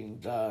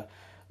fucking,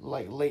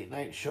 like, late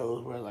night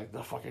shows where, like,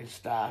 the fucking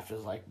staff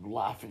is, like,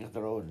 laughing at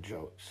their own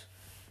jokes.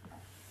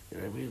 You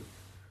know what I mean?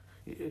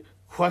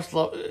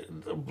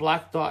 Questlove,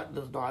 Black Thought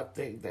does not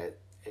think that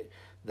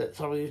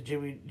some of these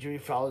Jimmy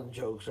Fallon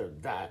jokes are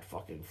that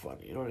fucking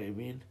funny. You know what I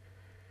mean?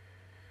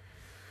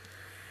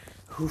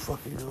 Who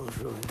fucking knows,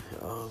 really?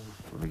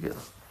 Let me get,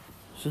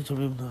 since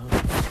I'm in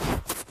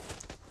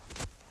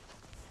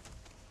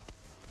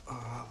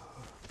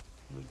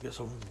let me get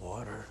some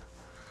water.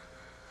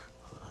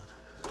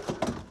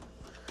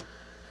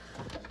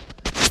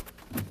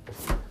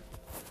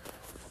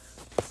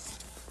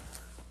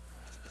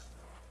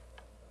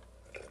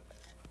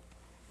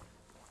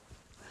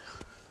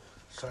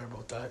 Sorry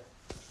about that.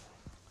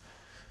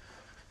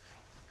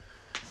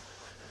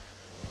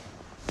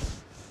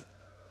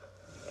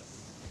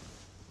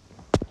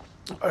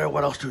 All right,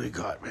 what else do we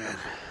got, man?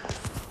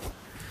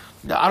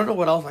 Now, I don't know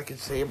what else I can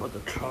say about the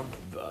Trump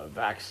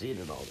vaccine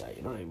and all that.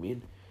 You know what I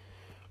mean?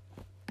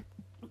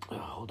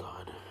 Hold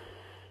on.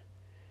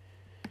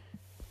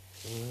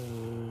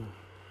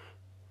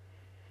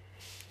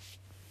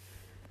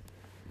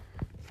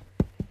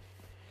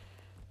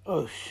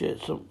 Oh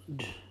shit! Some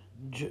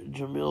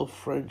Jamil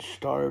French,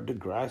 star of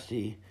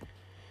Degrassi,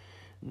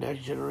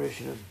 Next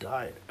Generation, has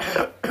died.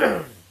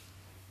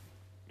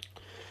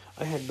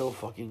 I had no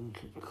fucking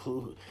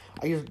clue.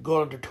 I just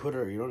go onto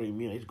Twitter, you know what I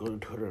mean? I just go to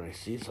Twitter and I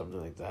see something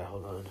like that.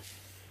 Hold on.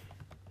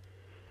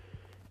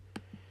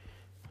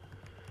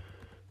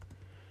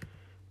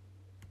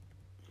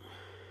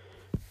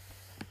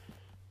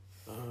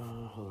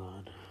 Hold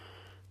on.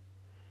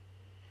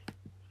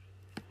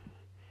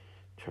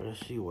 Trying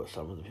to see what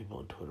some of the people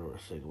on Twitter were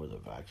saying with the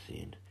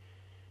vaccine.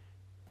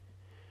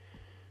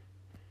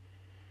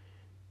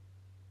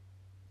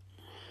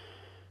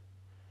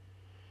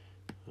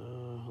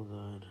 Hold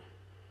on.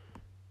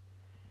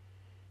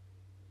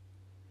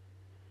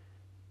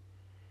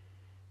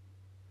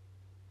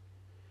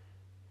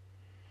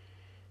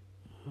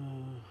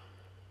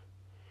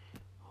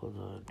 Hold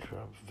on,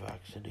 Trump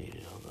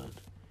vaccinated. Hold on.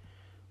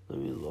 Let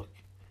me look.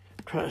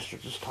 Trying to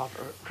stretch this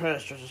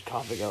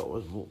topic out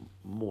with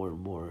more and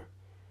more.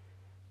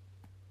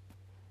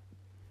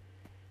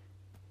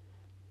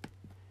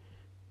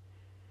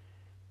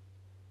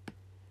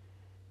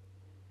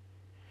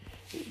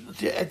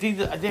 See, I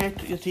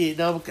think you see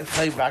now it's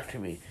coming back to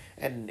me,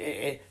 and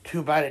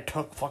too bad it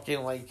took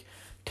fucking like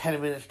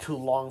 10 minutes too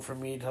long for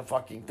me to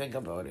fucking think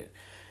about it.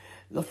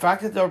 The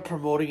fact that they're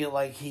promoting it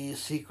like he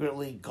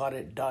secretly got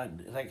it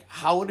done, like,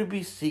 how would it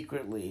be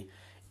secretly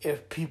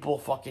if people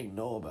fucking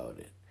know about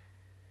it?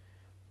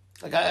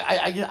 Like,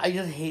 I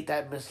just hate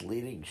that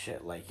misleading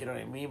shit, like, you know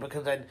what I mean?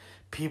 Because then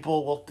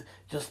people will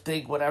just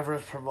think whatever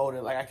is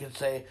promoted, like, I can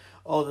say,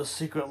 oh, the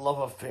secret love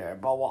affair,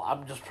 but well,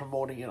 I'm just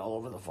promoting it all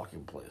over the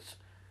fucking place.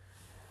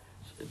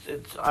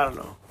 It's I don't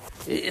know.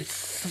 It's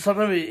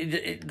sometimes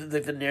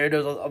like the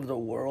narratives of the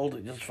world,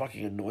 it just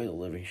fucking annoy the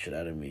living shit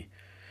out of me.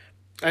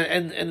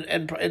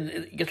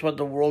 And guess what?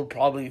 The world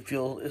probably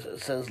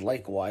says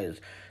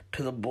likewise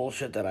to the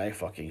bullshit that I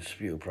fucking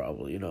spew.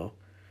 Probably, you know.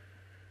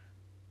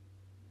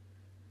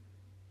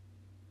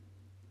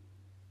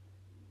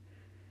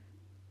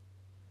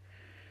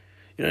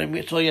 You know what I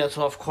mean? So yeah.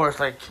 So of course,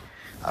 I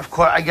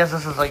guess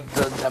this is like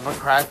the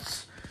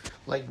Democrats,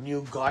 like,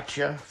 new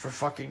gotcha for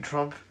fucking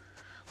Trump.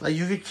 Like,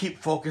 you could keep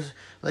focus.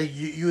 Like,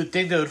 you would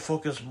think they would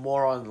focus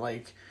more on,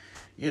 like,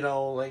 you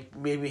know, like,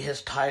 maybe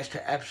his ties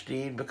to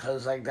Epstein,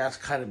 because, like, that's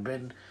kind of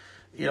been,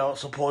 you know,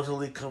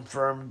 supposedly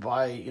confirmed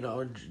by, you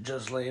know,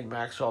 Ghislaine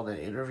Maxwell in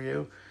an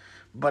interview.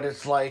 But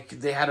it's like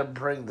they had to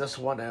bring this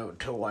one out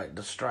to,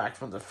 distract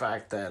from the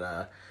fact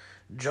that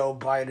Joe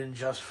Biden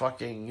just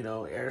fucking, you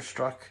know,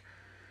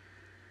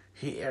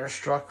 He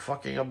airstruck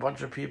fucking a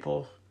bunch of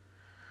people.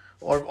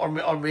 Or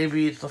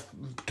maybe it's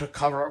to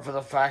cover up for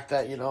the fact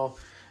that, you know,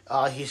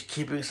 he's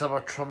keeping some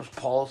of Trump's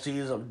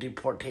policies of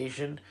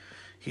deportation.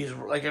 He's,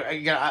 like,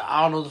 again,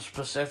 I don't know the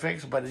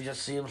specifics, but it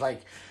just seems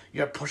like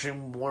you're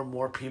pushing more and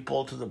more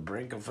people to the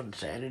brink of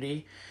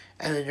insanity.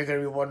 And then you're going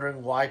to be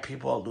wondering why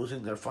people are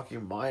losing their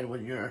fucking mind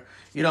when you're,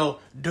 you know,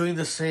 doing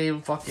the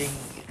same fucking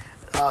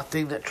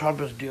thing that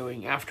Trump is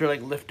doing after,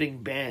 like,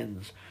 lifting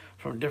bans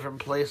from different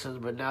places,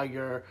 but now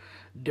you're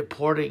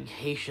deporting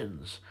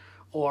Haitians,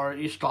 or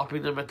you're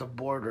stopping them at the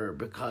border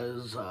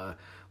because,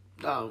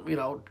 you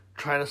know,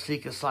 trying to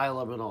seek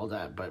asylum and all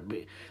that.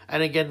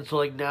 And again,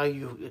 so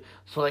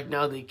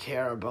now they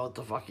care about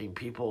the fucking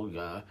people,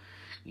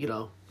 you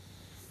know,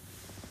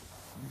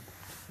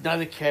 now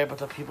they care about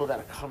the people that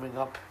are coming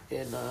up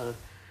in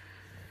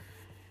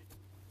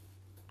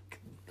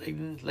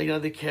Like now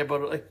they care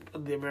about like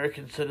the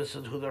American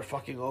citizens who they're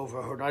fucking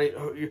over,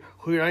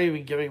 who you're not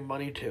even giving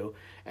money to,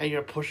 and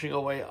you're pushing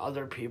away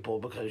other people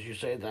because you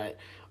say that,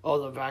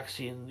 oh, the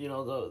vaccine,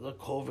 the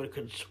COVID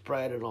could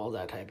spread and all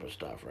that type of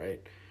stuff,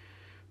 right?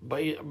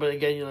 But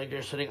again,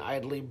 you're sitting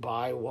idly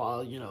by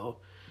while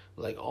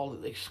like all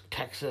like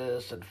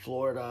Texas and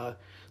Florida,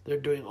 they're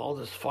doing all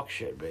this fuck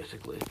shit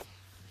basically.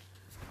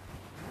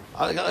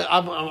 I'm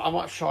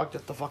not shocked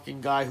that the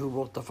fucking guy who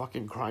wrote the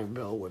fucking crime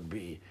bill would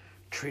be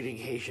treating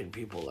Haitian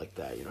people like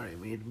that, you know what I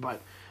mean?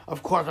 But,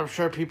 of course, I'm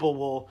sure people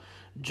will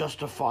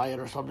justify it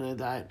or something like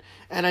that.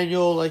 And I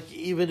know, like,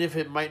 even if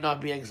it might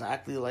not be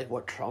exactly like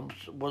what Trump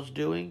was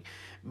doing,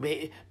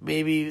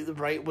 maybe the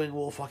right wing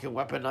will fucking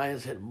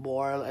weaponize it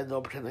more and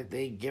they'll pretend like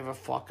they give a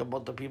fuck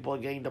about the people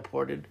getting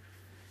deported.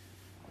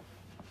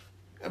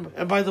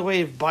 And by the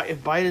way, if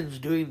Biden's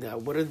doing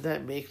that, wouldn't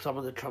that make some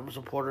of the Trump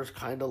supporters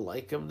kind of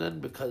like him then?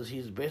 Because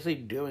he's basically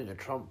doing a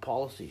Trump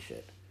policy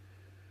shit.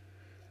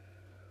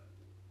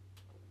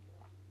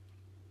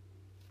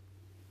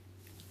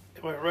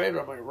 Am I right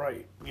or am I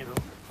right?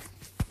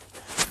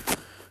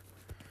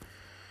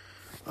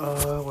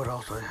 What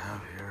else do I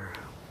have here?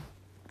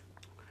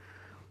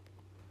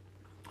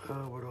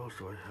 What else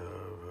do I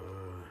have?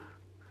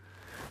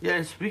 Yeah,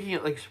 and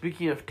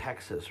speaking of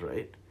Texas,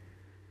 right?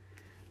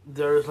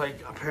 There's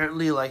like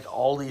apparently like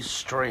all these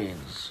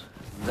strains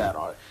that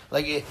are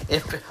like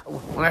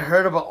when I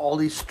heard about all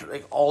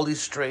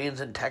these strains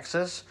in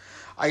Texas,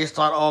 I just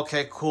thought, oh,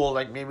 okay, cool.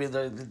 Like maybe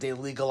they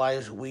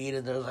legalize weed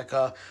and there's like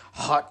a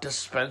hot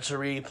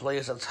dispensary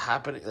place that's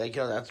happening, like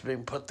that's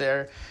being put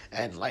there,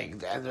 and they're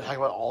talking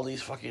about all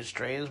these fucking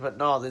strains. But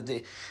no,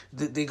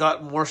 they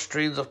got more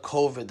strains of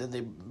COVID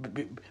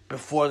than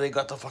before they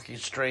got the fucking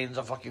strains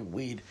of fucking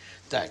weed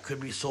that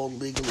could be sold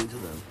legally to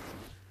them.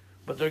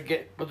 But they're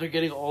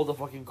getting all the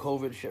fucking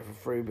COVID shit for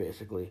free,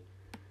 basically.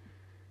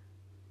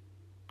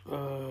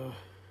 Hold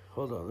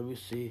on, let me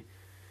see.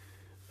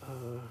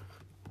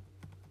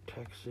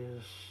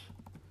 Texas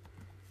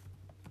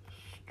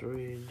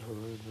strains.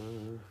 Hold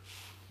on.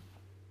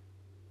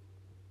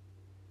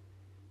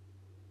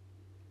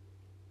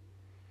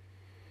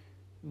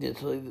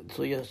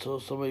 Yeah, so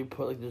somebody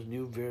put like there's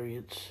new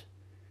variants.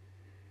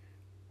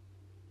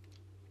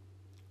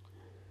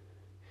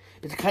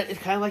 It's kind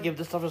of like if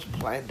this stuff is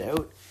planned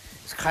out.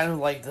 It's kind of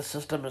like the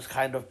system is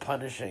kind of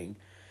punishing.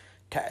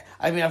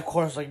 I mean, of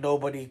course, like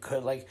nobody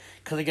could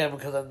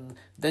because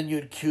then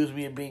you'd accuse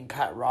me of being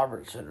Pat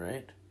Robertson,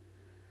 right?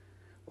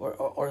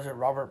 Or is it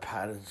Robert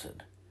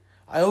Pattinson?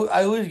 I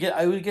always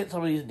get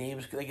some of these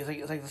names like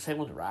it's like the same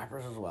with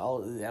rappers as well.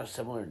 They have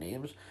similar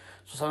names,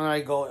 so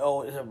sometimes I go,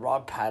 oh, is it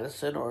Rob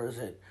Pattinson or is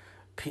it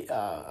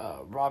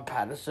Rob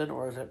Pattinson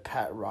or is it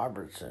Pat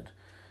Robertson?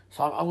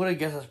 So I'm gonna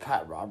guess it's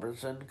Pat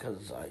Robertson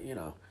because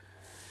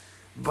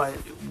But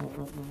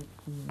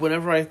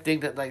whenever I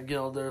think that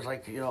there's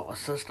a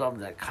system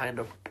that kind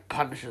of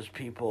punishes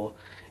people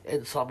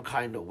in some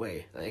kind of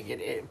way,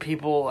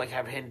 people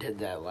have hinted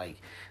that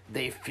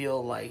they feel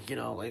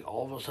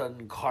all of a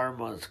sudden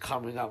karma is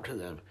coming up to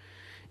them,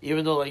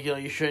 even though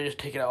you shouldn't just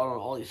take it out on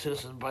all these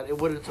citizens. But it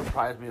wouldn't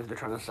surprise me if they're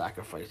trying to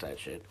sacrifice that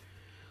shit.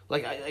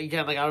 I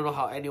don't know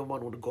how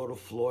anyone would go to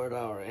Florida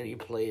or any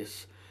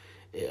place,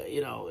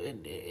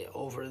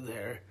 over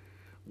there,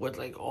 with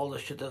all the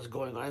shit that's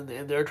going on,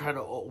 and they're trying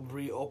to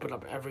reopen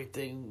up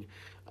everything,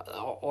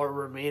 or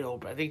remain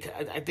open.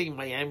 I think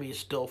Miami is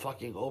still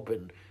fucking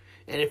open,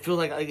 and it feels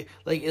like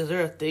is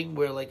there a thing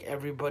where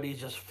everybody's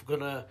just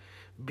gonna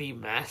be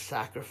mass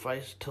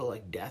sacrificed to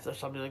death or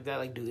something like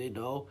that? Do they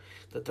know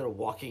that they're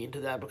walking into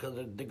that because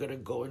they're gonna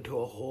go into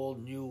a whole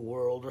new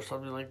world or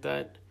something like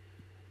that?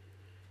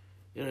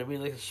 You know what I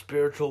mean?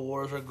 Spiritual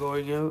wars are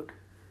going out.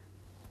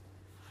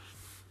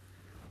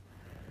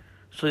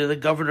 So the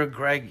Governor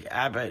Greg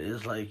Abbott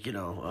is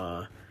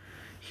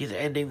he's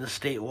ending the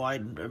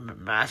statewide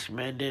mask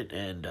mandate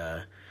and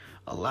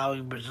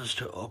allowing business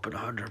to open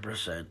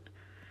 100%.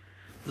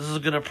 This is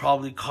gonna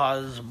probably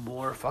cause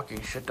more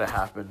fucking shit to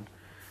happen.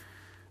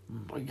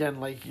 Again,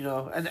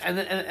 and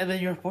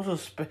then you're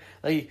supposed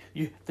to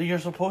you're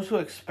supposed to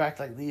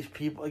expect these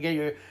people.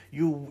 Again,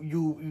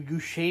 you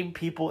shame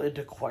people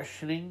into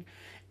questioning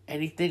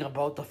anything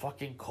about the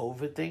fucking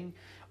COVID thing.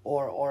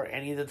 Or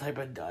any of the type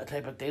of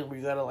thing where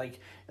you gotta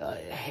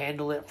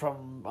handle it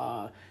from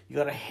what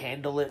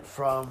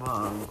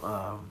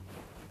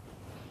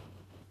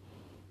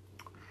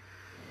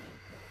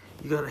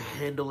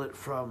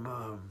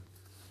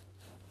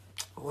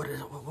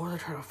was I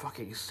trying to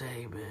fucking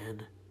say,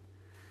 man?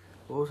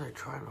 What was I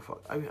trying to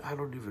I mean, I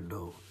don't even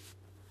know.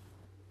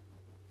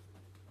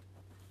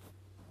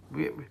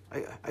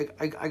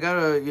 I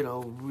gotta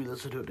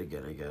re-listen to it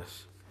again, I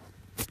guess.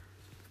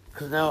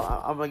 Because now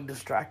I'm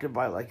distracted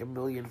by a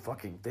million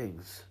fucking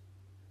things.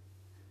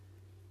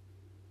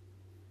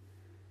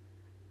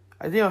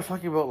 I think I was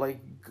talking about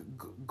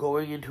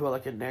going into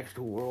a next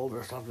world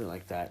or something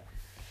like that.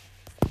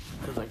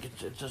 Because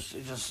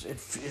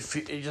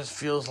it just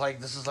feels like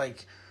this is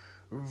it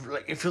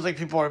feels like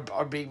people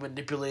are being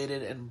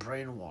manipulated and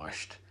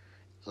brainwashed,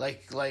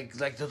 like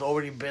there's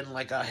already been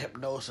like a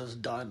hypnosis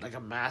done, like a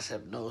mass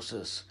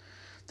hypnosis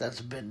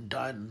that's been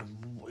done,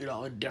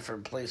 in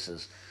different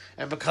places,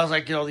 and because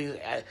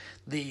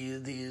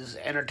these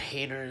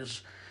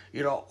entertainers,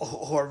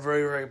 who are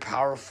very, very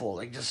powerful,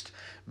 like just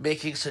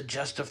making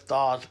suggestive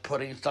thoughts,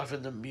 putting stuff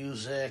in the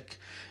music,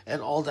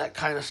 and all that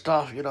kind of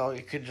stuff,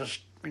 it could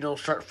just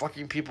start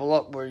fucking people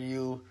up where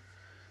you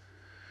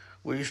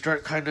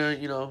start kind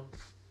of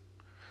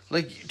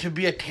like to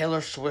be a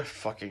Taylor Swift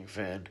fucking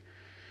fan.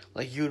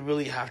 Like, you would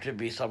really have to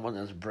be someone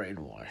that's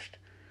brainwashed.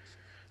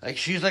 Like,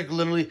 she's, like,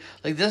 literally...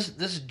 Like,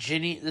 this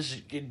Ginny...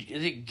 Is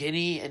it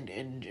Guinea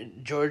and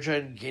Georgia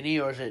and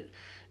Guinea, or is it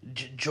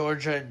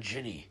Georgia and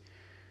Ginny?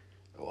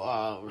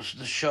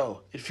 The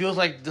show. It feels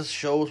like this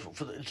show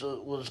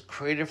was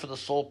created for the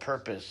sole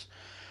purpose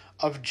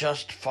of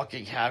just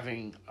fucking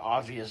having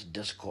obvious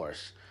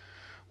discourse.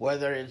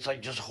 Whether it's,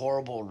 like, just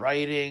horrible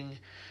writing,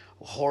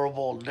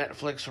 horrible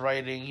Netflix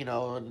writing,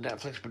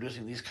 Netflix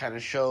producing these kind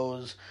of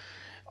shows...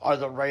 Are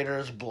the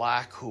writers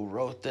black who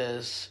wrote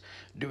this?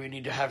 Do we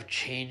need to have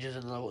changes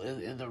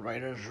in the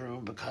writers'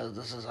 room because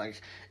this is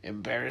like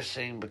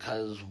embarrassing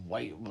because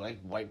white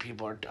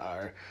people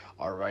are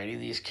writing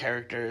these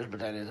characters? But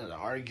then there's an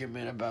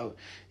argument about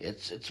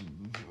it's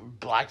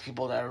black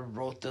people that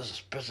wrote this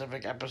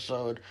specific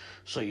episode,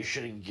 so you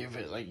shouldn't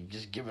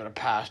just give it a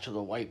pass to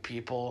the white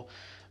people,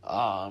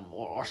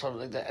 or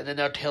something like that. And then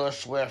now Taylor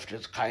Swift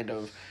is kind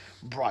of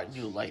brought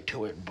new light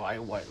to it by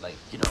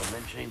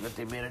mentioning that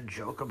they made a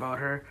joke about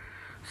her,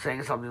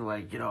 saying something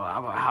like,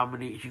 about how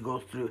many she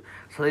goes through,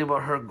 something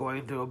about her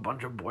going through a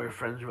bunch of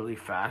boyfriends really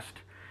fast.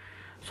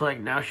 So,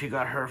 like, now she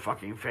got her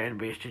fucking fan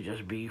base to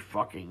just be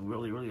fucking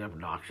really, really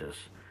obnoxious.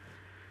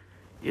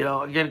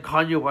 Again,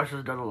 Kanye West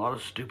has done a lot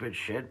of stupid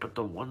shit, but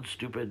the one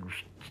stupid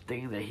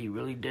thing that he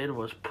really did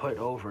was put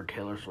over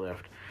Taylor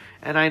Swift.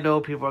 And I know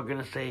people are going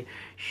to say,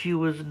 she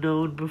was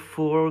known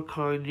before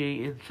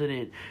Kanye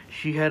incident.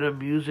 She had a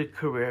music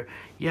career.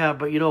 Yeah,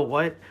 but you know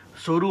what?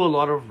 So do a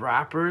lot of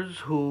rappers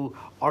who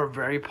are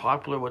very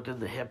popular within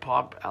the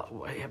hip-hop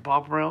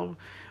realm,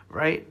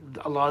 right?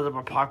 A lot of them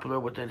are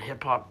popular within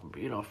hip-hop,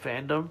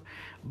 fandom.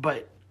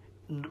 But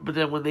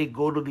then when they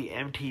go to the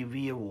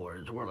MTV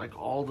Awards, where like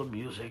all the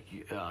music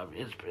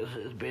is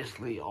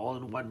basically all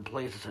in one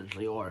place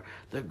essentially, or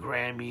the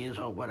Grammys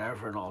or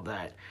whatever and all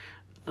that.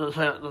 Is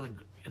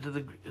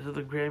it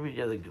the Grammys?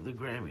 Yeah, the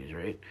Grammys,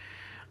 right?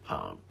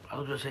 I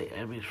was gonna say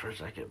Emmys for a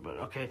second, but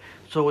okay.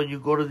 So when you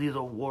go to these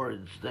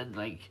awards, then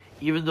like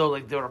even though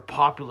like they were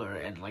popular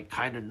and like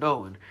kind of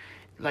known,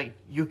 like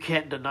you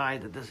can't deny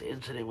that this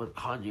incident with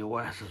Kanye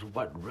West is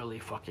what really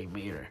fucking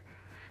made her.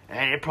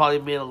 And it probably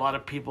made a lot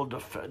of people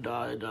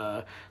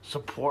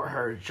support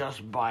her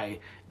just by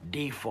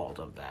default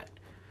of that.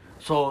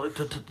 So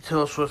to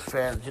Taylor Swift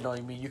fans,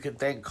 you can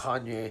thank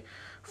Kanye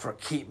for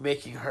keep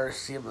making her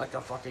seem like a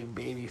fucking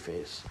baby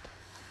face.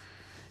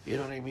 You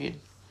know what I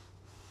mean?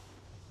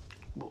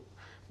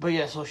 But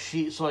yeah, so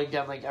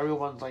again, like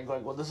everyone's like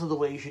going, well, this is the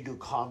way you should do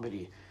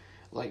comedy,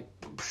 like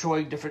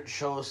showing different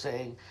shows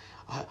saying,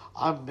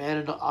 I'm man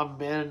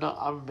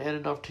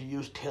enough to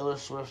use Taylor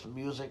Swift's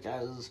music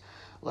as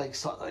like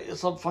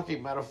some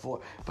fucking metaphor.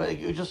 But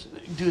you just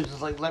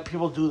like let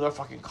people do their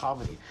fucking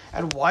comedy.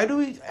 And why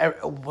does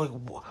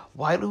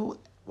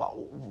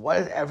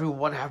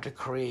everyone have to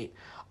create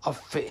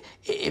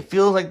it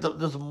feels like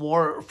there's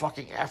more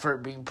fucking effort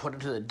being put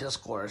into the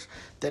discourse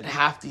than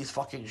half these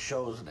fucking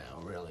shows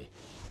now, really.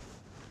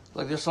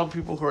 Like, there's some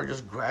people who are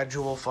just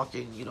gradual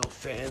fucking,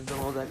 fans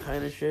and all that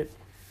kind of shit.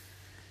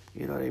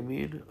 You know what I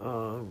mean?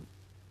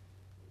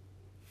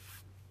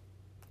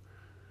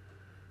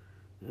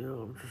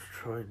 I'm just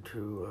trying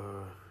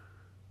to,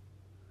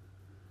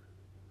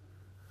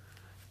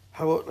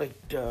 how about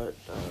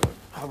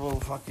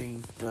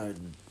fucking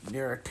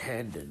Neera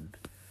Tanden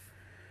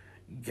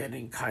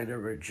getting kind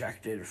of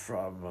rejected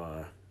from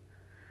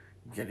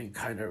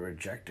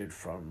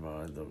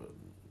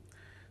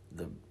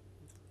the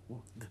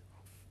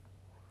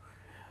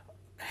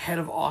head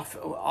of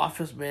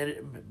office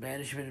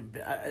management.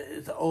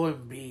 It's the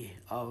OMB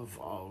of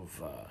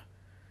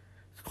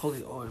it's called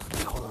the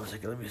OMB. Hold on a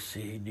second, let me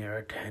see.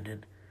 Neera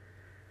Tanden.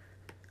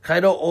 I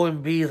know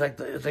OMB is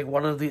like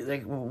one of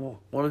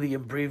the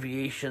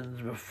abbreviations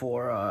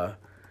before a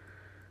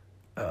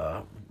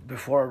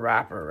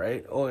rapper,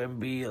 right?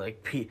 OMB,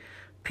 like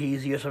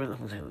PZ or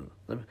something.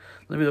 Let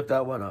me look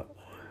that one up.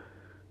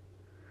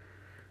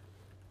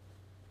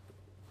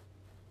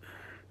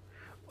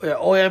 Yeah,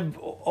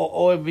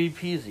 OMB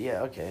PZ,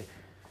 yeah, okay.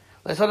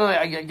 Like sometimes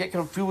I get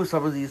confused with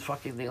some of these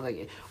fucking things,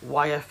 like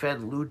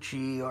YFN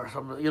Lucci or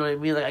something. You know what I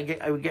mean?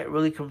 Like I would get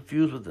really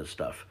confused with this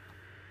stuff.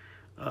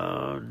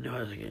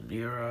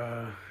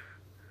 Neera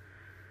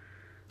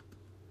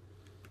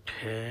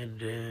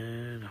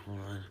Tanden. Hold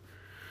on.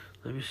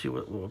 Let me see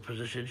what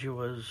position she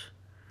was.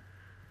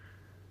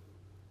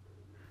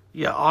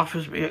 Yeah,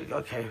 office.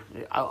 Okay,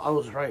 I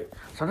was right.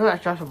 Sometimes I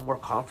actually have some more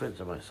confidence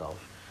in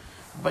myself.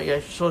 But yeah,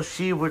 so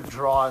she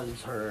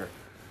withdraws her.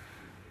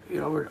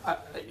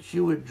 She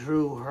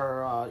withdrew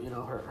her.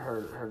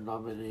 Her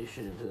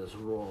nomination into this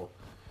role,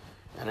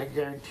 And I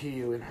guarantee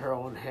you, in her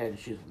own head,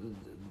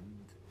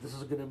 this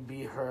is going to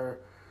be her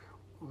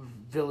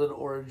villain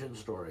origin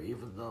story,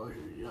 even though,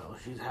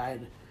 she's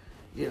had,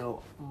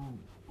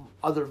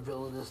 other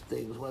villainous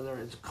things, whether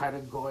it's kind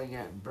of going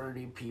at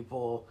burning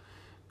people,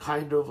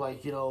 kind of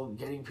like,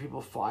 getting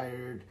people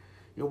fired,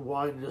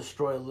 wanting to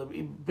destroy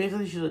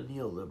basically she's a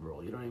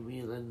neoliberal, you know what I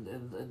mean?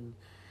 And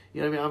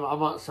you know what I mean? I'm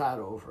not sad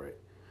over it.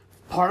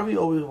 Part of me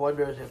always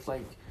wonders if,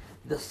 like,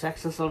 the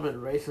sexism and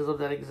racism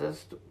that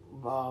exist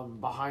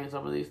behind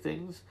some of these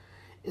things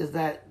is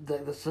that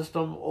the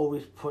system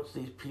always puts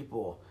these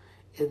people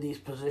in these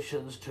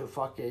positions to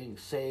fucking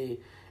say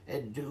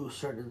and do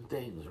certain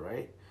things,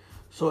 right?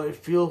 So it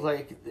feels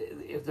like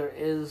if there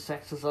is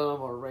sexism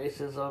or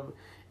racism,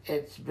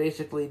 it's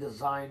basically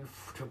designed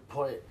to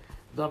put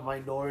the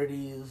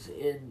minorities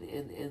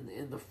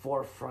in the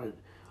forefront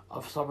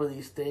of some of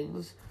these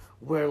things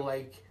where,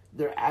 like,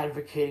 they're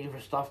advocating for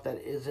stuff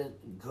that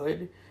isn't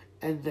good,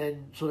 and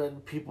then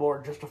people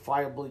are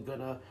justifiably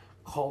gonna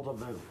call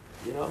them out,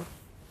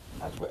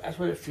 That's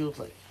what it feels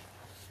like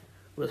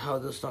with how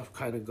this stuff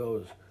kind of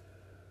goes.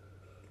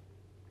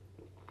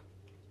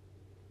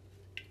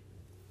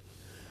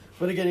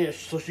 But again, yeah,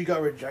 so she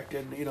got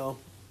rejected,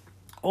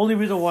 Only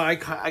reason why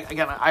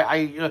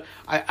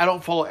I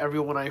don't follow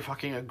everyone I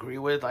fucking agree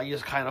with. I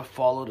just kind of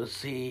follow to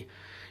see,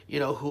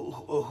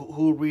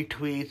 who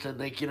retweets and,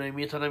 like, you know what I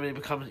mean? Sometimes it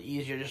becomes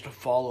easier just to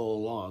follow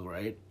along,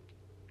 right?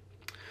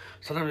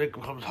 Sometimes it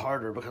becomes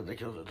harder because,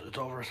 like, it's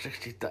over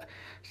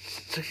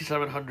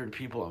 6,700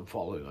 people I'm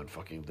following on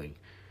fucking thing.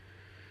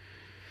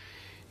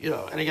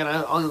 And again,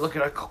 I only look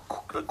at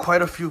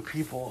quite a few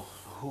people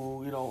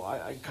who,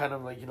 I kind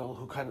of, like,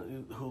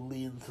 who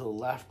lean to the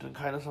left and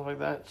kind of stuff like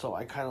that. So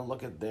I kind of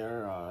look at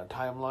their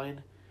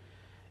timeline.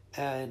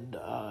 And,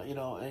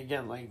 and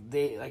again,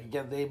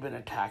 they've been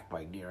attacked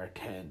by Neera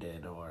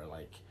Tanden or,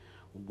 like,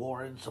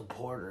 Warren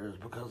supporters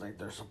because, like,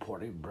 they're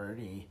supporting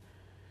Bernie.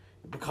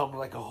 It becomes,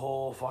 like, a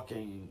whole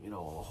fucking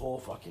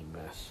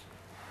mess.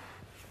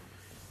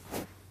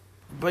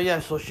 But yeah,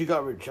 so she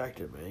got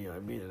rejected, man, I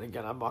mean? And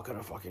again, I'm not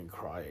gonna fucking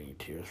cry any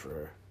tears for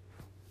her.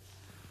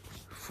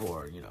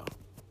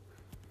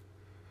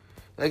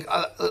 Like,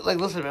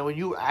 listen, man, when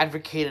you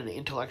advocate in an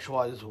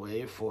intellectualized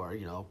way for,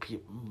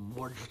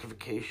 more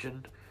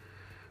justification,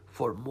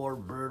 for more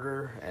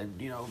murder,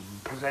 and,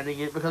 presenting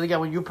it, because again,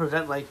 when you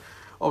present, like,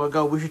 oh my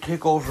god, we should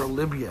take over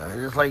Libya,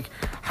 and it's like,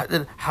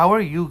 then how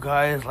are you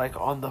guys, like,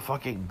 on the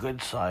fucking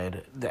good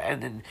side,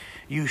 and then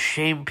you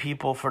shame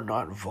people for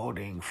not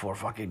voting for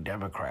fucking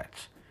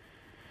Democrats?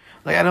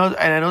 Like, I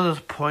know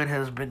this point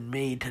has been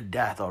made to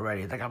death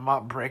already. Like, I'm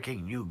not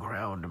breaking new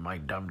ground in my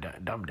dumbed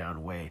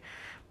down way,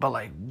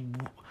 but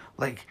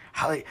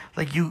how,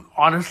 like you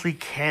honestly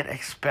can't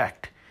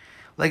expect,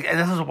 like, and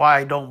this is why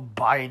I don't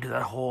buy into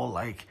that whole,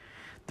 like,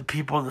 the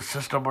people in the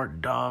system are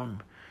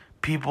dumb,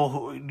 people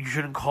who, you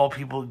shouldn't call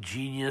people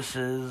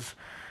geniuses,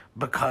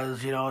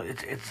 because,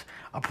 it's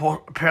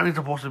apparently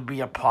supposed to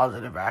be a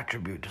positive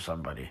attribute to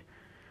somebody.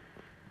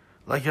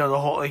 Like, the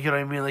whole, like, you know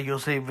what I mean? Like, you'll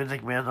say Vince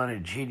McMahon's not a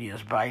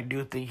genius, but I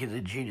do think he's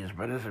a genius,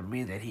 but it doesn't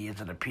mean that he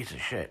isn't a piece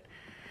of shit.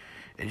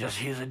 It's just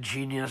he's a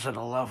genius at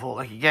a level,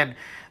 like, again,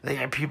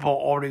 people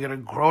already gonna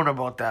groan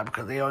about that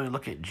because they only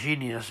look at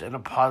genius in a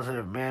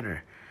positive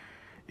manner,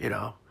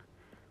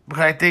 Because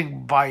I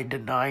think by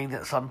denying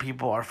that some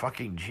people are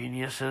fucking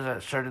geniuses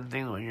at certain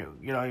things, when you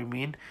know what I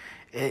mean?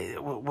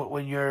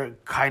 When you're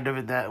kind of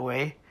in that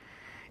way,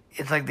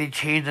 it's like they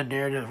change the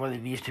narrative when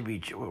it needs to be,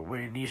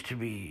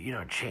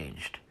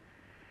 changed.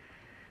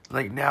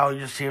 Like, now it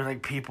just seems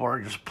like people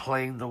are just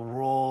playing the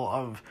role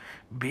of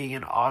being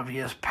an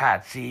obvious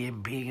patsy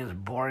and being as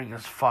boring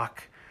as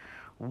fuck.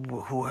 And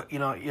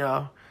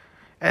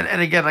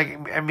again, like,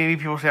 and maybe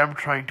people say I'm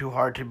trying too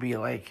hard to be,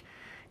 like,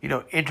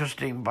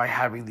 interesting by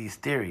having these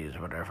theories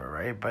or whatever,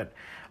 right? But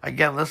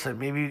again, listen,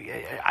 maybe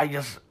I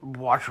just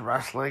watch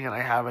wrestling and I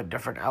have a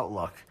different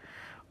outlook.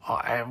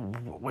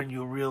 And when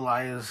you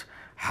realize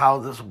how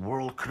this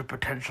world could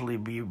potentially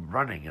be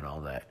running and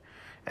all that,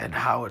 and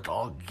how it's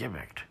all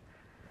gimmicked.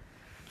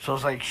 So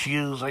it's like she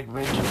was, like,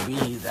 meant to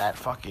be that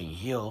fucking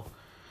heel.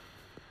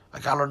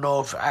 Like, I don't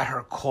know if at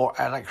her core,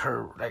 at, like,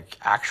 her, like,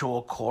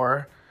 actual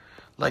core,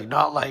 like,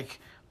 not, like,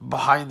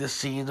 behind the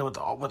scenes with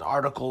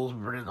articles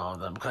written on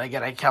them. Because,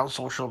 again, I count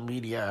social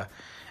media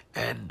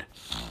and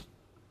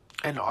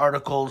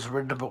articles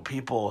written about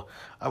people,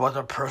 about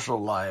their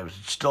personal lives.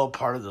 It's still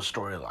part of the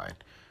storyline.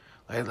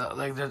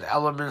 Like, there's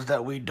elements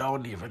that we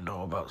don't even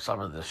know about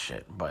some of this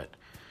shit. But,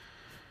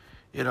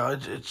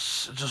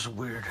 it's just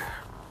weird.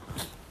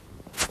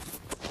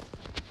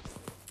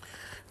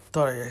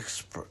 Thought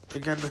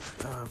again,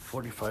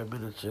 45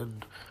 minutes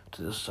in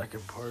to the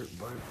second part,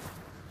 but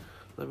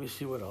let me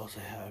see what else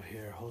I have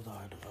here. Hold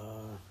on.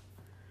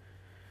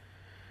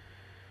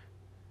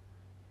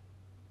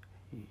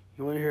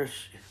 You want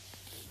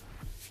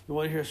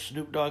to hear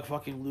Snoop Dogg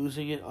fucking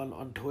losing it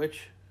on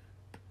Twitch?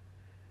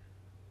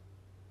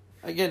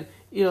 Again,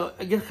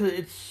 I guess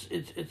 'cause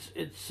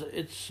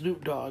it's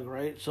Snoop Dogg,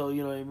 right? So,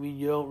 you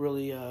don't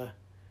really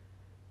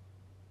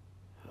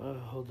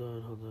hold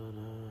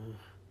on.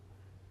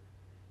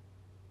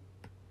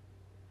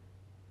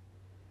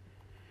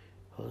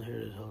 Hold on, here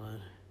it is. Hold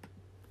on.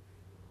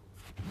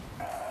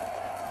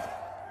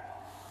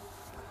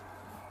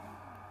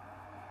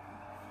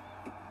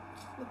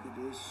 Look at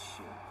this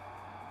shit.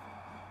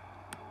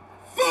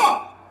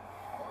 Fuck!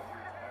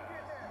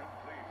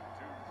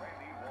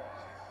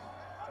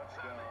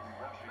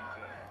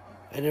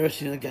 I never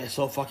seen a guy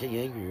so fucking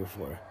angry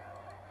before.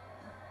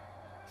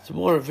 It's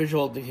more a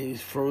visual thing.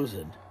 He's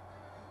frozen.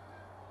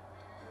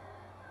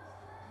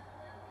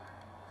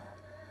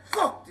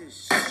 Fuck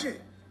this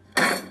shit!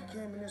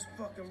 Came in this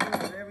fucking room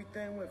and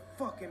everything went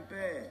fucking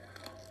bad.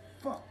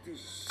 Fuck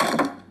this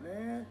shit,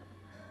 man.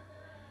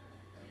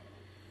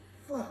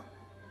 Fuck.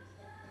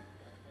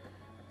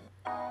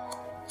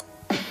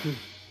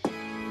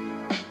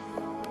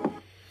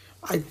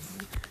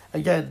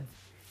 Again,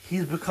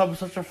 he's become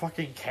such a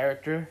fucking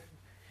character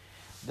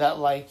that,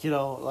 like, you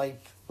know,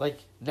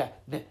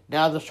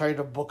 now they're trying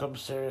to book him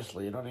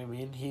seriously. You know what I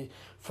mean?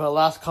 For the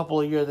last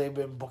couple of years they've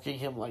been booking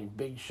him like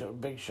big show.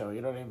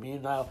 You know what I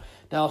mean? Now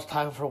it's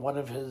time for one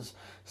of his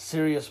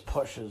serious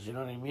pushes. You know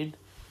what I mean?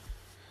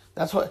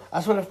 That's what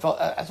it felt.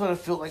 That's what it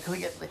felt like. 'Cause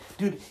again,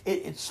 dude,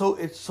 it's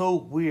so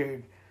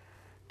weird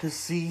to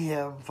see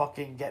him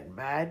fucking get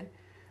mad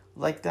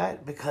like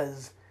that,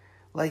 because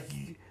like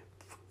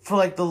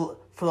for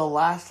the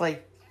last,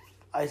 like,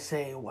 I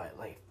say what,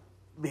 like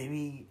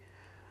maybe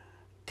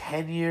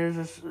 10 years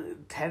or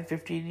 10,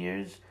 15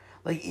 years,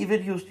 like,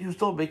 even he was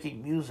still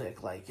making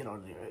music, like, you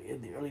know,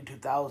 in the early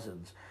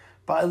 2000s,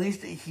 but at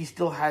least he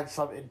still had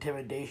some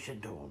intimidation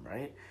to him,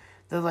 right?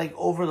 Then, like,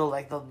 over the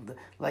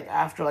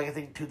after, like, I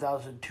think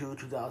 2002,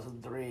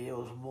 2003, it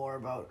was more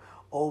about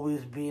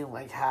always being,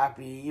 like,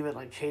 happy, even,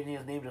 like, changing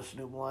his name to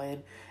Snoop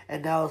Lion,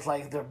 and now it's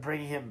like they're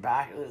bringing him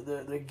back,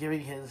 they're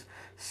giving his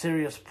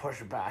serious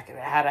push back, and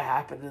it had to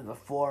happen in the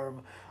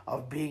form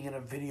of being in a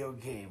video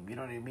game, you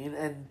know what I mean?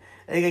 And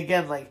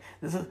again, like,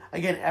 this is,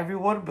 again,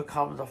 everyone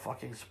becomes a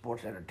fucking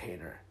sports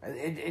entertainer.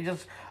 It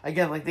just,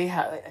 again, like, they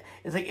have,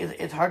 it's like,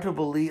 it's hard to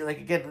believe, like,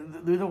 again,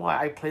 the reason why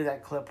I play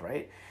that clip,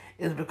 right,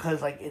 is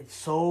because, like, it's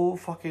so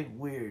fucking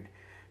weird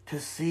to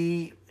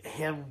see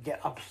him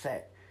get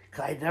upset.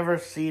 Because I never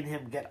seen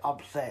him get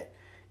upset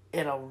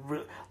in a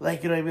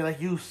like, you know what I mean? Like,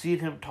 you've seen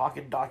him talk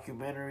in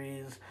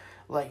documentaries,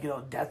 like, you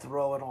know, Death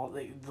Row and all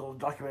the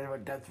documentary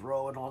about Death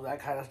Row and all that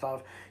kind of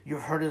stuff.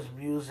 You've heard his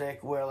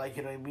music where, like,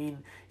 you know what I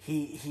mean?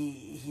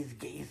 He's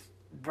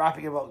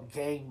rapping about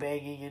gang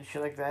banging and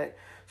shit like that.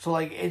 So,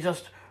 like, it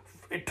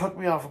took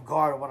me off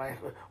guard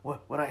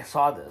when I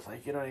saw this,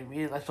 like, you know what I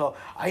mean? Like, so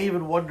I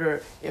even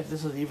wonder if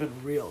this is even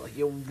real. Like,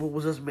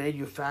 was this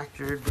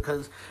manufactured?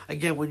 Because,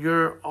 again, when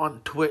you're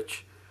on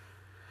Twitch,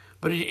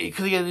 but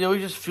because, again, you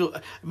always just feel,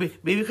 I mean,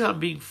 maybe because I'm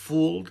being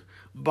fooled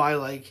by,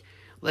 like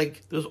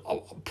there's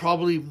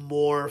probably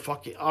more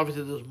fucking,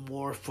 obviously there's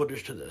more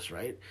footage to this,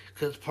 right?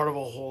 Because it's part of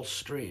a whole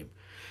stream.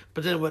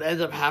 But then what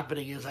ends up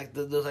happening is, like,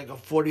 there's like a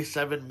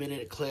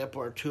 47-minute clip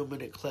or a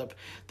 2-minute clip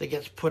that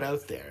gets put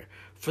out there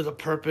for the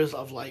purpose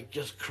of, like,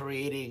 just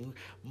creating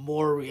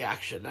more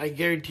reaction. I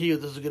guarantee you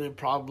this is going to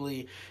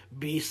probably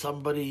be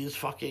somebody's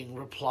fucking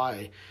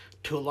reply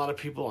to a lot of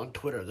people on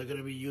Twitter. They're going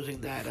to be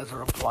using that as a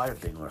reply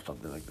thing or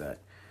something like that.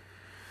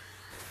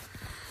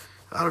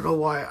 I don't know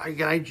why.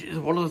 It's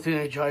one of the things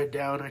I jotted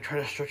down. I try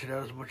to stretch it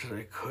out as much as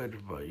I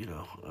could, but, you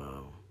know.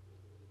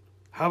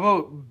 How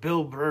about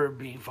Bill Burr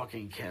being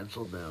fucking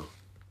canceled now?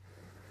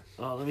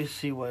 Let me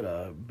see what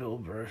Bill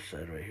Burr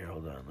said right here.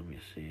 Hold on. Let me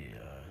see.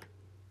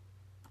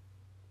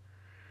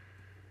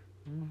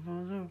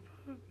 Motherfucker.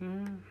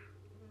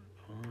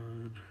 Hold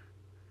on.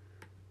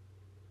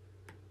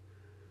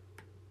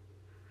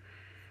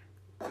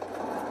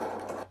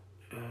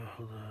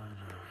 Hold on.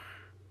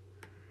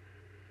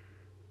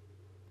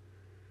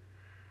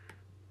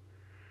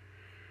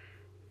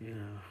 Yeah,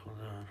 hold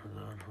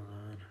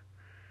on.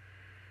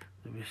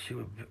 Let me see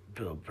what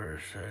Bill Burr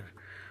said.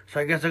 So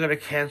I guess they're gonna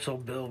cancel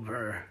Bill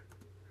Burr.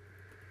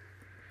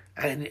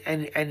 And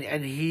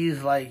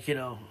he's like, you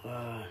know, hold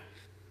on,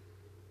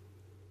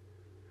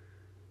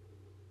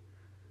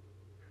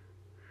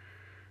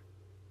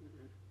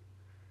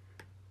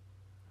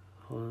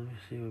 let me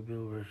see what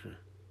Bill Burr said.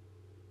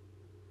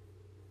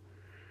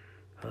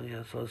 Oh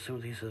yeah, so let's see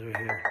what he says right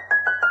here.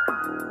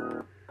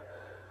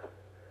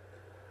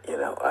 You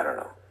know, I don't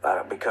know.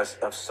 Because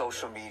of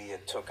social media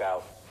took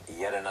out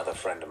yet another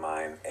friend of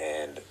mine,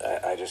 and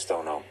I just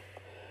don't know.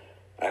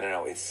 I don't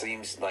know. It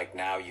seems like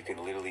now you can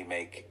literally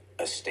make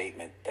a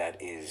statement that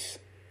is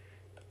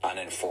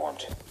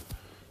uninformed.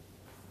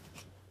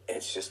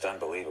 It's just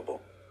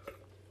unbelievable.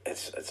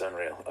 It's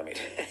unreal. I mean,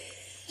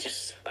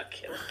 just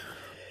fucking,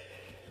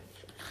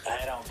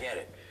 I don't get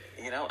it.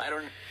 You know,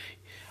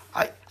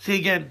 I see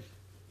again.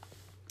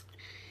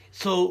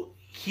 So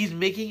he's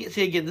making it.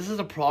 See again, this is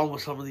a problem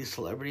with some of these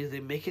celebrities. They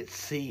make it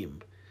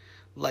seem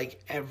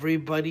like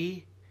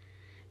everybody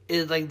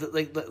is like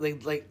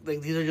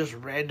these are just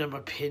random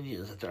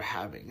opinions that they're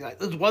having. Like,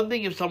 there's one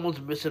thing if someone's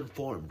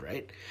misinformed,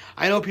 right?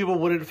 I know people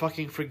wouldn't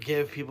fucking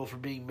forgive people for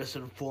being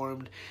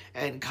misinformed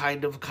and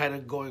kind of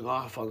going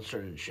off on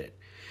certain shit.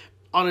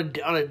 on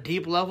a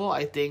deep level,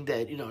 I think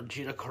that,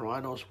 Gina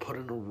Carano's put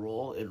in a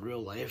role in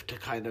real life to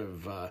kind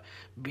of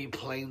be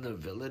playing the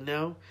villain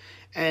now.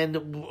 And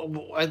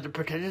the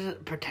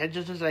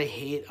pretentiousness I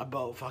hate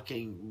about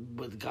fucking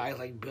with guys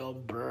like Bill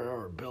Burr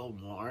or Bill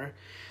Maher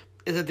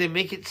is that they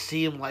make it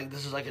seem like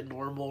this is like a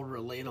normal,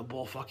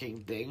 relatable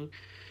fucking thing,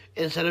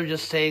 instead of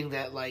just saying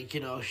that, like,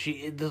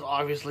 this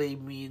obviously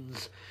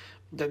means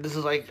that this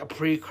is like a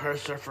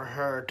precursor for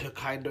her to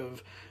kind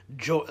of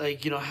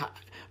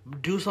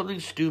do something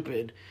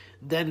stupid,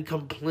 then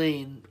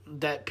complain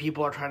that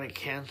people are trying to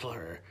cancel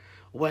her,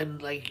 when,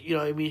 like,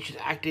 she's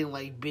acting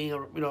like being a,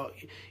 what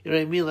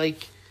I mean, like,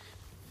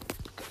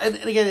 and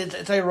again,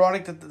 it's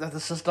ironic that the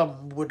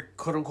system would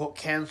quote unquote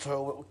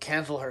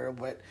cancel her,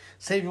 but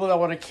same people that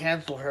want to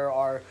cancel her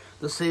are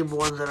the same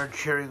ones that are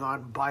cheering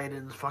on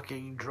Biden's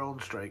fucking drone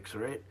strikes,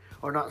 right?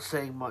 Or not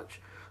saying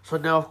much. So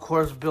now, of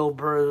course, Bill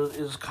Burr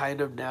is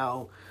kind of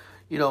now,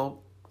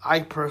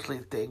 I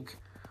personally think,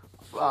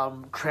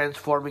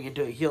 transforming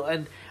into a heel.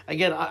 And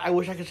again, I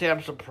wish I could say I'm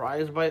not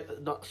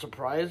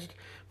surprised,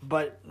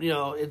 but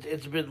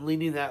it's been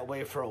leaning that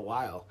way for a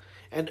while.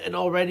 And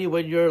already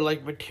when you're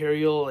like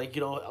material, like,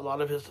 a lot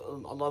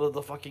of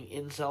the fucking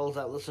incels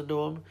that listen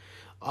to him,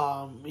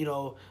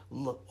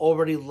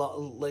 already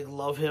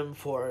love him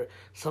for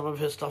some of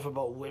his stuff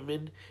about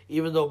women,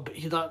 even though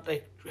he's not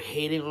like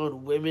hating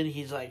on women.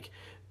 He's like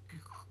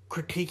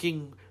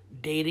critiquing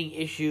dating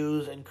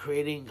issues and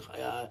creating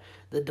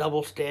the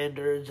double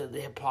standards and the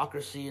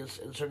hypocrisy in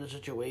certain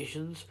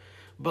situations.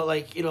 But,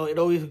 like, it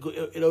always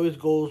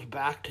goes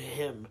back to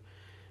him.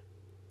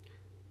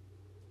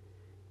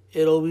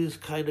 It always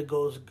kind of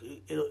goes.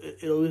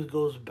 It always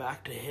goes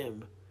back to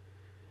him.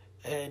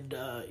 And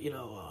what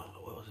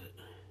was it?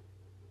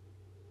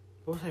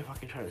 What was I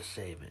fucking trying to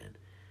say, man?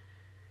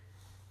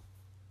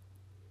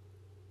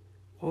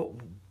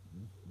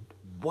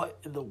 What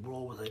in the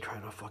world was I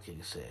trying to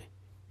fucking say?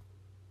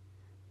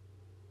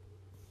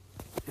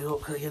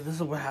 Because again, this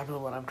is what happens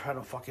when I'm trying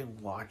to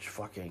fucking watch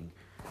fucking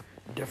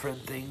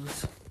different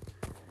things.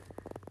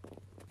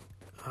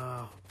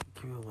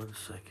 Give me 1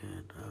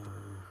 second.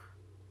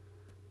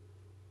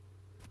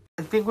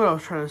 I think what I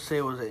was trying to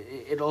say was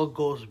it all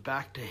goes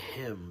back to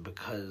him,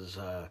 because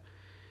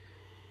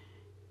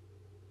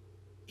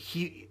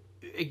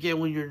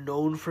when you're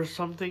known for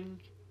something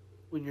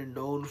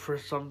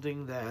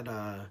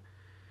that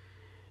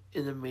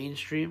in the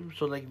mainstream,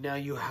 so like now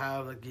you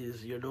have like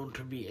these, you're known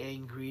to be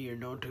angry, you're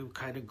known to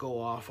kind of go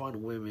off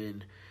on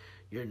women,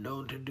 you're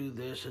known to do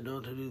this and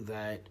known to do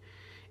that.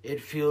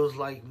 It feels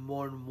like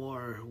more and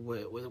more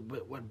with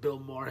what Bill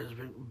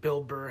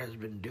Burr has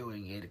been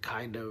doing, it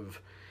kind of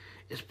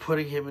is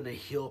putting him in a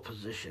heel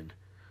position.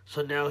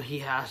 So now he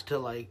has to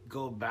like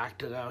go back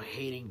to now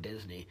hating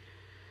Disney.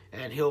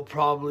 And he'll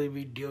probably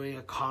be doing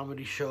a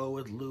comedy show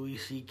with Louis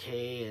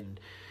C.K. and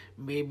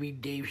maybe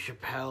Dave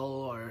Chappelle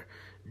or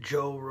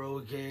Joe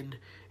Rogan.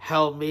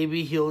 Hell,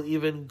 maybe he'll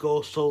even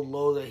go so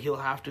low that he'll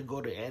have to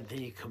go to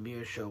Anthony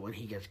Cumia show when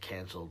he gets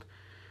canceled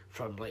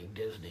from like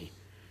Disney.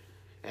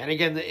 And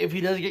again, if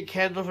he does get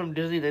canceled from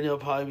Disney, then he'll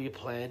probably be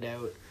planned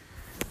out.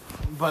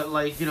 But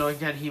like,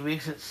 again, he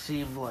makes it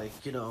seem like,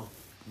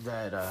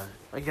 that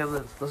again,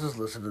 let's just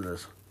listen to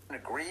this.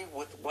 Agree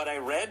with what I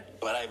read,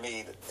 but I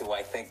mean, do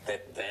I think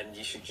that then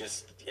you should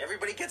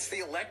everybody gets the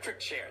electric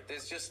chair?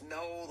 There's just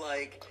no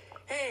like,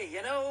 hey,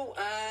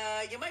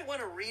 you might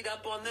want to read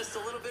up on this a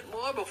little bit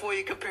more before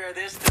you compare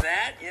this to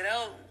that,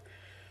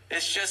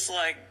 It's just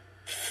like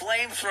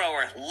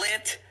flamethrower,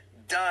 lit,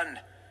 done.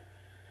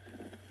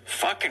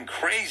 Fucking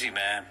crazy,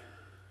 man.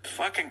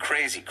 Fucking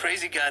crazy.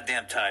 Crazy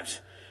goddamn times.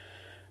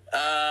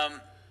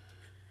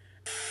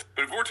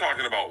 But if we're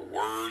talking about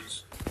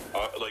words,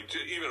 like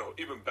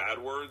even bad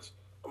words,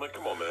 I'm like,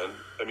 come on, man.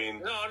 I mean,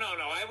 No,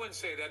 I wouldn't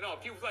say that. No,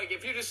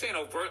 if you're just saying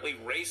overtly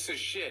racist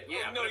shit,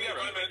 yeah.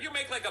 If you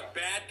make like a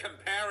bad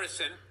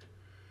comparison,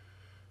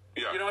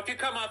 yeah. If you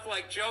come off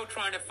like Joe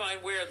trying to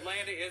find where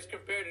Atlanta is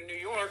compared to New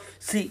York.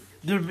 See,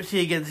 this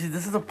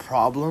is a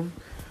problem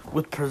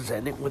with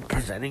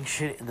presenting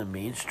shit in the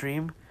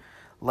mainstream,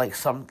 like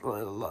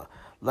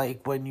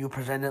when you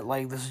present it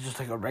like this is just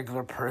like a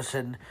regular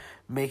person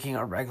making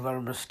a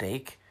regular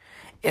mistake.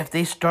 If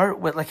they start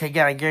with, like,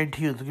 again, I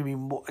guarantee you, there's gonna be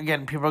more,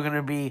 again, people are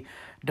gonna be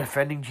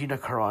defending Gina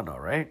Carano,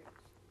 right?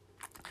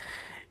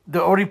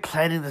 They're already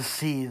planting the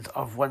seeds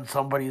of when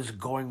somebody's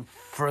going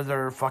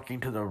further fucking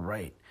to the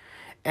right.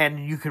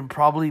 And you can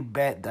probably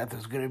bet that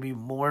there's going to be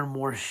more and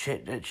more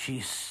shit that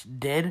she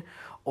did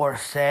or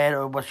said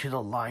or what she's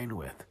aligned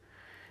with.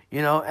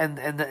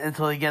 And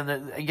so again,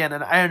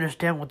 and I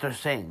understand what they're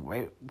saying,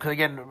 right? Because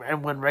again,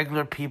 and when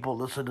regular people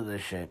listen to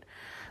this shit,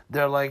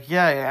 they're like,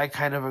 yeah, I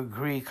kind of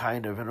agree,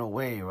 kind of, in a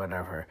way, or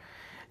whatever.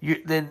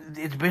 Then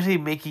it's basically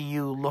making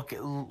you look at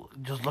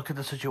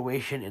the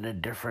situation in a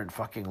different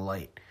fucking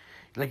light.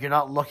 Like, you're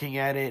not looking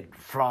at it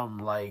from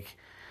like,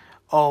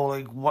 oh,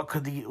 like what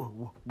could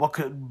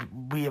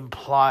be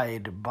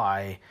implied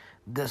by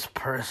this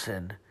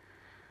person?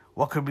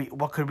 What could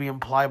be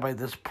implied by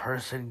this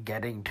person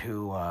getting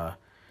to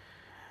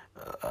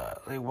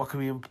what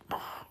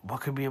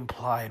could be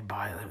implied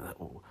by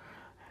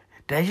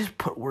did I just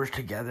put words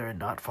together and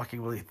not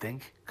fucking really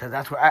think? Because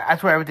that's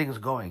where everything is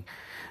going.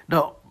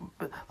 No,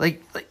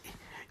 like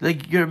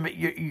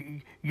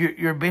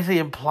you're basically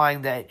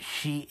implying that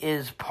she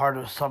is part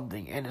of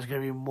something and it's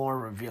gonna be more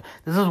revealed.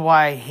 This is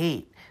why I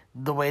hate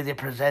the way they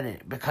present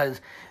it,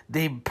 because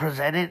they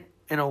present it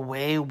in a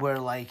way where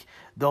like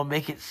they'll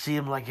make it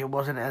seem like it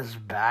wasn't as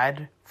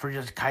bad for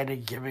just kind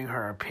of giving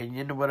her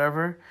opinion or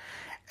whatever.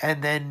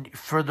 And then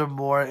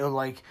furthermore, it'll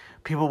like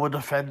people will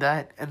defend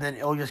that, and then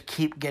it'll just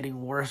keep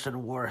getting worse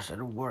and worse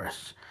and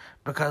worse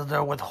because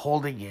they're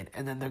withholding it,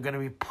 and then they're gonna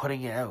be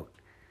putting it out.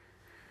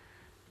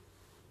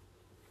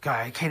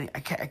 Guy,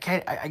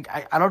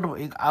 I don't know.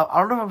 I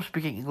don't know if I'm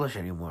speaking English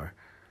anymore.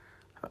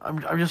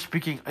 I'm just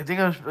speaking. I think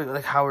I was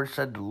like Howard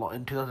said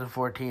in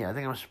 2014. I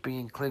think I'm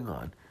speaking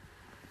Klingon.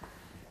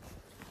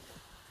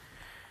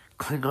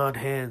 Klingon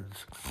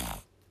hands.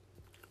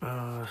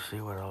 Let's see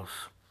what else.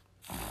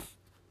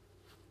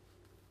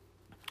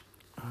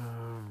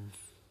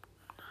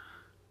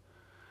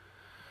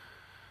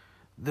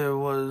 There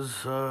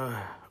was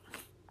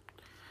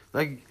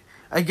like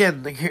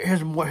again, like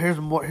here's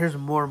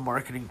more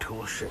marketing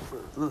tool shit.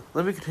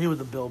 Let me continue with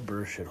the Bill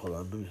Burr shit. Hold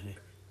on, let me see.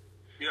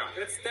 Yeah.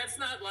 That's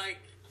not like,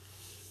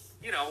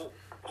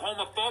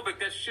 homophobic.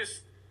 That's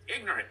just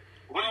ignorant.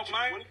 What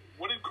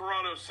did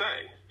Carano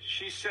say?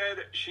 She said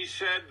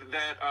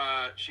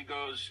that she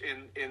goes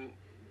in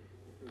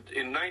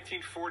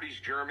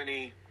 1940s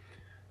Germany.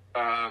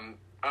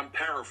 I'm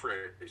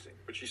paraphrasing,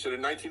 but she said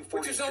in 1940s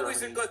Which is always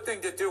Germany, a good thing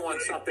to do on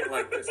something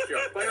like this,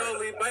 Joe. By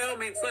all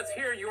means, let's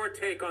hear your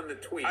take on the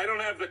tweet. I don't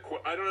have the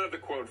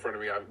quote in front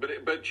of me,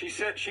 but she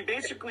said she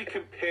basically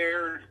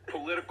compared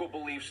political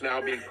beliefs now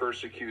being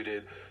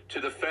persecuted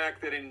to the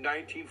fact that in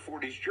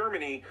 1940s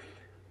Germany,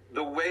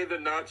 the way the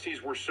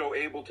Nazis were so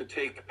able to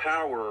take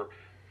power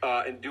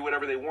and do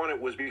whatever they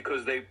wanted was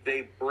because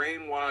they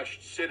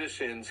brainwashed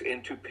citizens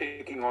into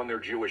picking on their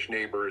Jewish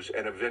neighbors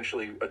and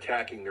eventually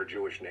attacking their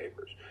Jewish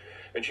neighbors.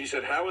 And she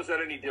said, how is that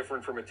any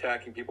different from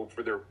attacking people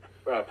for their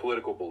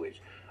political beliefs?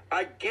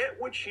 I get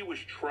what she was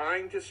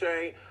trying to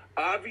say.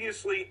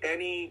 Obviously,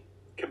 any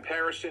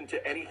comparison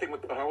to anything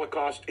with the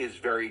Holocaust is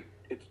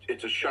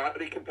it's a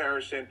shoddy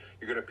comparison.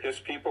 You're going to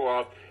piss people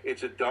off.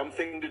 It's a dumb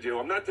thing to do.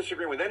 I'm not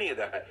disagreeing with any of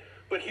that.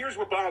 But here's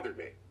what bothered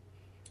me.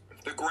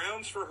 The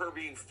grounds for her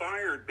being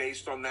fired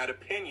based on that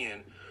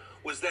opinion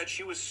was that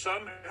she was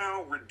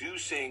somehow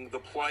reducing the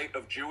plight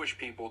of Jewish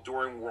people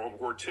during World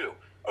War II.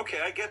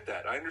 Okay, I get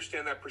that. I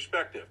understand that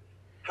perspective.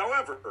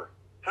 However,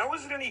 how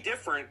is it any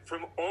different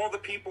from all the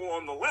people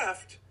on the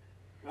left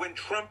when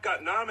Trump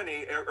got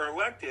nominated or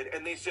elected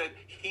and they said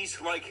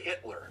he's like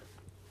Hitler?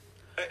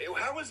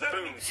 How is that?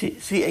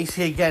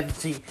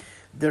 See,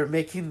 they're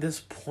making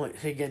this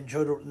point. Again,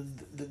 Joe,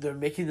 they're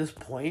making this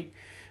point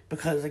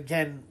because,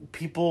 again,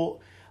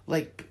 people,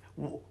 like,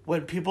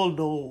 when people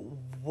know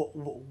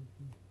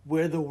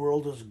where the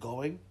world is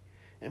going,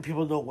 and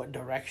people know what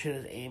direction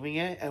it's aiming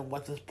at and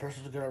what this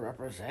person is going to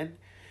represent,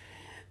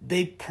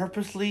 they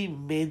purposely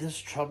made this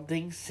Trump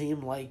thing seem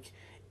like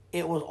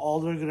it was all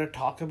they're going to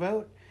talk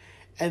about,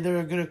 and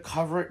they're going to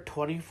cover it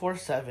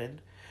 24/7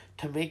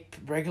 to make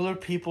regular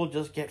people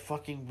just get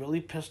fucking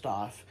really pissed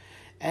off.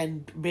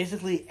 And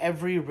basically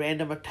every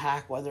random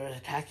attack, whether it's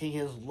attacking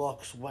his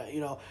looks,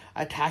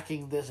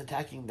 attacking this,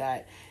 attacking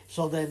that,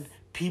 so then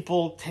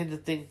people tend to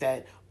think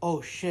that,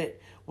 oh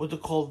shit, what's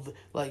it called,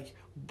 like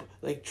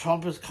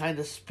Trump is kind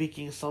of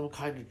speaking some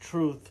kind of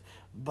truth,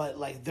 but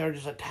like they're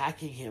just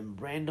attacking him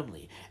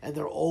randomly, and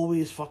they're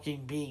always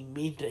fucking being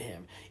mean to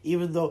him,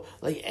 even though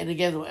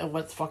and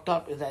what's fucked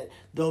up is that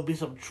there'll be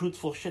some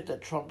truthful shit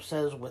that Trump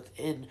says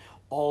within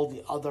all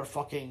the other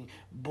fucking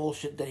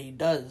bullshit that he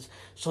does.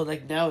 So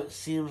like now it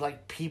seems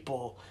like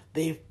people,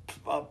 they've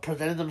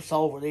presented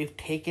themselves where they've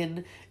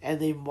taken and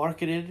they've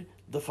marketed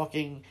the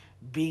fucking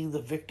being the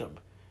victim,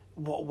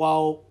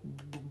 while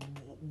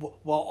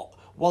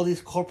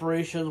these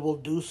corporations will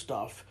do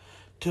stuff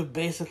to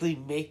basically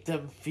make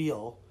them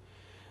feel,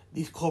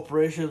 these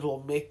corporations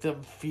will make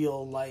them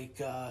feel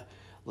like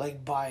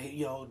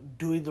by,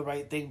 doing the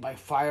right thing, by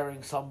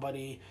firing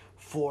somebody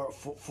for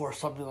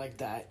something like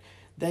that,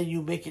 then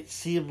you make it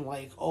seem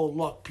like, oh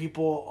look,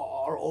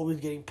 people are always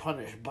getting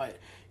punished, but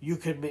you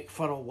can make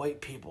fun of white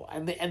people.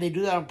 And they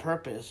do that on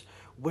purpose,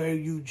 where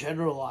you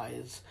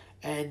generalize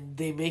and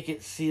they make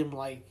it seem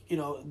like,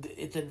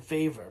 it's in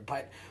favor,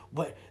 but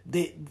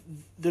they're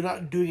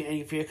not doing it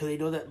any favor, because they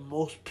know that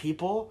most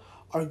people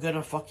are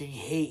gonna fucking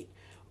hate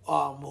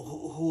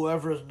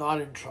whoever is not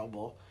in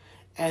trouble,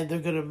 and they're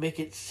gonna make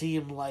it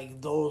seem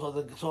like those are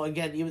the. So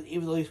again,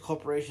 even though these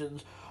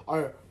corporations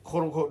are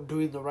quote unquote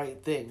doing the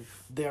right thing,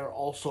 they're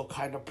also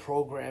kind of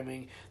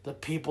programming the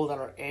people that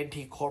are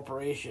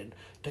anti-corporation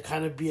to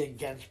kind of be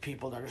against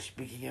people that are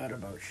speaking out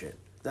about shit.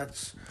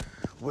 That's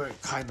where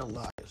it kind of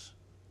lies.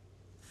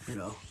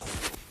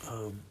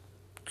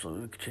 So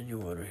let me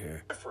continue over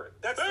here.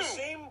 That's the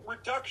same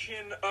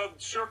reduction of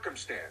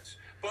circumstance.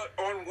 But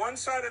on one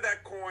side of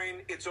that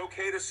coin, it's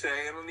okay to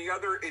say, and on the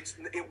other, it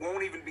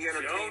won't even be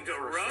entertained. Joe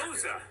for a DeRosa.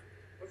 second.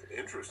 That's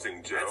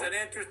interesting, Joe. That's an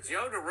interest.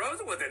 Joe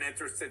DeRosa with an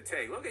interesting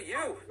take. Look at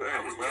you.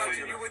 I was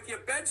judging you with your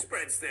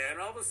bedspreads there, and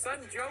all of a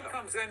sudden Joe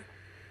comes in.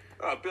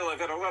 Bill, I've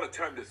had a lot of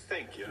time to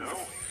think, you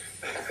know.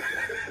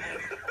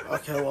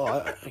 Okay, well,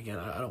 I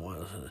don't want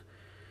to listen to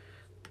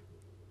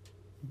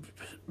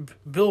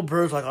Bill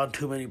Burr's like on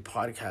too many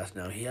podcasts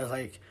now. He has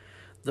like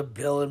the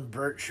Bill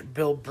Burt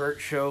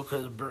show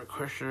because Burt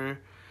Kreischer,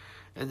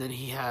 and then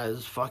he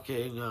has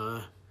fucking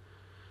and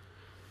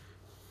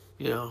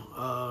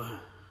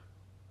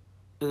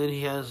then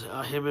he has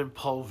him and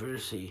Paul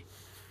Versi,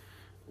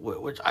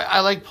 which I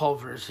like Paul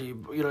Versi, you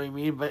know what I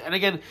mean. But and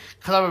again,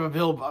 because I'm a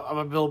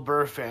Bill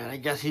Burr fan, I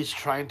guess he's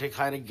trying to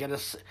kind of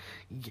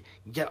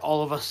get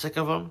all of us sick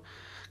of him.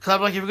 Because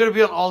I'm like, if you're going to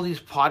be on all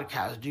these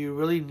podcasts, do you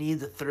really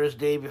need the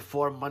Thursday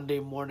before Monday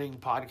morning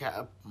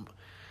podcast? You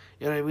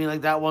know what I mean?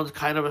 Like, that one's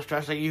kind of a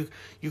stretch. Like, you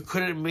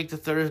couldn't make the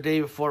Thursday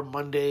before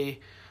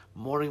Monday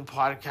morning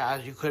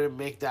podcast. You couldn't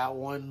make that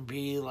one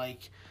be,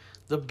 like,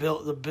 the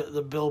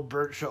Bill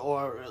Burt show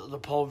or the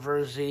Paul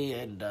Verzi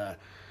and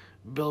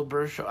Bill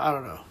Burr show. I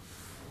don't know.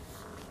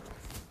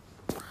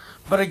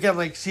 But again,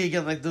 like,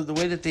 the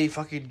way that they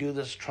fucking do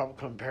this Trump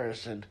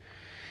comparison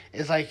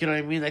is like, you know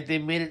what I mean? Like, they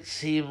made it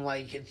seem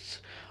like it's,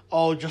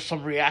 just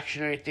some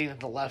reactionary thing that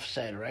the left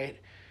said, right?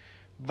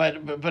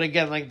 But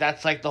again, like,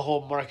 that's like the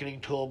whole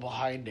marketing tool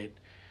behind it.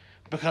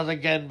 Because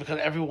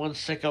everyone's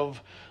sick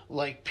of,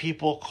 like,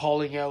 people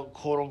calling out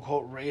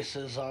quote-unquote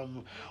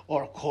racism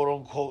or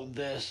quote-unquote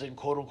this and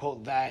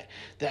quote-unquote that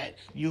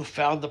you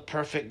found the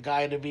perfect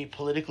guy to be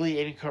politically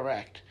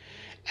incorrect.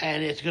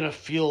 And it's going to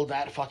fuel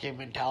that fucking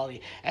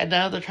mentality. And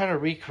now they're trying to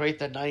recreate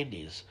the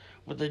 90s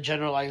with the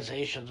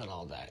generalizations and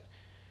all that.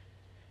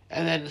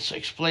 And then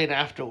explain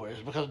afterwards,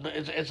 because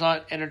it's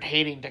not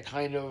entertaining to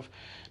kind of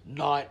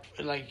not,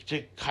 like,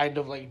 to kind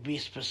of, like, be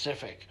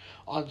specific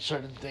on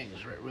certain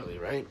things, right, really,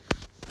 right?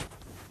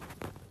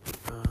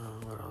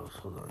 What else?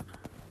 Hold on.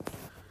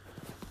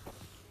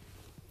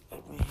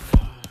 Let me,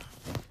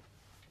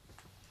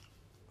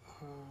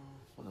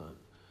 hold on.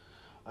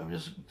 I'm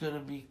just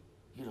gonna be,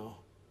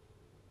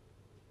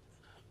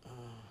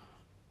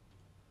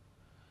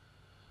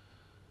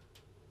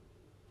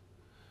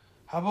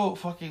 how about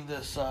fucking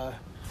this,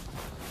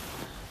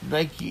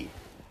 Nike?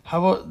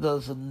 How about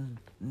this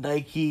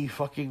Nike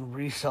fucking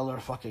reseller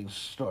fucking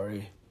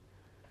story?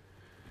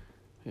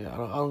 Yeah,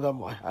 I don't got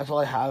my. That's all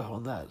I have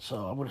on that, so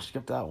I'm gonna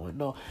skip that one.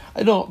 No,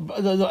 I know.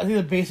 I think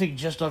the basic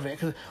gist of it,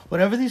 because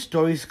whenever these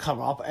stories come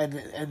up and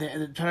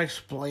they're trying to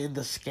explain the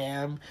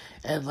scam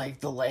and like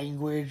the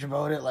language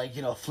about it, like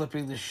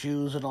flipping the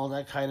shoes and all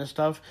that kind of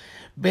stuff.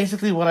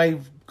 Basically, what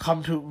I've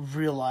come to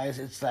realize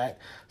is that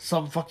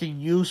some fucking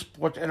new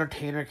sports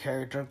entertainer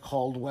character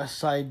called West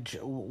Coast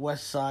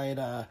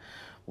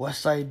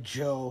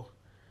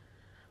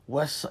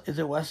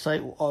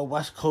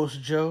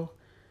Joe?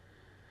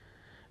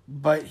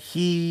 But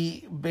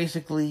he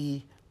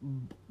basically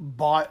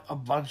bought a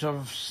bunch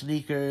of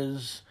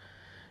sneakers.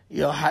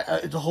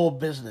 It's a whole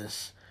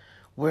business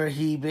where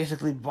he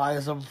basically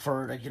buys them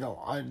for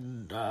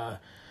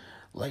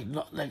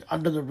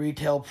under the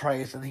retail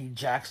price, and he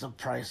jacks the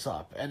price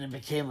up, and it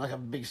became like a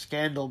big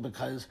scandal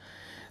because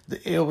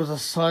it was a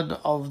son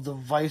of the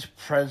vice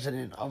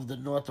president of the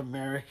North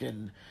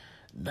American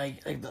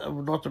Nike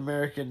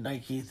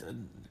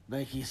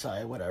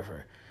side,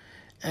 whatever.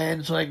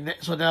 And so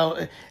now,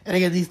 and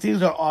again, these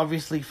things are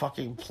obviously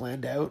fucking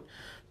planned out,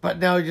 but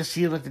now it just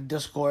seems like the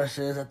discourse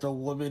is that the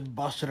woman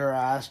busted her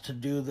ass to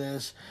do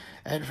this,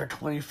 and for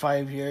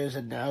 25 years,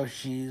 and now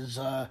she's,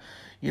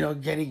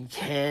 getting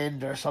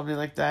canned or something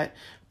like that.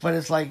 But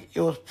it's like,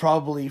 it was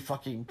probably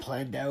fucking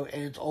planned out,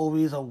 and it's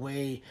always a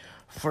way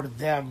for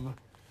them,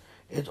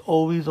 to, it's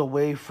always a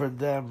way for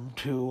them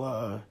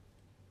to,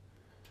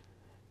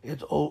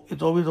 It's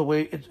always a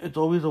way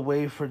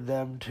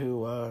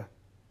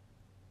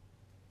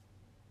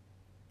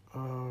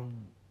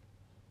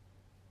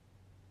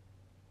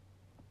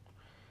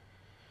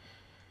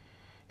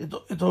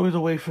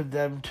for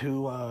them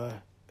to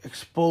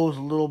expose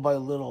little by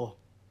little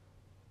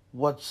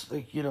what's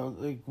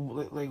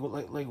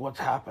what's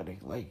happening,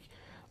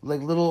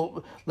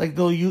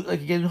 they'll use,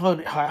 again,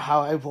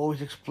 how I've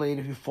always explained,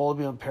 if you follow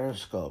me on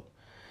Periscope,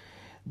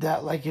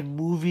 that in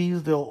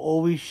movies they'll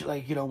always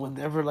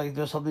whenever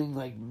there's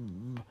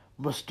something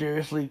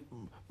mysteriously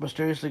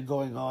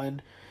going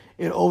on,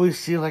 it always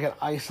seems like an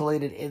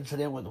isolated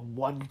incident with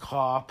one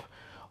cop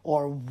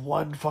or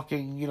one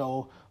fucking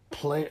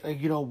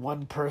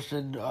one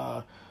person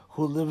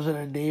who lives in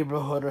a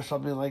neighborhood or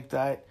something like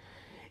that.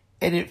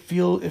 And it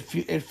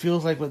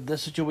feels like with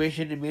this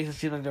situation, it makes it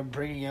seem like they're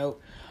bringing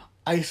out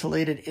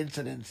isolated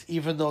incidents,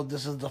 even though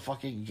this is the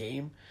fucking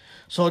game.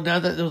 So now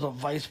that there was a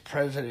vice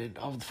president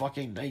of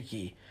fucking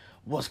Nike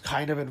was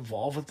kind of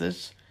involved with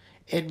this,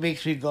 it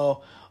makes me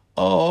go,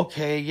 oh,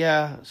 okay,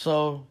 yeah.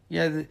 So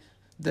yeah,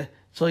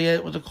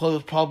 with the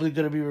clothes probably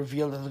going to be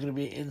revealed that it's going to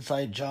be an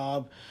inside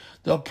job.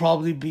 there'll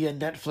probably be a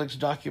Netflix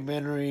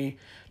documentary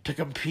to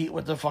compete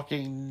with the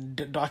fucking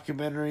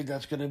documentary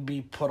that's gonna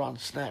be put on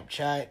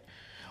Snapchat,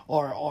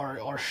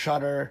 or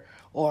Shudder,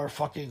 or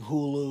fucking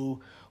Hulu,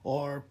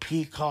 or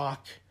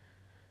Peacock.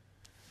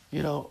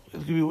 You know,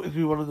 it's gonna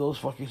be one of those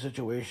fucking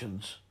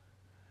situations.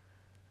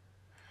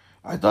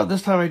 I thought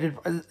this time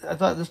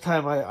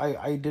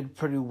I did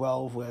pretty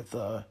well with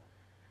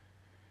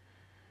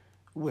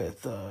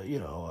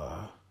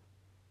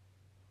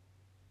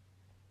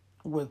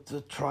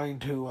trying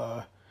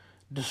to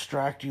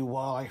distract you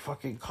while I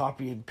fucking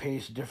copy and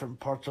paste different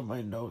parts of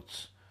my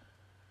notes.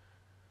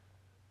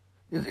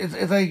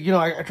 It's like, you know,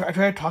 I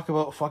try to talk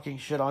about fucking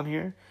shit on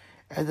here,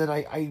 and then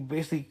I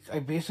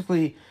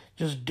basically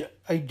just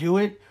do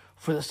it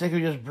for the sake of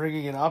just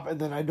bringing it up, and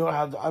then I don't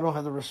have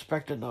the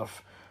respect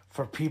enough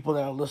for people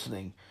that are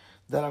listening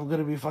that I'm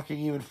gonna be fucking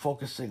even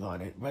focusing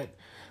on it. But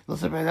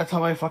listen, man, that's how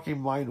my fucking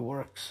mind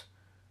works.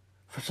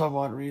 For some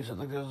odd reason,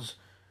 like there's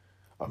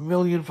a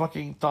million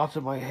fucking thoughts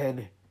in my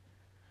head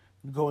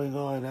going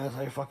on as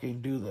I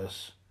fucking do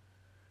this.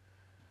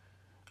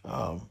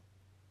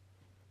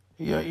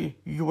 Yeah,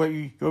 you want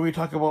me to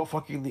talk about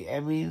fucking the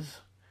Emmys?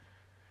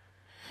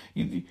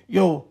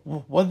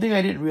 One thing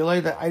I didn't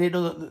realize, that I didn't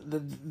know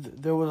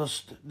that there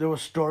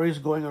was stories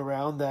going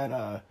around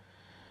that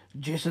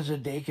Jason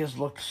Sudeikis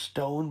looked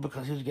stoned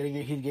because he's getting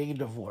a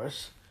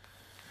divorce.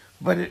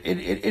 But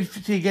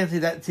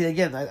that's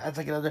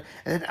like another.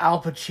 And then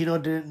Al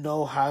Pacino didn't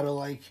know how to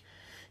like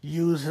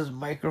use his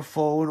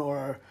microphone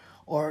or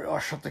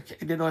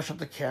didn't know how to shut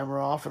the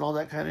camera off and all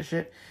that kind of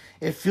shit.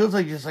 It feels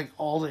like just like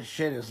all this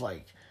shit is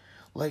like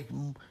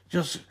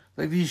just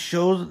like these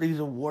shows, these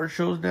award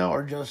shows now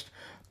are just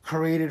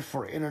created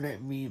for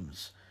internet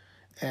memes.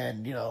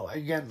 And, you know,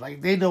 again,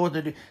 like they know what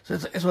they're doing. So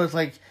it's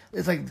like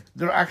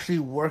they're actually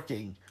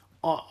working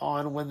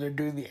on when they're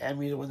doing the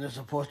Emmys, when they're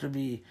supposed to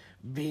be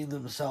being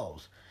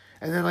themselves.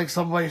 And then like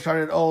somebody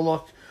started, oh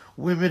look,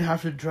 women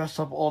have to dress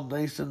up all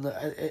nice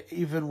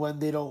even when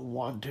they don't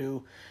want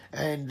to,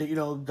 and you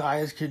know,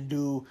 guys can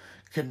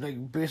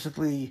like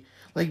basically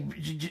like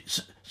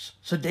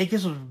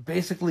Sudeikis was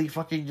basically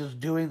fucking just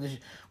doing this,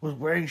 was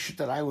wearing shit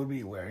that I would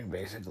be wearing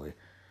basically,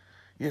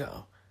 you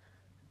know,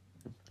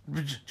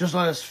 just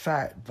not as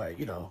fat, but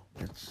you know,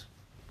 it's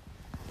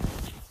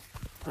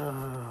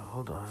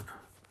hold on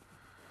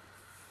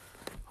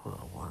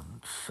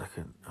 1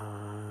 second.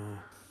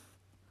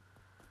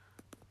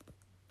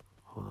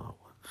 Hold on 1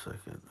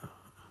 second.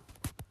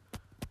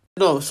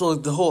 No, so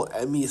like the whole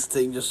Emmys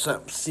thing just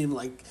seemed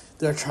like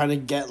they're trying to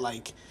get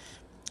like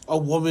a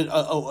woman.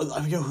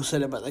 I forget who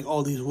said it, but like,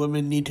 oh, these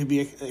women need to be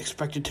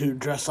expected to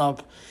dress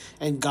up,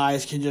 and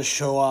guys can just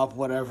show up,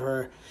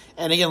 whatever.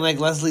 And again, like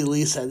Leslie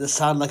Lee said, this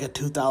sounded like a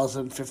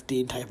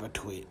 2015 type of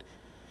tweet.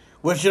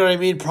 Which, you know what I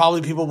mean?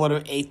 Probably people would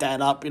have ate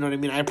that up, you know what I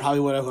mean? I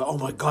probably would have gone, oh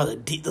my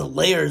god, the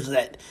layers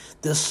that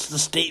the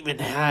statement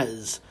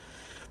has.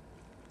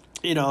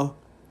 You know?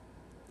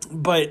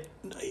 But,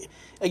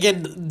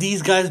 again,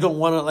 these guys don't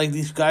want to, like,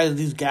 these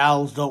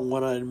gals don't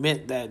want to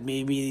admit that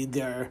maybe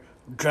they're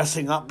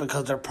dressing up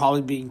because they're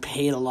probably being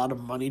paid a lot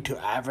of money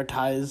to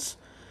advertise,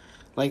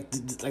 like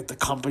the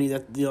company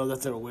that, you know,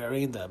 that they're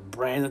wearing, the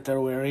brand that they're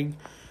wearing.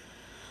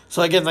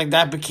 So again, like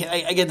that became,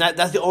 again,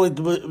 that's the only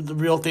the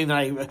real thing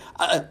that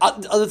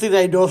other thing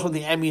that I noticed from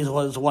the Emmys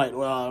was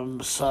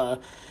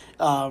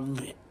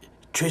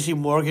Tracy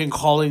Morgan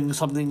calling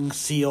something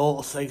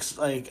Seal,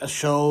 like a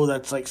show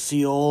that's like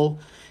Seal,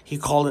 he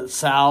called it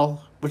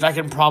Sal, which I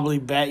can probably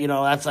bet, you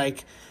know, that's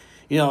like,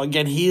 you know,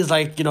 again, he's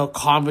like, you know,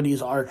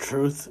 comedy's our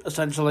truth,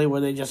 essentially,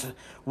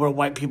 where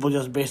white people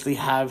just basically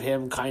have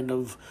him kind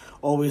of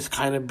always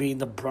kind of being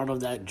the brunt of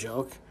that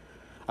joke.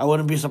 I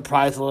wouldn't be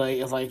surprised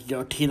if you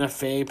know, Tina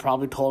Fey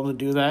probably told him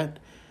to do that.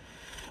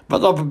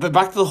 But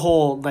back to the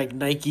whole, like,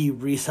 Nike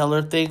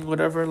reseller thing,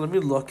 whatever. Let me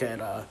look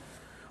at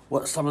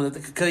what some of the...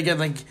 Because,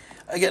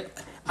 again,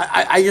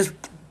 I just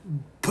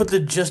put the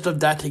gist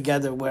of that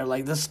together where,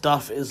 like, this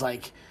stuff is,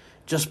 like,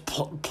 just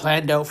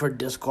planned out for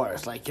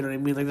discourse. Like, you know what I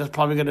mean? Like, there's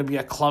probably going to be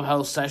a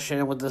Clubhouse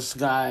session with this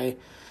guy.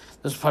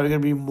 There's probably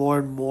going to be more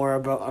and more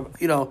about,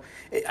 you know,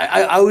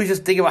 I always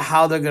just think about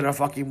how they're going to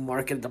fucking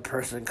market the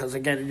person. Because,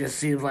 again, it just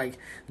seems like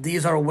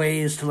these are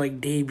ways to, like,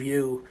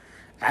 debut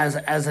as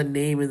a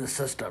name in the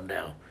system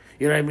now.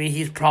 You know what I mean?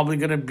 He's probably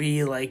going to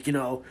be, like, you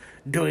know,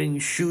 doing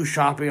shoe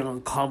shopping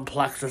on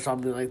Complex or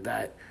something like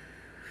that.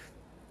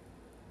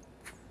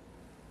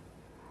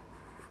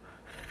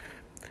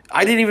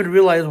 I didn't even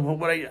realize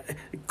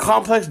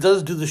Complex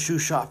does do the shoe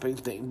shopping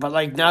thing, but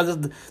like now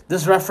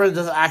this reference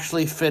doesn't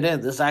actually fit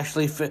in. This is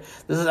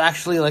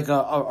actually like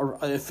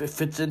it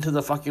fits into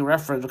the fucking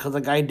reference because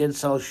the guy did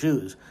sell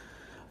shoes,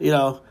 you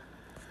know.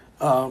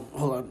 Hold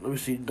on, let me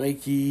see.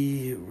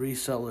 Nike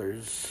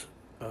resellers.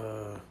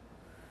 Let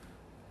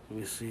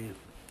me see.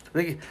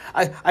 Like,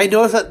 I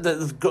noticed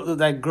that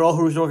that girl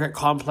who was working at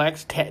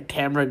Complex,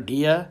 Tamra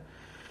Dia,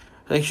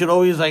 like she'd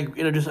always like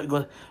introduce, like,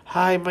 go,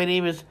 "Hi, my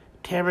name is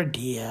Tamra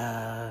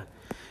Dia."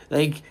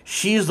 Like,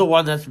 she's the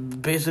one that's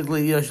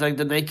basically, you know, she's like,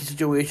 the Nike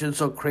situation is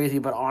so crazy,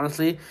 but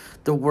honestly,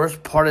 the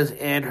worst part is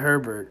Ann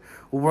Herbert,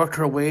 who worked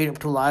her way up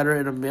to ladder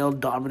in a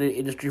male-dominated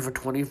industry for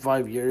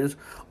 25 years,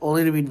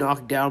 only to be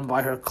knocked down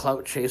by her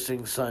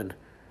clout-chasing son.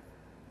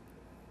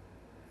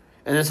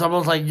 And then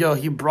someone's like, yo,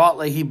 he bought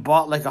like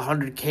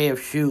 $100K of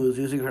shoes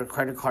using her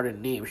credit card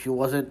and name. She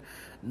wasn't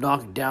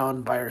knocked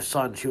down by her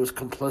son. She was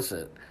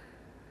complicit.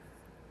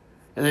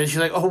 And then she's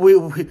like, oh,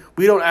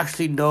 we don't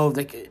actually know.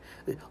 Like,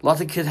 lots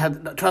of kids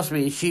have... Trust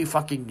me, she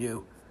fucking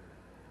knew.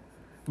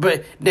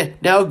 But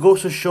now it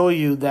goes to show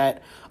you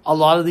that a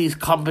lot of these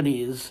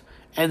companies...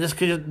 And this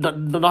could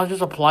not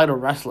just apply to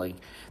wrestling.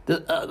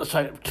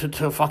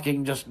 To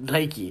fucking just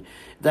Nike.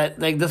 That,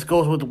 like, this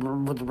goes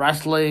with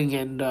wrestling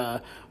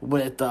and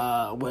with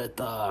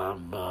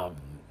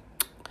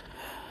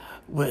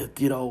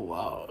you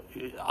know,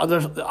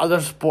 other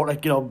sport,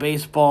 like, you know,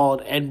 baseball,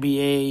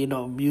 NBA, you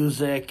know,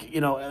 music,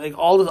 you know, like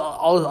all this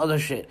other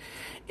shit.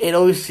 It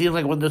always seems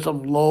like when there's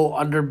some low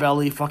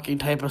underbelly fucking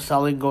type of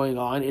selling going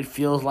on, it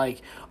feels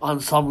like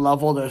on some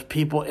level there's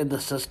people in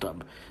the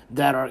system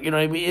that are, you know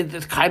what I mean?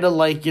 It's kind of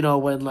like, you know,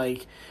 when,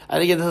 like, I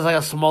think this is like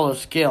a smaller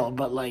scale,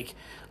 but like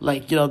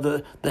you know,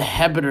 the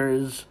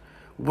Hebners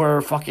were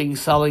fucking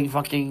selling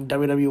fucking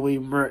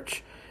WWE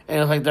merch. And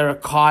it was like they were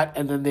caught,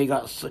 and then they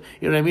got, you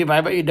know what I mean? But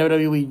I bet you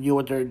WWE knew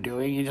what they were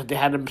doing. They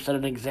had to set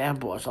an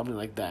example or something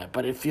like that.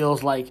 But it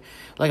feels like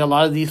a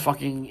lot of these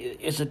fucking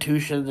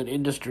institutions and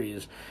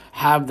industries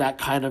have that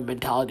kind of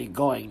mentality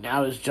going.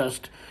 Now it's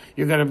just,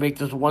 you're going to make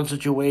this one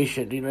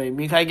situation, you know what I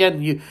mean?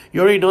 Again, you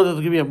already know there's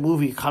going to be a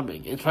movie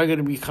coming. It's probably going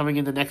to be coming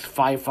in the next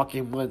 5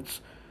 fucking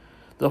months.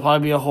 There'll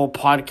probably be a whole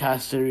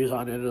podcast series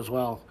on it as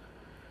well.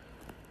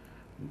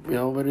 You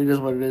know, but it is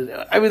what it is.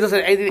 I mean, listen,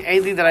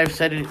 anything that I've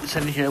said in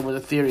here with a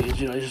theory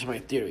is, you know, it's just my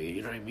theory.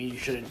 You know what I mean? You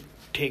shouldn't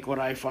take what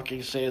I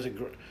fucking say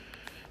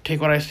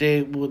take what I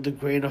say with a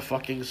grain of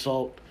fucking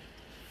salt.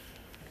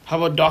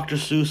 How about Dr.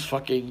 Seuss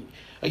fucking...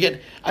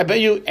 Again, I bet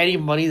you any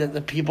money that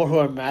the people who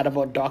are mad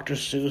about Dr.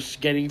 Seuss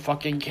getting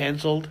fucking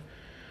canceled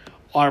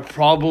are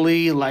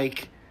probably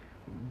like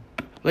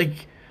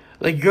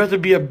you have to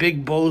be a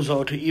big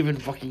bozo to even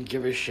fucking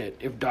give a shit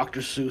if Dr.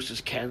 Seuss is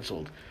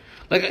canceled.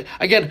 Like,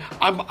 again,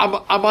 I'm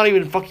not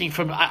even fucking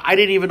from... I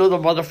didn't even know the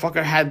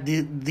motherfucker had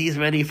these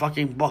many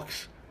fucking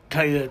books, to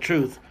tell you the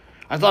truth.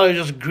 I thought it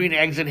was just green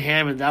eggs and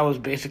ham, and that was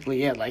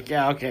basically it. Like,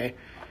 yeah, okay.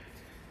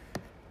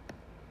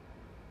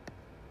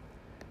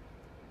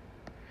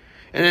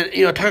 And then,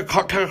 you know,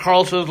 Tucker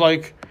Carlson's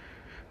like...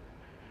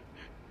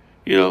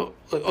 You know,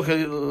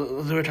 okay,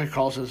 let's see what Tucker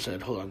Carlson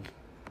said. Hold on.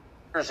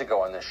 Years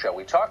ago on this show,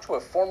 we talked to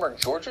a former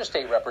Georgia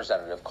state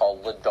representative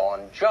called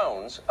LaDawn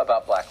Jones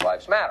about Black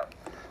Lives Matter.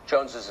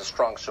 Jones is a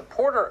strong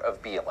supporter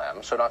of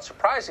BLM, so not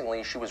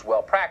surprisingly, she was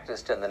well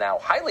practiced in the now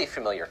highly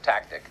familiar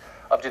tactic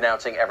of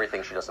denouncing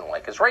everything she doesn't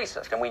like as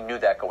racist, and we knew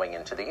that going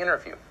into the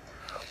interview.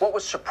 What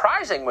was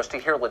surprising was to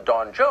hear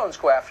LaDawn Jones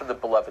go after the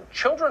beloved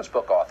children's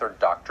book author,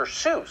 Dr.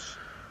 Seuss.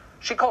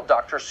 She called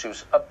Dr.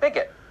 Seuss a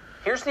bigot.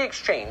 Here's the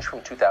exchange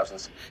from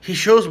 2006. He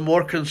shows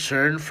more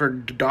concern for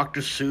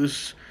Dr.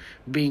 Seuss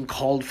being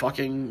called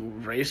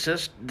fucking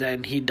racist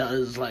than he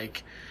does,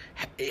 like...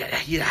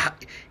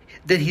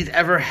 that he's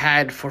ever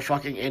had for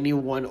fucking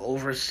anyone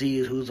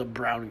overseas who's a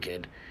brown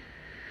kid.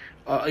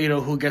 You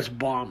know, who gets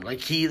bombed.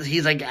 Like,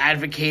 he's like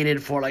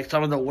advocated for like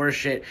some of the worst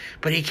shit,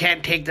 but he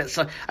can't take that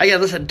stuff.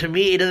 Again, listen, to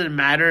me, it doesn't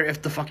matter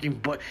if the fucking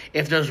book,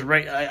 if there's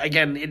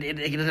again,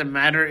 it doesn't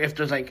matter if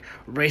there's like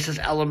racist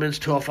elements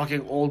to a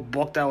fucking old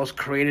book that was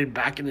created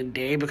back in the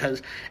day,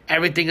 because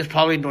everything is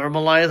probably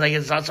normalized. Like,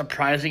 it's not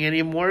surprising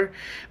anymore.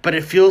 But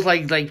it feels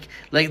like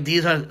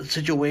these are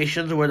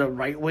situations where the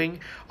right wing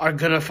are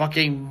gonna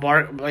fucking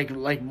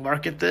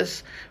market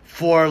this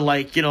for,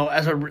 like, you know,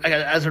 as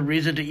a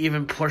reason to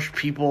even push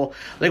people.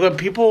 Like, when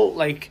people,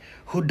 like,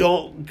 who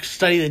don't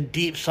study the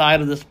deep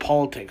side of this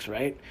politics,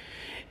 right?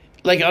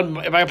 Like, in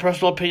my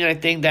personal opinion, I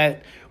think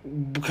that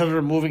because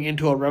we're moving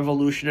into a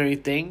revolutionary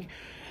thing,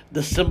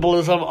 the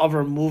symbolism of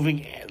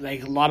removing,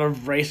 like, a lot of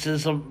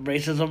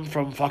racism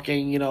from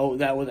fucking, you know,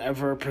 that was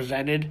ever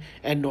presented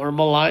and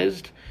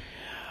normalized,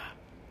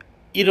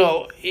 you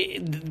know,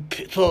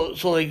 so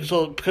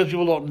because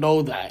people don't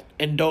know that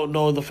and don't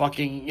know the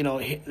fucking, you know,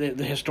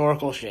 the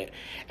historical shit,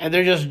 and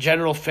they're just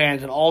general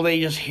fans, and all they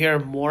just hear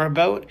more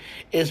about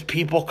is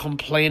people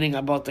complaining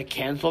about the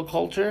cancel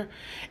culture.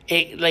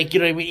 It, like, you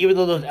know what I mean? Even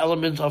though those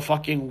elements of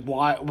fucking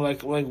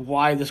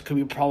why this could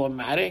be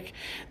problematic,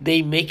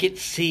 they make it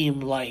seem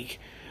like,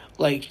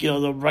 you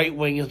know, the right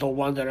wing is the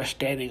ones that are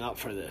standing up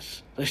for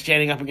this. They're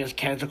standing up against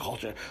cancel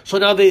culture. So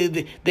now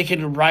they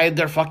can ride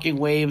their fucking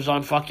waves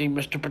on fucking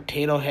Mr.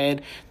 Potato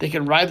Head. They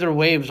can ride their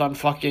waves on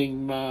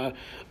fucking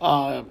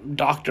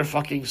Dr.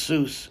 fucking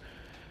Seuss.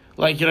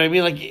 Like, you know what I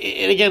mean? Like,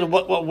 and again,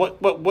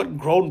 what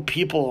grown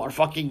people are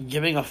fucking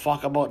giving a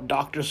fuck about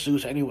Dr.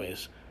 Seuss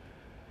anyways?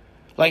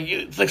 Like,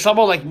 it's like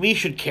someone like me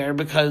should care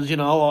because, you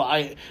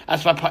know,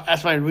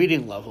 that's my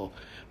reading level.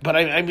 But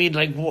I mean,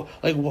 like,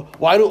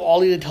 why do all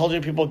these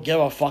intelligent people give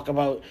a fuck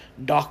about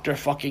Dr.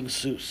 fucking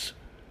Seuss?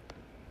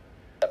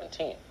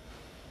 17.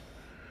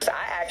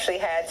 I actually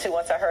had to,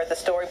 once I heard the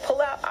story,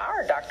 pull out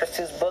our Dr.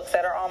 Seuss books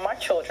that are on my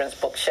children's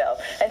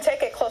bookshelf and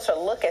take a closer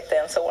look at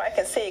them so I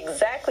can see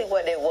exactly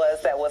what it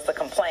was that was the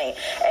complaint.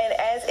 And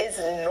as is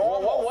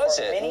normal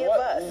for many of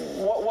us.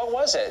 What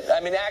was it? I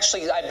mean,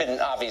 actually, I've been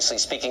obviously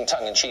speaking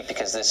tongue-in-cheek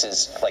because this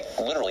is, like,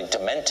 literally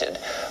demented.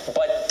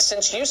 But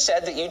since you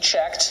said that you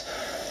checked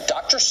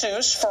Dr.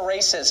 Seuss for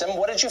racism,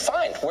 what did you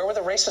find? Where were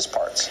the racist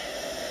parts?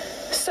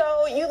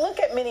 So you look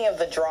at many of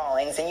the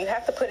drawings, and you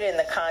have to put it in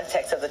the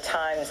context of the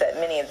times that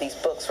many of these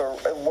books were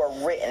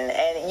written.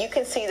 And you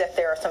can see that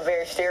there are some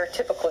very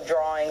stereotypical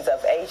drawings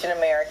of Asian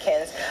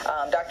Americans.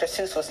 Dr.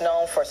 Seuss was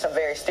known for some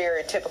very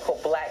stereotypical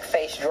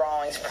blackface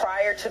drawings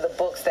prior to the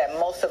books that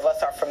most of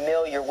us are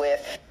familiar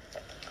with.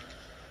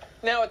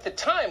 Now, at the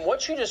time,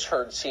 what you just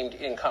heard seemed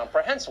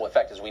incomprehensible. In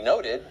fact, as we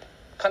noted,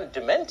 kind of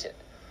demented.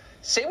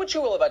 Say what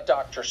you will about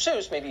Dr.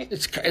 Seuss, maybe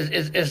it's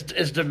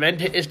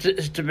demented.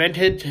 It's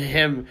demented to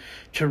him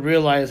to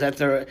realize that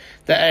at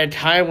a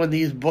time when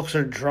these books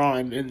are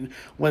drawn and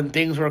when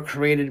things were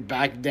created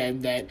back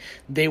then, that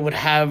they would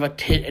have a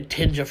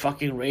tinge of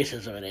fucking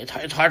racism in it.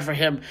 It's hard for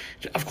him.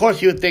 Of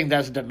course, you would think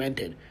that's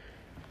demented.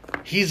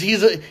 He's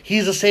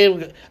the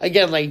same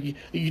again. Like,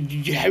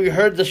 have you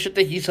heard the shit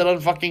that he said on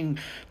fucking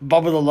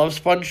Bubba the Love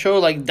Sponge show?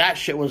 Like, that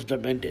shit was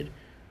demented.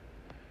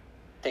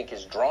 Think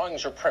his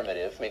drawings are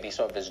primitive. Maybe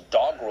some of his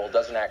doggerel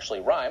doesn't actually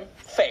rhyme.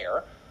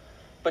 Fair.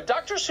 But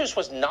Dr. Seuss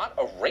was not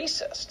a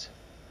racist.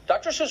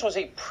 Dr. Seuss was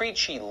a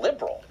preachy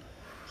liberal.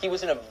 He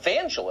was an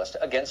evangelist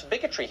against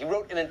bigotry. He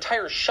wrote an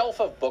entire shelf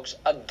of books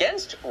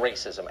against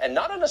racism, and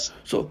not on a...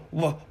 So,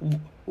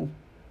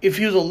 if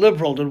he was a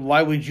liberal, then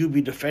why would you be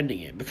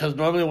defending it? Because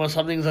normally when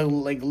something's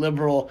like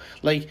liberal,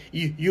 like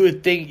you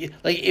would think,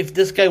 like, if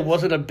this guy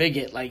wasn't a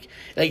bigot, like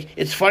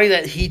it's funny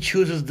that he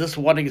chooses this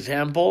one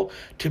example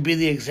to be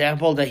the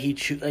example that he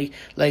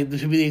like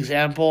to be the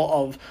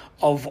example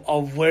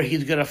of where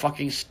he's gonna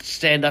fucking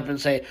stand up and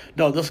say,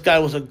 no, this guy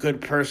was a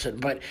good person,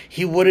 but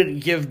he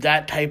wouldn't give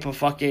that type of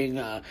fucking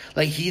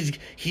like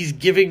he's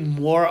giving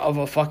more of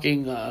a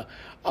fucking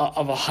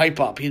of a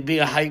hype up. He'd be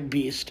a hype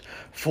beast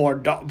for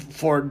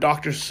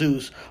Dr.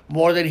 Seuss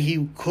more than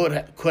he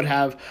could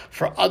have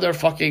for other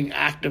fucking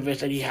activists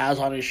that he has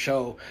on his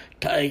show,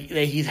 that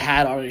he's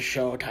had on his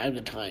show time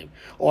to time,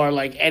 or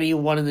like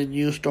anyone in the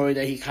news story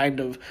that he kind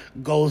of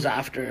goes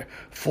after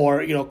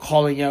for, you know,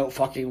 calling out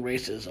fucking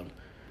racism.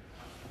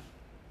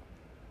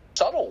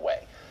 Subtle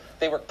way.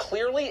 They were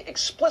clearly,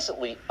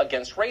 explicitly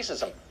against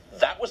racism.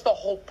 That was the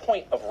whole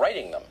point of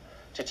writing them,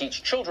 to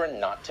teach children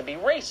not to be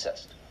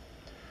racist.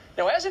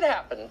 Now, as it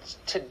happens,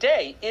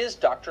 today is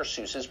Dr.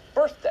 Seuss's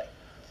birthday.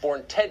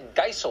 Born Ted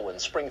Geisel in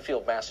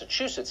Springfield,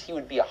 Massachusetts, he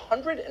would be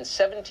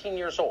 117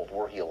 years old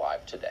were he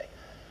alive today.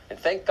 And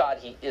thank God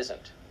he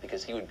isn't,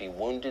 because he would be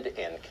wounded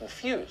and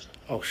confused.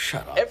 Oh,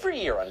 shut up. Every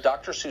year on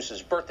Dr.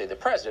 Seuss's birthday, the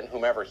president,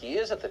 whomever he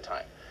is at the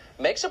time,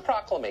 makes a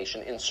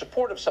proclamation in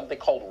support of something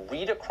called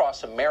Read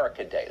Across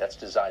America Day. That's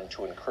designed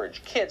to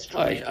encourage kids to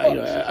read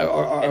books. I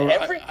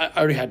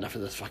already had enough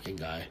of this fucking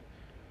guy.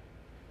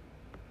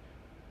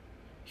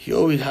 He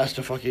always has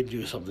to fucking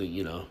do something,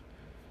 you know.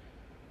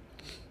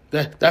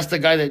 That's the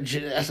guy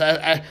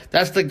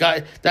that's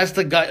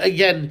the guy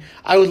again.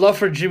 I would love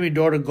for Jimmy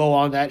Dore to go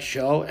on that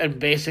show and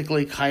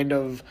basically kind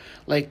of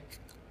like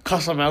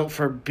cuss him out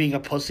for being a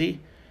pussy.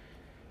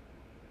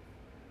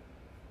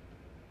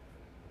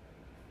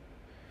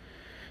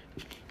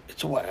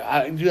 It's what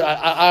I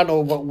don't know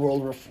what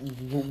world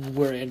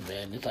we're in,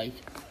 man. It's like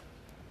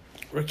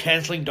we're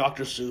canceling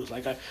Dr. Seuss.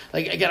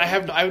 I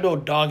have no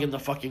dog in the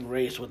fucking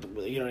race with,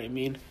 you know what I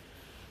mean?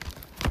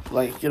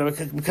 Like, you know,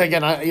 because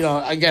again,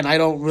 I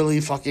don't really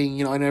fucking,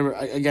 you know, I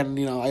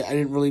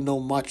didn't really know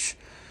much.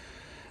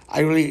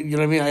 I really, you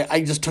know what I mean?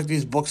 I just took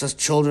these books as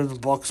children's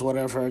books,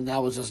 whatever, and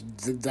that was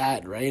just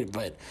that, right?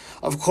 But,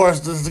 of course,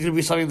 this is going to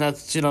be something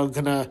that's, you know,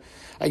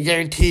 I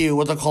guarantee you,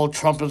 what they call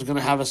Trump is going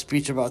to have a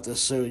speech about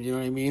this soon, you know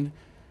what I mean?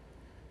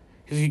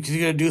 He's going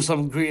to do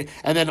some green,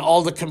 and then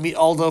all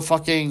the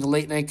fucking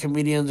late night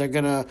comedians are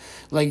going to,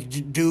 like,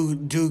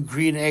 do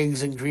green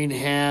eggs and green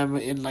ham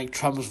in, like,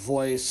 Trump's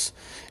voice,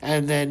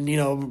 and then, you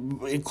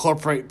know,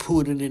 incorporate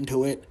Putin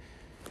into it.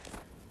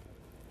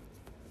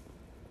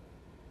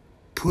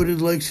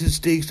 Putin likes his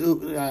steaks. I'm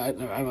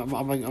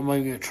not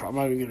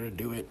even gonna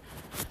do it.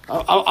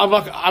 I'm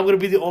gonna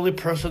be the only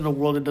person in the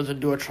world that doesn't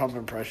do a Trump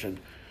impression.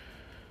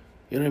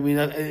 You know what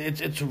I mean?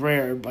 It's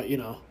rare, but you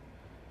know.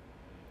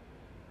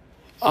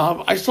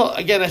 I saw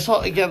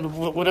again.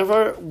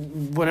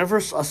 Whenever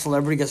a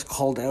celebrity gets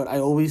called out, I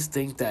always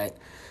think that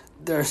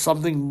there's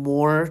something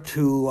more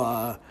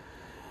to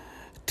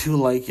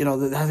like, you know,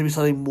 there has to be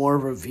something more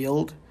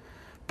revealed.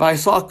 But I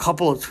saw a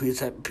couple of tweets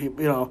that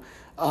people, you know.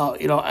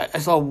 I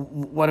saw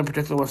one in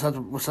particular where Seth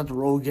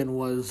Rogen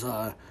was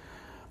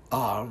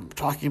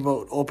talking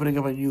about opening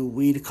up a new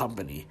weed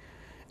company.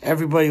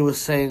 Everybody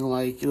was saying,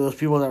 like, you know, those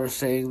people that were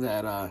saying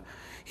that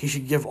he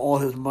should give all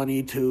his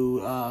money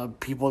to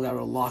people that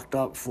were locked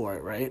up for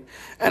it, right?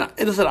 And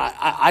listen,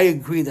 I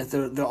agree that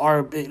there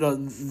are, you know,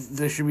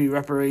 there should be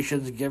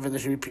reparations given. There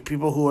should be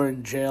people who are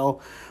in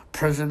jail.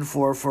 prison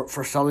for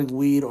selling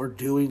weed or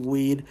doing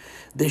weed.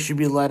 They should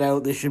be let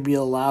out. They should be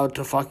allowed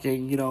to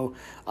fucking,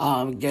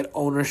 get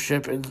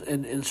ownership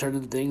in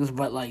certain things.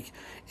 But, like,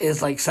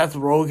 is, like, Seth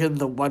Rogen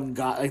the one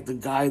guy, like, the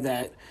guy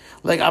that,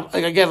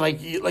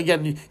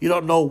 you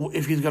don't know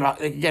if he's gonna,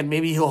 like, again,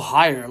 maybe he'll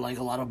hire, like,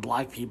 a lot of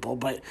black people,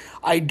 but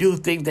I do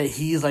think that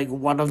he's, like,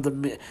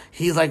 I'm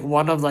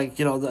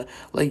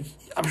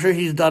sure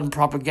he's done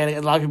propaganda,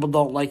 and a lot of people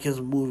don't like his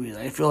movies.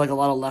 I feel like a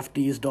lot of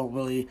lefties don't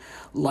really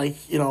like,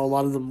 a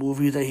lot of the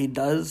movies that he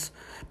does.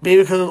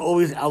 Maybe because there's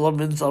always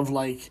elements of,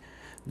 like,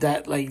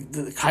 that, like,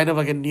 the kind of,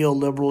 like, a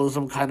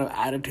neoliberalism kind of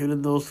attitude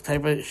in those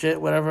type of shit,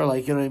 whatever,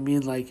 like, you know what I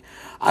mean? Like,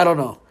 I don't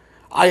know.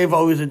 I have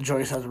always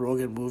enjoyed Seth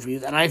Rogen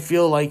movies, and I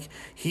feel like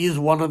he's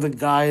one of the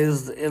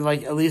guys, in,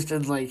 like, at least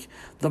in, like,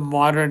 the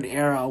modern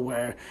era,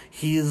 where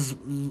he's,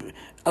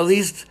 at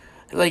least,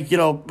 him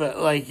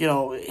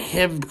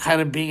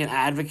kind of being an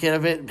advocate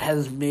of it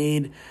has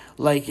made,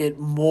 like, it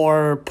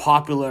more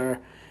popular.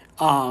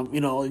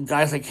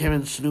 Guys like him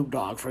and Snoop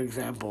Dogg, for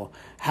example,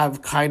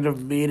 have kind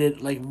of made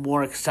it, like,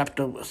 more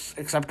acceptable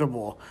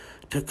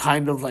to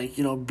kind of, like,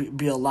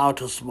 be allowed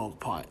to smoke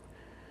pot.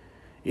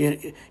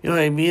 You know what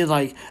I mean?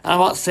 Like, I'm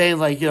not saying,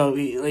 like, you know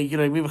what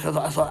I mean? Because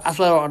that's what I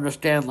don't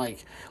understand,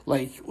 like,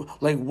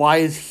 why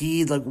is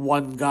he, like,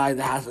 one guy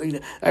that has,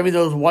 I mean,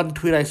 there was one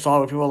tweet I saw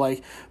where people were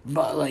like,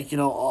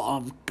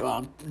 no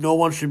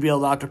one should be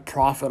allowed to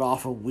profit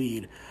off of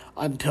weed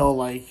until,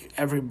 like,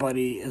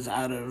 everybody is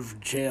out of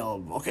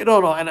jail. Okay,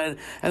 no, and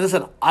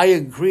listen, I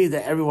agree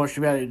that everyone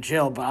should be out of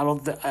jail, but I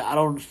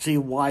don't see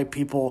why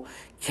people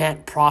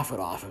can't profit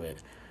off of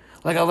it.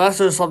 Like, unless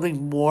there's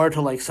something more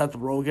to, like, Seth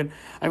Rogen.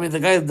 I mean, the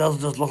guy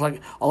doesn't just look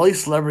like, all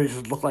these celebrities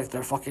just look like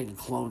they're fucking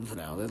clones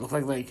now. They look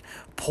like like,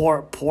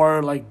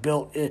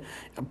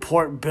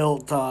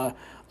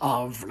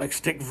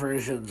 stick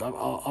versions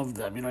of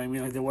them, you know what I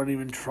mean? Like, they weren't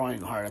even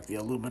trying hard at the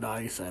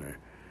Illuminati Center,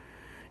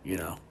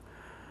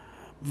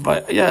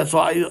 But, yeah, so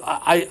I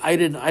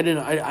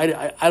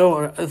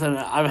don't, listen,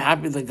 I'm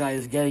happy the guy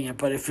is getting it,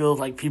 but it feels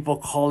like people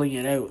calling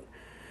him out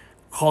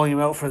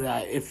for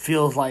that, it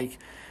feels like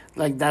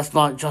that's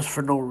not just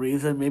for no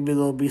reason. Maybe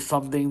there'll be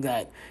something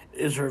that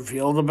is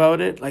revealed about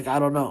it. Like, I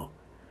don't know.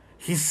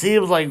 He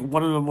seems like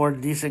one of the more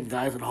decent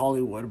guys in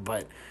Hollywood,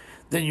 but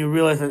then you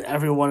realize that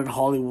everyone in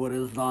Hollywood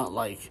is not,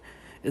 like,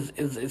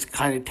 is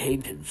kind of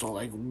tainted. So,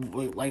 like,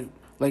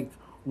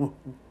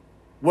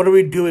 what are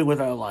we doing with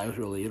our lives,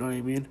 really? You know what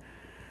I mean?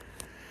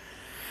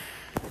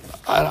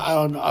 I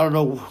don't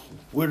know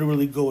where to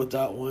really go with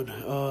that one.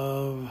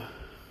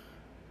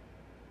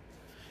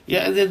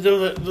 Yeah, and then there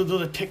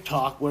was a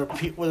TikTok where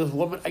this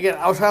woman, again,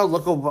 I was trying to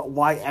look at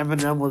why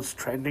Eminem was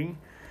trending,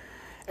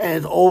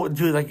 and the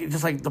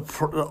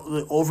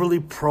overly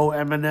pro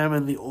Eminem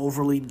and the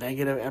overly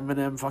negative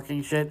Eminem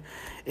fucking shit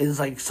is,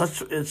 like,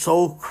 it's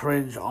so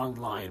cringe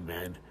online,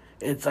 man.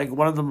 It's like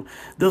one of them.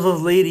 There's a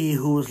lady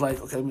who was like,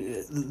 okay,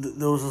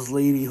 there was this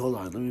lady. Hold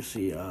on, let me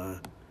see. Wait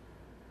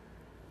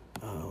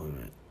a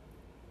minute.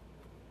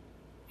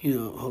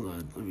 Hold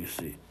on, let me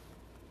see.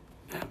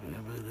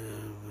 Eminem.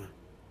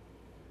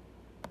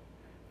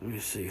 Let me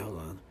see, hold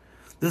on.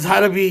 This had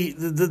to be,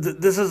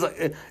 this is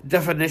a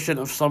definition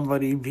of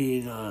somebody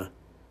being, hold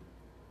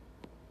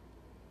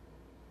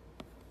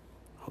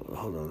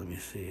on, let me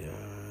see,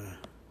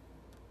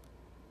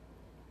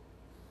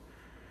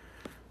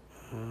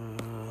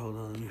 hold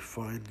on, let me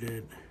find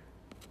it.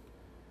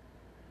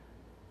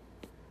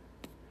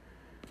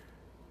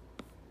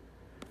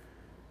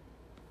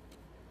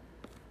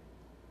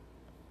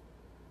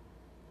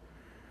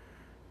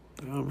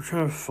 I'm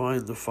trying to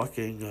find the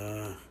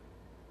fucking,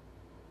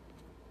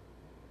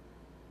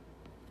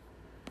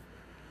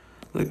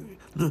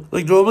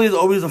 Like normally it's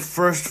always the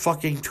first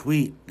fucking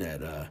tweet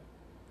that,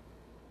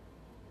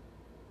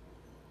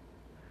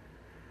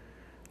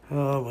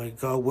 oh my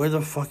god, where the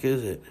fuck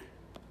is it?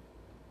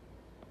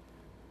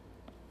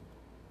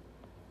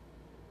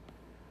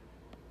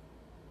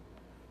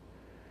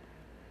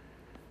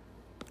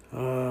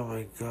 Oh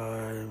my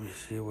god, let me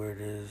see where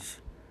it is.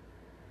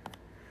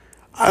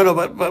 I don't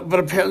know, but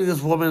apparently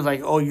this woman is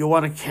like, oh, you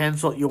want to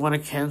cancel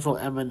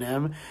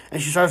Eminem,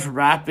 and she starts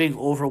rapping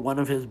over one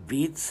of his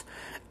beats.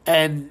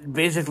 And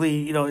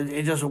basically,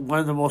 it's just one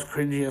of the most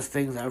cringiest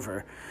things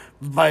ever.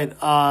 But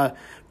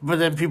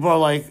then people are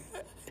like,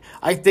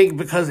 I think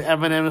because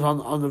Eminem is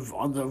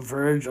on the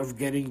verge of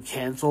getting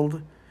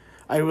canceled,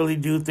 I really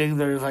do think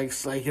there's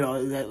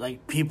that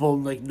like people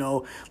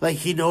know, like,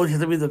 he knows he's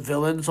gonna be the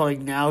villain, so like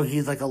now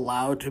he's like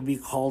allowed to be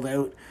called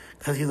out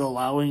because he's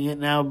allowing it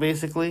now,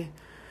 basically.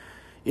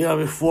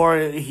 Before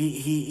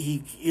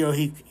he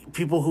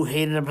people who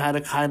hated him had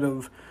to kind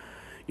of,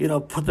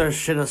 put their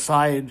shit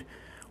aside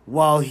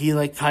while he,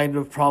 like, kind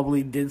of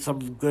probably did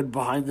some good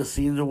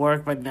behind-the-scenes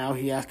work, but now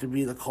he has to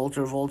be the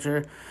culture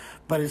vulture.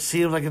 But it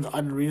seems like it's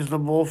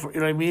unreasonable for, you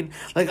know what I mean?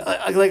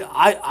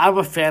 I'm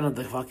a fan of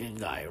the fucking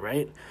guy,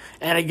 right?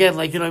 And again,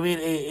 like, you know what I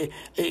mean?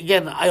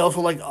 Again, I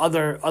also like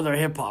other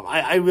hip-hop.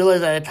 I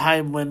realized at a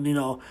time when,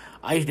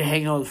 I used to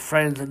hang out with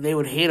friends and they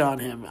would hate on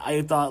him.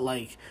 I thought,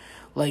 like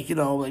like, you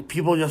know, like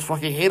people just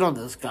fucking hate on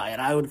this guy,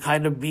 and I would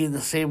kind of be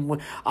the same way.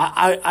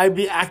 I'd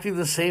be acting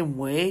the same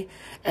way,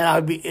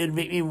 and it'd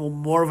make me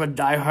more of a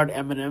diehard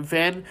Eminem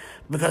fan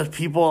because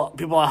people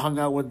I hung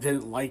out with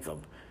didn't like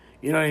him.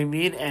 You know what I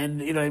mean? And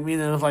you know what I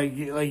mean? And it was like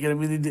you know what I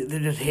mean? They're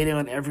just hating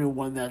on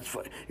everyone that's,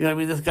 you know what I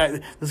mean?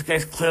 This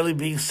guy's clearly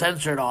being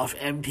censored off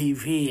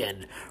MTV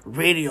and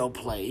radio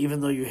play,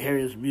 even though you hear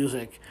his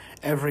music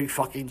every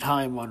fucking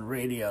time on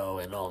radio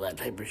and all that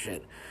type of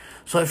shit.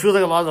 So I feel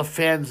like a lot of the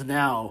fans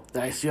now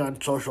that I see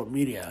on social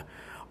media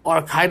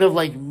are kind of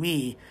like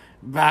me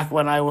back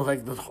when I was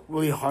like this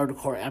really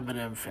hardcore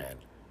Eminem fan.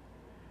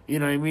 You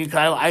know what I mean?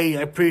 'Cause I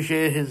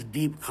appreciated his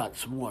deep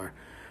cuts more.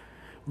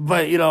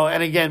 But, you know,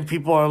 and again,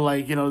 people are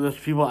like, you know, there's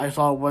people, I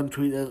saw one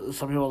tweet,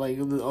 some people are like,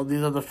 oh,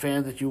 these are the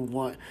fans that you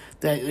want,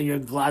 that you're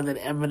glad that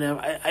Eminem,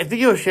 I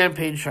think it was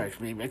Champagne Sharks,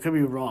 maybe, I could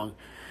be wrong.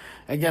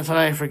 I guess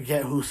I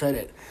forget who said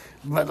it.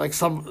 But, like,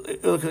 someone's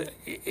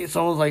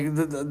like,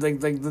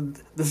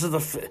 this is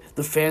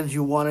the fans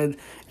you wanted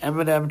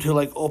Eminem to,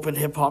 like, open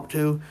hip-hop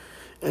to,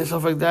 and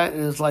stuff like that,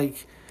 and it's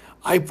like,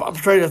 I'm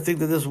starting to think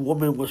that this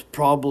woman was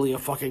probably a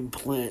fucking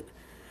plant.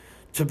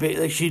 To be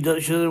like she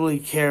doesn't really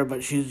care,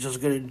 but she's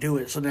just gonna do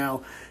it. So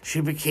now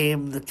she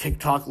became the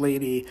TikTok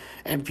lady,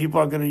 and people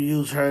are gonna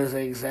use her as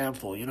an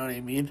example. You know what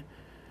I mean?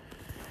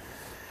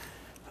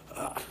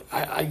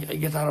 I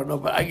guess I don't know,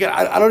 but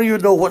I don't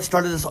even know what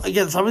started this.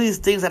 Again, some of these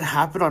things that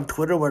happen on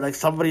Twitter where like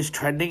somebody's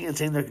trending and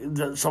saying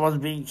that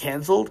someone's being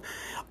canceled,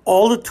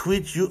 all the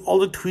tweets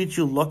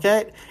you look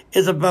at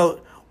is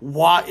about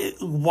why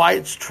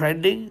it's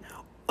trending,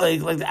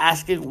 like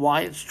asking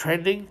why it's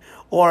trending,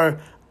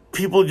 or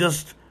people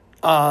just.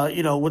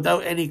 You know,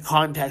 without any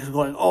context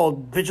going, oh,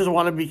 bitches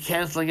want to be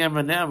canceling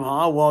Eminem,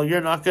 huh? Well, you're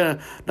not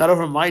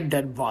over my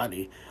dead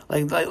body.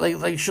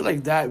 Like shit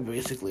like that,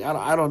 basically.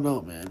 I don't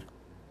know, man.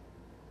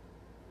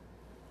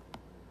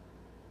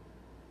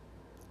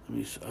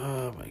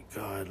 Oh my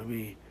god,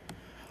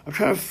 I'm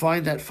trying to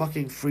find that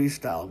fucking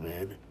freestyle,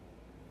 man.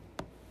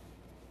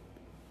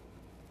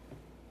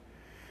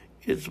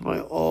 It's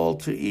my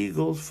alter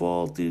ego's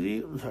fault.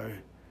 I'm sorry.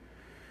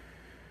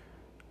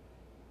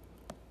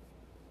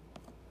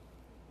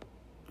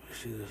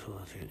 See this, hold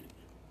on a second.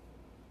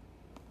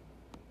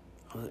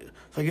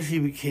 So I guess he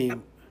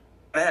became...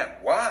 Man,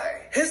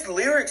 why? His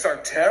lyrics are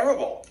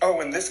terrible.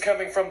 Oh, and this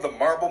coming from the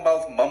marble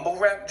mouth mumble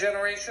rap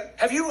generation?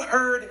 Have you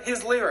heard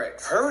his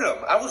lyrics? Heard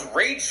them? I was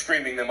rage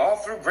screaming them all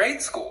through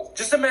grade school.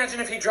 Just imagine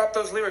if he dropped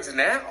those lyrics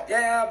now.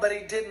 Yeah, but he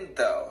didn't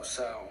though,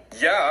 so...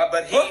 Yeah,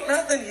 but he... Well,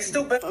 nothing, he's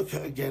still better.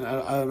 Okay, again,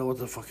 I don't know what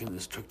the fucking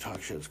this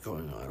TikTok shit's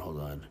going on. Hold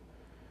on.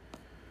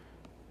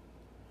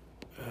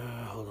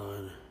 Hold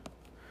on.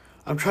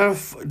 I'm trying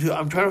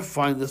to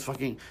find this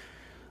fucking...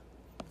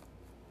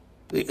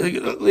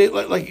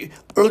 Like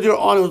earlier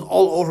on, it was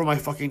all over my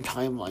fucking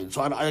timeline.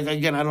 So,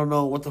 I don't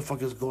know what the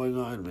fuck is going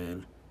on,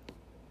 man.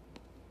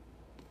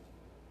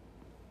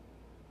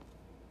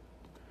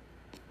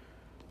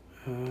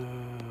 Oh,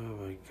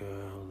 my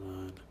God, hold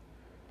on.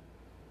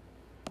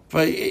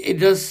 But it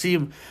does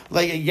seem...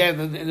 Like, again,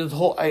 in this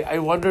whole... I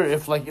wonder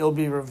if, like, it'll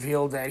be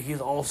revealed that he's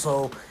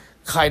also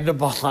kind of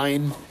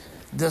behind...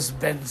 this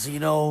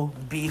Benzino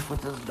beef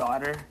with his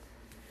daughter,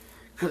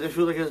 because I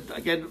feel like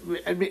again,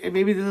 and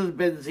maybe this is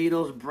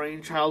Benzino's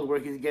brainchild, where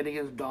he's getting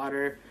his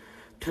daughter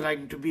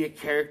to be a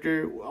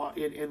character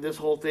in this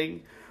whole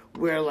thing,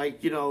 where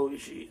like, you know,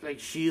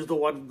 she's the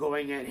one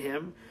going at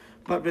him,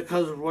 but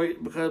because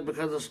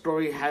the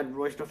story had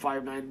Royce da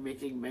 5'9"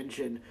 making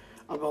mention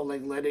about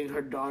like letting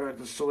her daughter at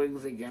the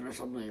swings again or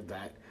something like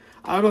that.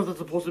 I don't know if that's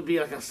supposed to be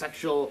like a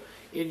sexual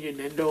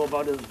innuendo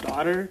about his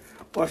daughter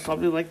or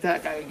something like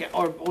that,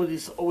 or was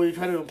he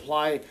trying to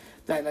imply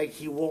that like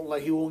he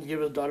won't give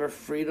his daughter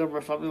freedom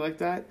or something like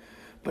that?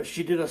 But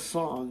she did a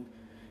song,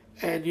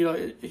 and you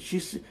know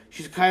she's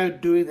kind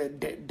of doing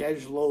that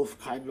Dej Loaf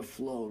kind of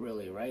flow,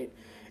 really, right?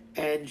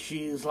 And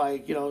she's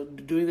like, you know,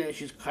 doing that.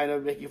 She's kind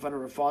of making fun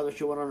of her father.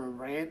 She went on a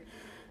rant.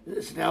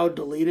 It's now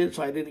deleted,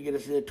 so I didn't get to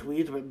see the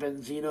tweets. But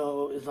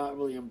Benzino is not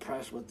really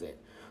impressed with it.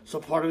 So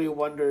part of me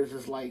wonders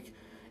is like,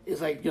 you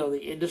know, the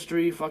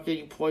industry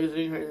fucking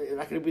poisoning her? Is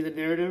that going to be the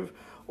narrative?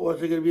 Or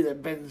is it going to be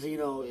that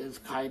Benzino is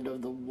kind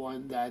of the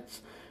one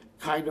that's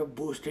kind of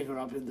boosting her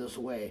up in this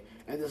way?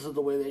 And this is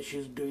the way that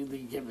she's doing the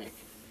gimmick.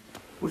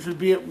 Which would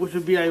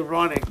be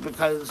ironic,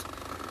 because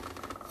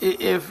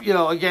if, you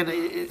know, again,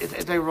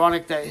 it's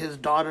ironic that his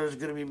daughter is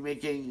going to be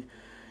making,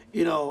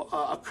 you know,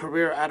 a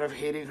career out of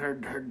hating her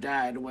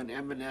dad, when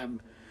Eminem,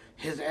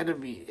 his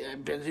enemy,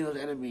 Benzino's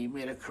enemy,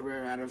 made a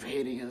career out of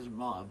hating his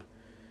mom.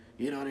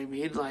 You know what I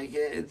mean? Like,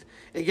 it's,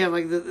 again,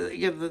 like,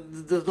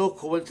 there's no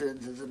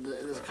coincidences in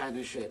this kind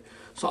of shit.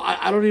 So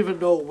I don't even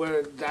know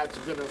where that's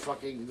gonna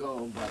fucking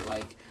go, but,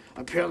 like,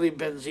 apparently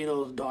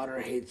Benzino's daughter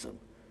hates him.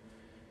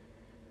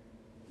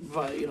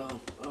 But, you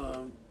know,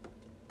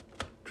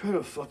 trying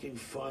to fucking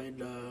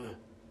find, I'm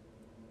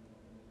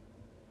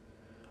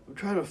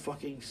trying to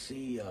fucking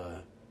see,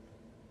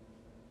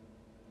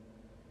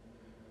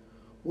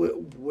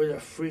 where the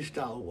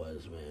freestyle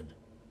was, man.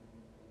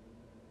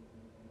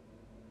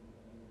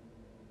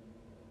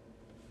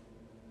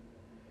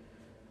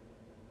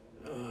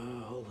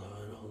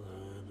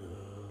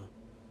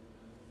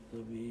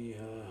 Let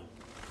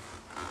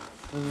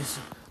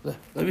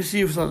me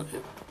see if it's on.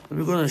 Let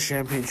me go to the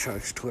Champagne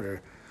Sharks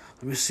Twitter.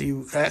 Let me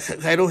see.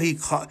 I know he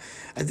caught.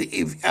 I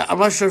think I'm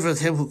not sure if it's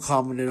him who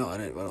commented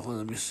on it, but hold on,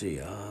 let me see.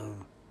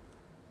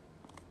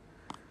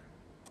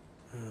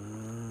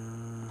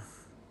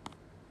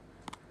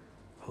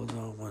 Hold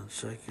on 1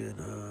 second.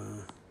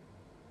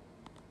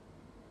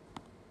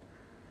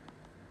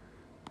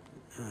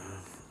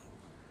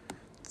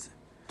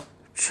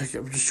 Check.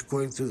 I'm just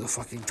going through the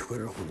fucking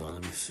Twitter. Hold on,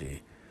 let me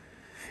see.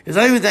 It's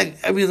not even that.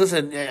 I mean,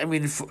 listen. I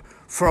mean,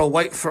 for a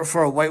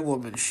white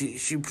woman, she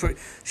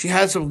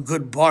had some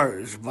good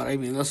bars, but I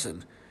mean,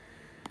 listen.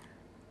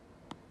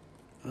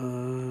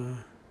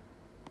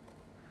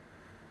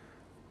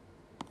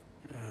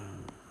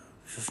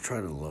 Just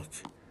trying to look.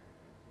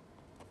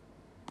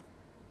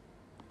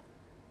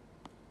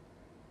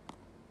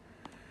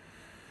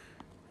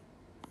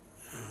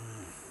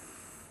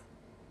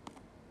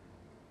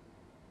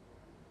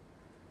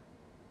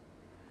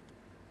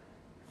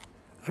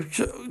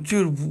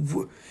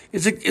 Dude,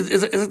 it's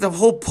like the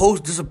whole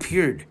post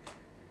disappeared.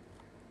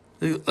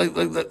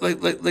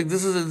 Like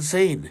this is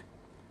insane.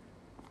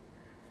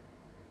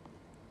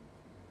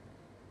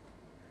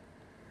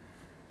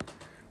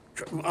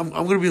 I'm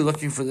gonna be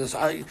looking for this.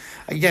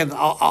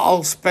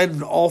 I'll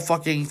spend all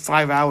fucking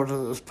 5 hours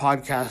of this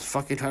podcast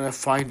fucking trying to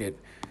find it.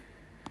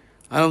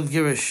 I don't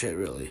give a shit,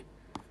 really.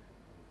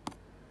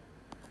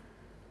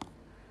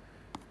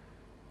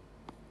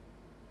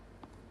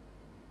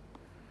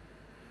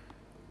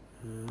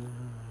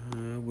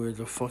 Where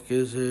the fuck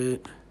is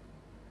it?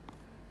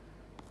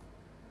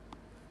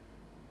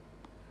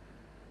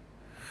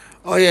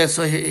 Oh yeah,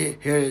 so here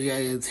it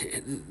is. Yeah,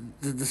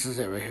 this is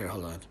it right here.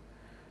 Hold on.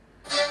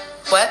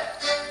 What?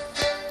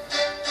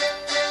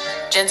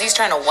 Gen Z's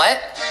trying to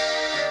what?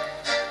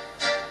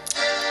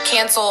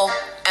 Cancel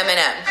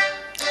Eminem.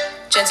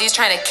 Gen Z's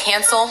trying to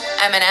cancel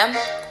Eminem?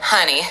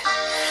 Honey,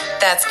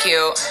 that's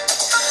cute.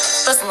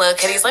 Listen, little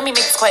kitties, let me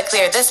make this quite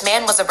clear. This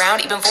man was around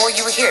even before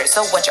you were here.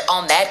 So what, you're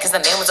all mad because the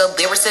man was a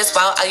lyricist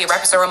while all your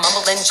rappers are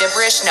mumbling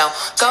gibberish? No,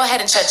 go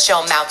ahead and shut your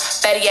mouth.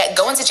 Better yet,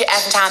 go and sit your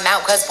ass in time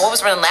out, because boy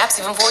was running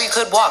laps even before you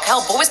could walk. Hell,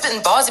 boy was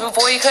spitting balls even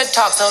before you could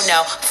talk. So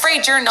no, I'm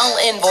afraid you're null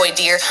and void,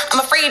 dear. I'm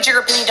afraid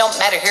your opinion don't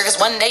matter here,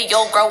 because one day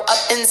you'll grow up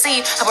and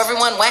see how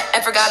everyone went and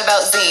forgot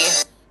about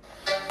Z.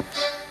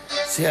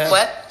 Yeah,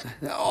 what?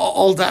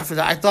 All that for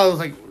that. I thought it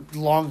was like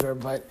longer,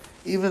 but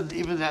even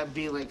that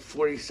being like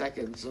 40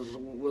 seconds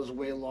was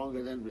way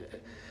longer than.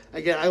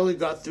 Again, I only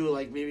got through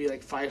like maybe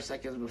like 5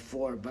 seconds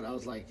before, but I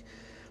was like,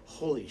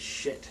 holy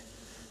shit.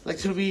 Like,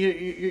 to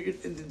me,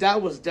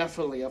 that was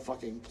definitely a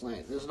fucking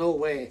plant. There's no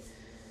way.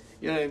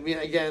 You know what I mean?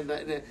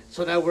 Again,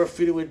 so now we're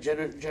feeding with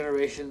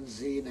Generation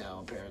Z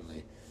now,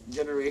 apparently.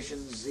 Generation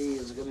Z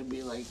is going to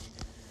be like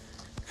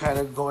kind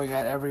of going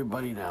at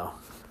everybody now.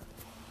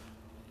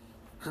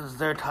 Because it's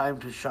their time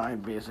to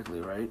shine,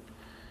 basically, right?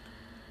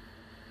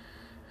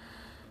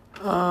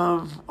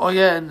 Oh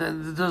yeah, and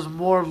then there's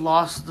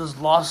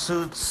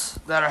lawsuits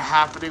that are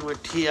happening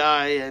with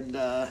T.I. and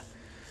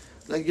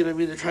like, you know what I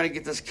mean, they're trying to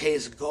get this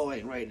case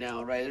going right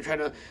now, right? They're trying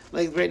to,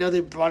 like, right now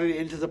they brought it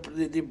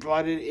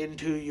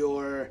into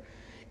your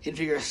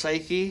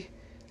psyche.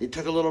 They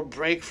took a little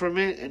break from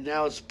it, and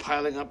now it's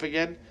piling up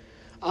again.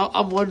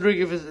 I'm wondering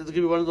if it's going to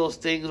be one of those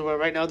things where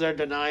right now they're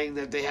denying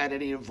that they had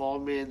any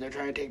involvement. They're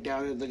trying to take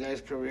down the guy's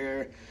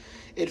career.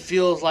 It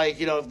feels like,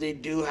 you know, if they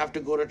do have to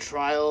go to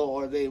trial,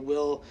 or they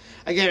will,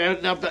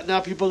 again, now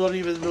people don't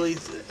even really,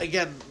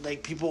 again,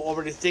 like, people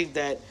already think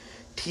that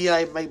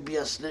T.I. might be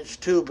a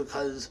snitch too,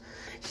 because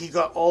he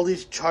got all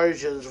these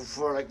charges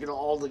for, like, you know,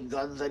 all the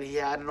guns that he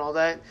had and all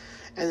that,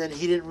 and then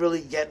he didn't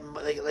really get,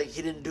 like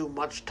he didn't do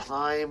much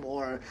time,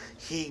 or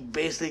he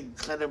basically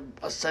kind of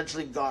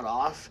essentially got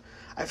off.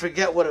 I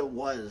forget what it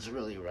was,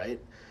 really, right?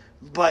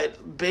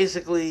 But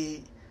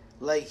basically,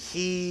 like,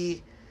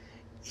 he's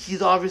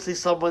obviously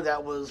someone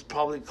that was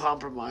probably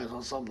compromised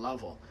on some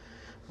level.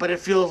 But it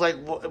feels like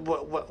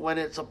when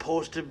it's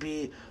supposed to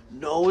be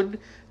known,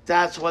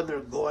 that's when they're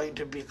going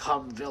to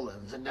become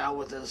villains. And now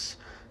with this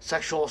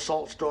sexual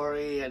assault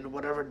story and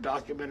whatever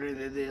documentary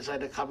they decide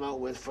to come out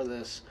with for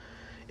this,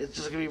 it's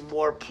just going to be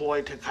more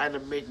ploy to kind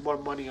of make more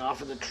money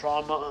off of the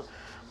trauma,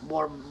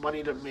 more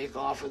money to make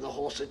off of the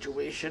whole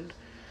situation.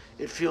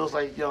 It feels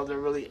like, you know, they're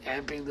really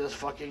amping this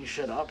fucking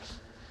shit up.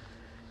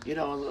 You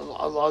know,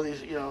 a lot of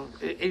these, you know,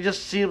 it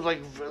just seems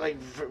like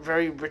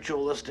very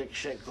ritualistic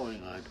shit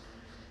going on.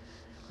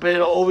 But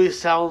it always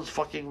sounds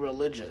fucking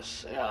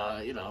religious,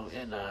 you know,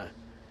 and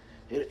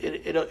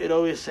it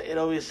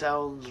always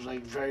sounds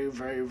like very,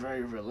 very,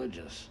 very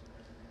religious.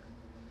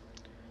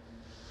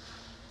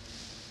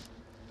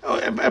 Oh,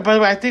 and by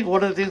the way, I think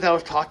one of the things I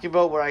was talking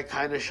about where I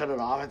kind of shut it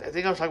off, I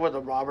think I was talking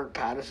about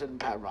the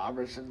Pat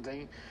Robertson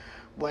thing,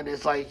 when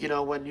it's like, you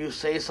know, when you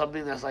say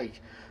something that's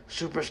like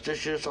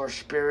superstitious or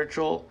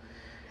spiritual,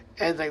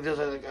 and like there's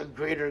a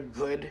greater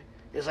good,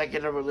 is like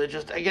in a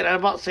religious. Again,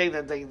 I'm not saying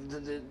that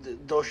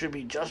those should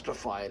be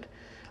justified.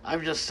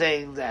 I'm just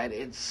saying that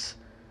it's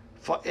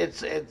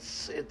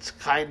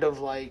kind of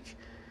like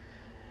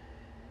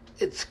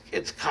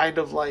it's kind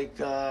of like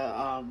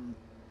now I'm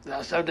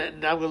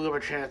gonna lose my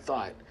train of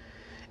thought.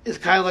 It's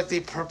kind of like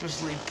they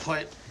purposely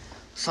put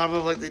some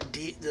of like the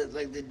deep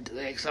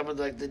some of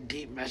like the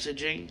deep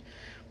messaging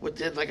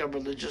within like a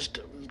religious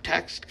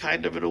text,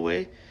 kind of in a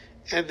way,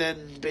 and then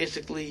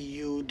basically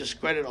you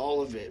discredit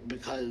all of it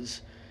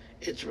because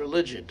it's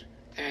religion,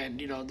 and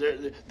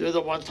they're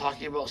the ones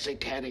talking about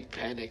satanic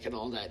panic and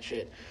all that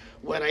shit.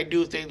 When I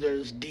do think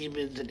there's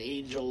demons and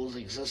angels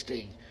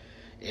existing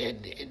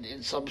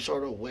in some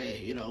sort of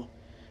way,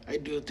 I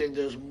do think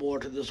there's more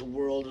to this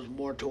world. There's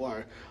more to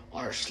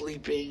our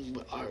sleeping,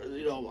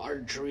 our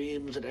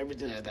dreams and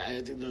everything like that.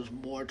 I think there's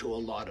more to a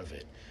lot of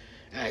it,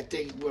 and I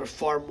think we're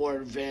far more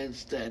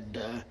advanced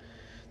than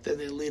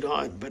they lead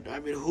on. But I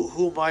mean,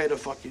 who am I to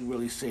fucking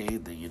really say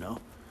anything,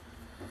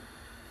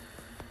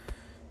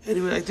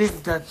 Anyway, I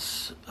think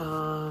that's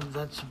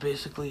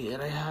basically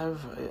it. I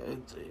have,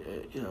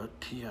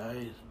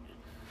 T.I.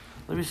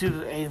 Let me see if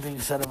there's anything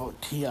said about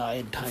T.I.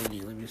 and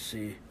Tiny. Let me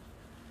see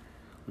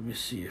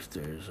if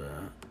there's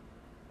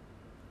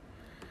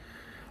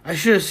I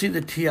should have seen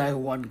the T.I.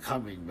 one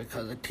coming,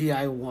 because the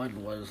T.I.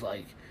 one was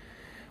like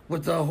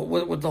with the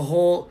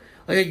whole,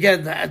 like,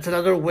 again, that's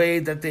another way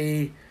that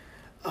they've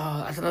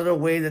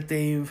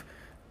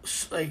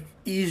like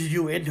eased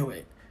you into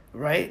it,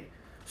 right?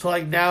 So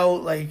like now,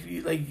 like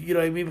you know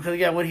what I mean? Because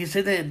again, when he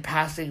said that in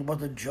passing about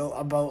the joke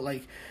about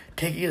like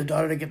taking his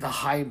daughter to get the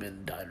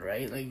hymen done,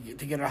 right? Like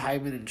to get her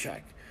hymen in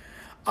check.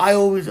 I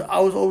was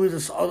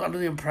always under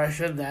the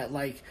impression that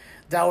like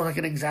that was like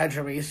an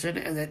exaggeration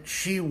and that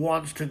she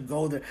wants to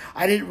go there.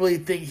 I didn't really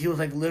think he was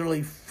like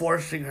literally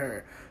forcing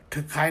her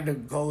to kind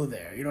of go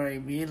there. You know what I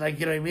mean? Like,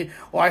 you know what I mean?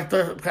 Or I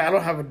thought, I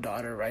don't have a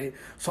daughter, right?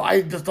 So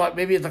I just thought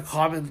maybe it's a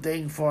common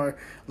thing for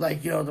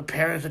like, the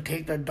parents to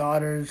take their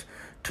daughters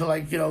to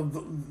like,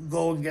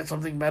 go and get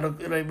something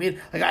medical, you know what I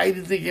mean? Like, I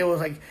didn't think it was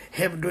like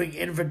him doing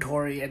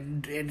inventory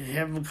and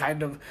him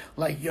kind of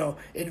like,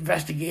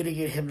 investigating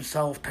it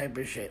himself type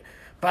of shit.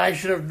 But I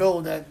should have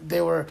known that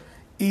they were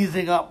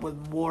easing up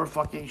with more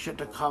fucking shit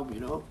to come,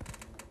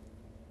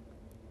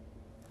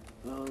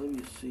 Let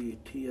me see,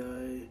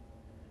 T.I.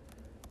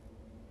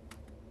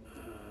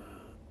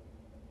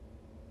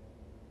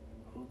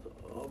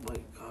 Oh my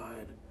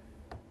god.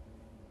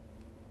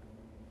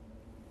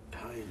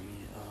 Tiny.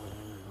 Hold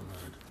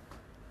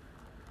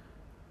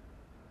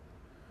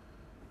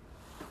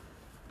on.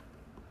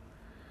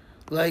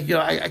 Like,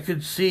 I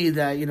could see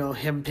that,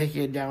 him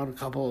taking down a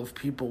couple of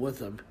people with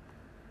him.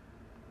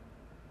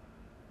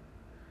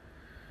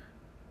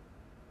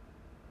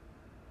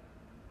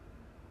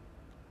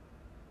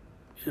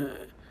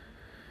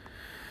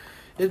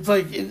 It's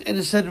like, in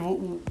a sense,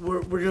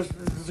 we're just,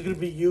 this is going to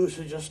be used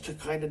to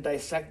kind of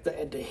dissect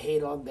and to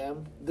hate on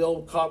them.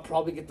 They'll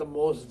probably get the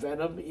most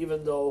venom,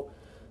 even though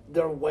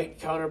their white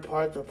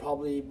counterparts are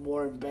probably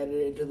more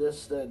embedded into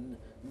this than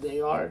they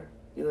are.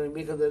 You know what I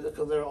mean?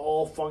 Because they're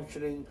all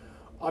functioning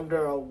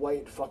under a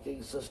white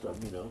fucking system,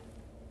 There's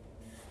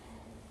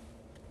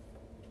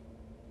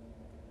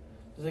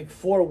like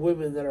 4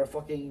 women that are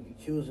fucking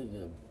accusing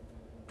him.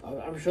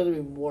 I'm sure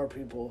there'll be more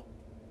people.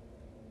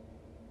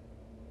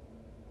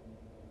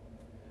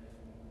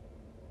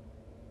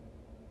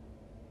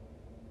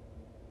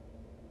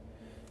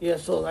 Yeah,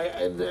 so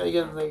I'm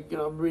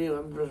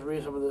just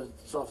reading some of this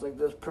stuff. Like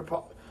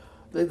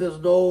there's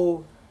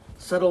no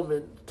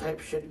settlement type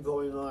shit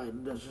going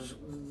on.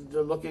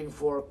 They're looking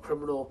for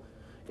criminal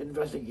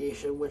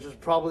investigation, which is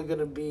probably going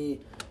to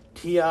be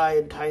T.I.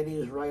 and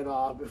Tiny's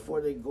write-off before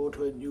they go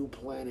to a new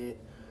planet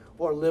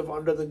or live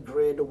under the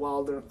grid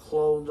while their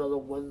clones are the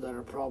ones that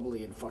are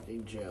probably in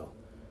fucking jail.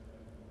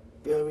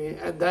 You know what I mean?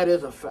 And that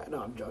is a fact.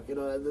 No, I'm joking.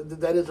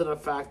 That isn't a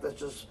fact. That's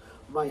just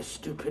my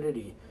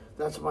stupidity.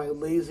 That's my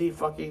lazy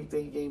fucking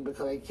thinking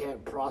because I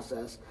can't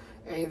process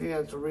anything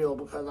that's real,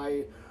 because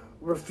I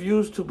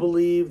refuse to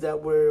believe that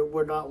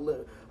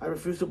I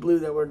refuse to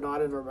believe that we're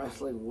not in a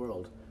wrestling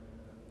world.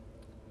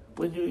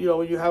 When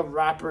when you have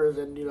rappers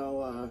and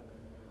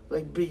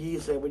like Big E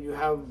said, when you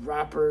have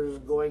rappers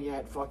going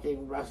at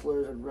fucking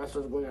wrestlers and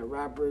wrestlers going at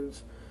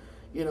rappers,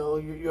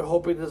 you're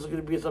hoping this is going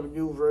to be some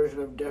new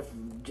version of Def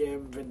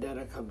Jam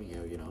Vendetta coming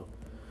out.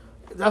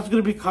 That's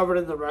going to be covered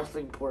in the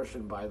wrestling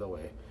portion, by the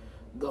way.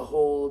 The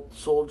whole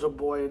Soulja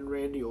Boy and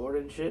Randy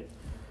Orton shit.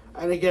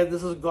 And again,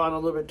 this has gone a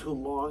little bit too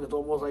long. It's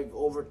almost like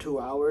over 2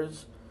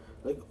 hours,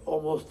 like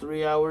almost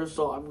 3 hours.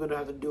 So I'm gonna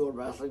have to do a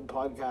wrestling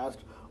podcast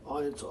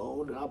on its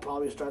own, and I'll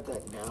probably start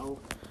that now.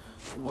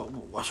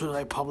 As soon as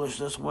I publish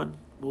this one,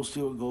 we'll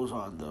see what goes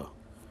on though.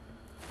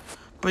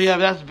 But yeah,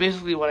 that's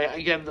basically what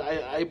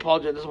I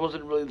apologize. This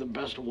wasn't really the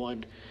best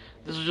one.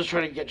 This is just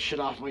trying to get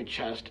shit off my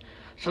chest.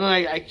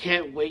 Sometimes I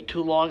can't wait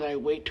too long. I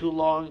wait too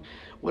long.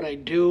 When I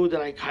do,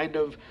 then I kind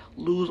of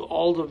lose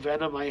all the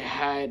venom I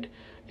had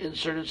in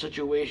certain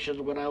situations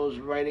when I was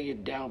writing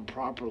it down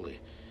properly.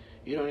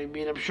 You know what I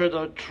mean? I'm sure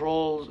the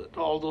trolls,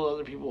 all those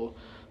other people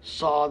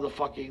saw the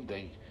fucking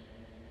thing.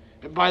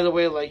 And by the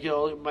way, like,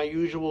 my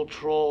usual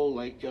troll,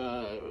 like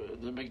the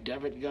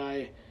McDevitt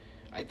guy,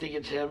 I think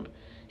it's him.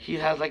 He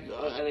has like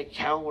an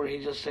account where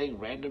he's just saying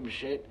random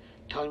shit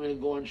telling me to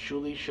go on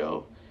Shuli's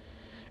show.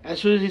 As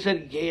soon as he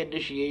said gay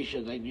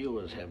initiations, I knew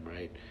it was him,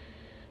 right?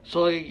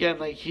 So, like, again,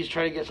 like, he's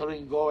trying to get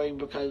something going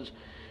because,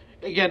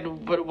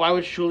 again, but why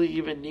would Shuli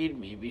even need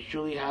me? Because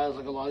Shuli has,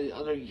 like, a lot of the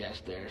other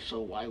guests there, so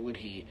why would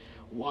he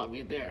want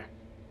me there?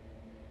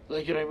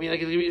 Like, you know what I mean?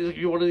 Like, it's going to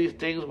be one of these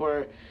things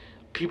where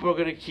people are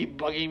going to keep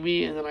bugging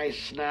me, and then I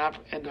snap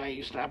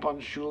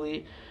on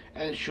Shuli,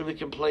 and Shuli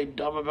can play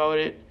dumb about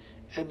it,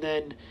 and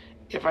then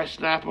if I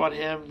snap on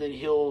him, then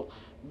he'll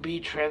be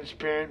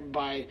transparent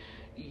by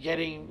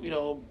getting, you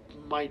know,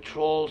 my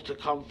trolls to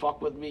come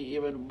fuck with me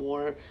even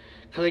more.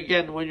 Because,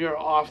 again, when you're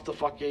off the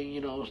fucking,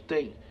 you know,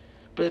 thing.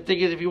 But the thing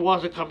is, if he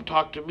wants to come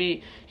talk to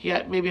me,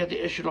 maybe have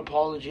to issue an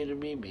apology to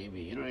me,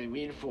 maybe. You know what I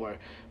mean?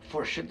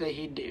 For shit that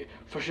he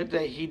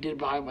did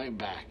behind my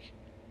back.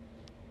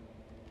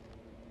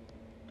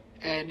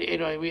 And, you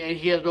know what I mean? And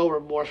he has no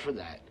remorse for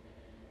that.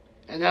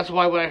 And that's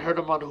why when I heard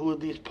him on Who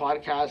These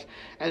podcasts,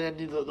 and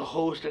then the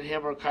host and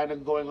him are kind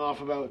of going off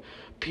about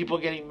people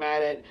getting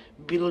mad at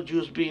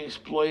Beetlejuice being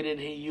exploited,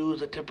 he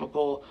used a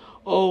typical,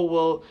 oh,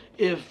 well,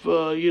 if,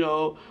 you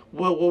know,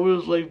 what would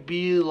his life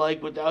be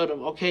like without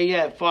him? Okay,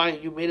 yeah, fine,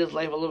 you made his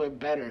life a little bit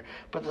better,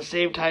 but at the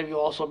same time, you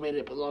also made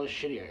it a lot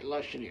shittier.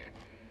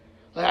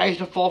 Like, I used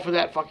to fall for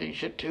that fucking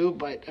shit too,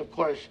 but of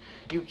course,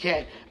 you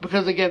can't.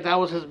 Because, again, that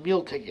was his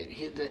meal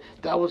ticket.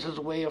 That was his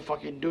way of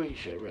fucking doing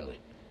shit, really.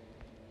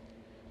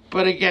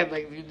 But again,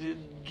 like,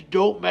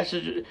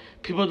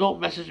 people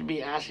don't message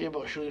me asking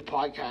about Shuli's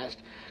podcast,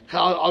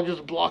 because I'll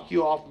just block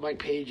you off my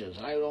pages,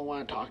 and I don't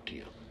want to talk to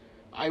you.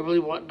 I really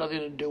want nothing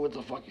to do with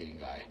the fucking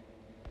guy.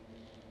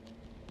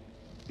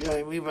 You know what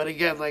I mean? But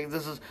again,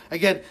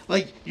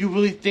 like, you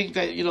really think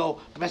that, you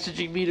know,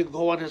 messaging me to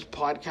go on his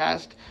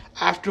podcast,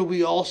 after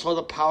we all saw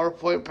the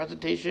PowerPoint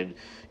presentation,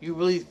 you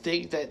really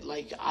think that,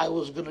 like, I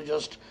was going to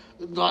just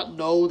not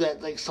know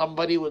that, like,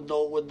 somebody with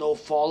no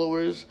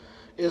followers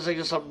is like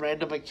just some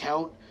random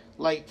account,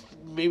 like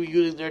maybe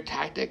using their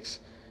tactics,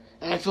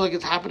 and I feel like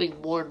it's happening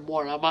more and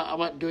more. I'm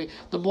not doing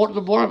the more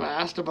I'm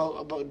asked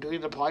about doing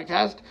the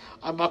podcast,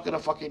 I'm not gonna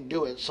fucking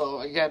do it. So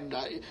again,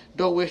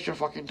 don't waste your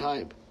fucking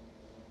time.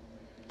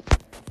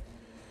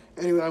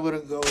 Anyway, I'm gonna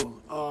go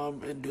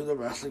and do the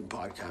wrestling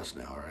podcast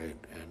now, right?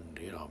 And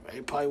you know,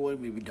 it probably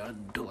wouldn't be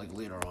done until like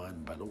later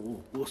on, but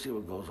we'll see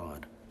what goes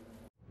on.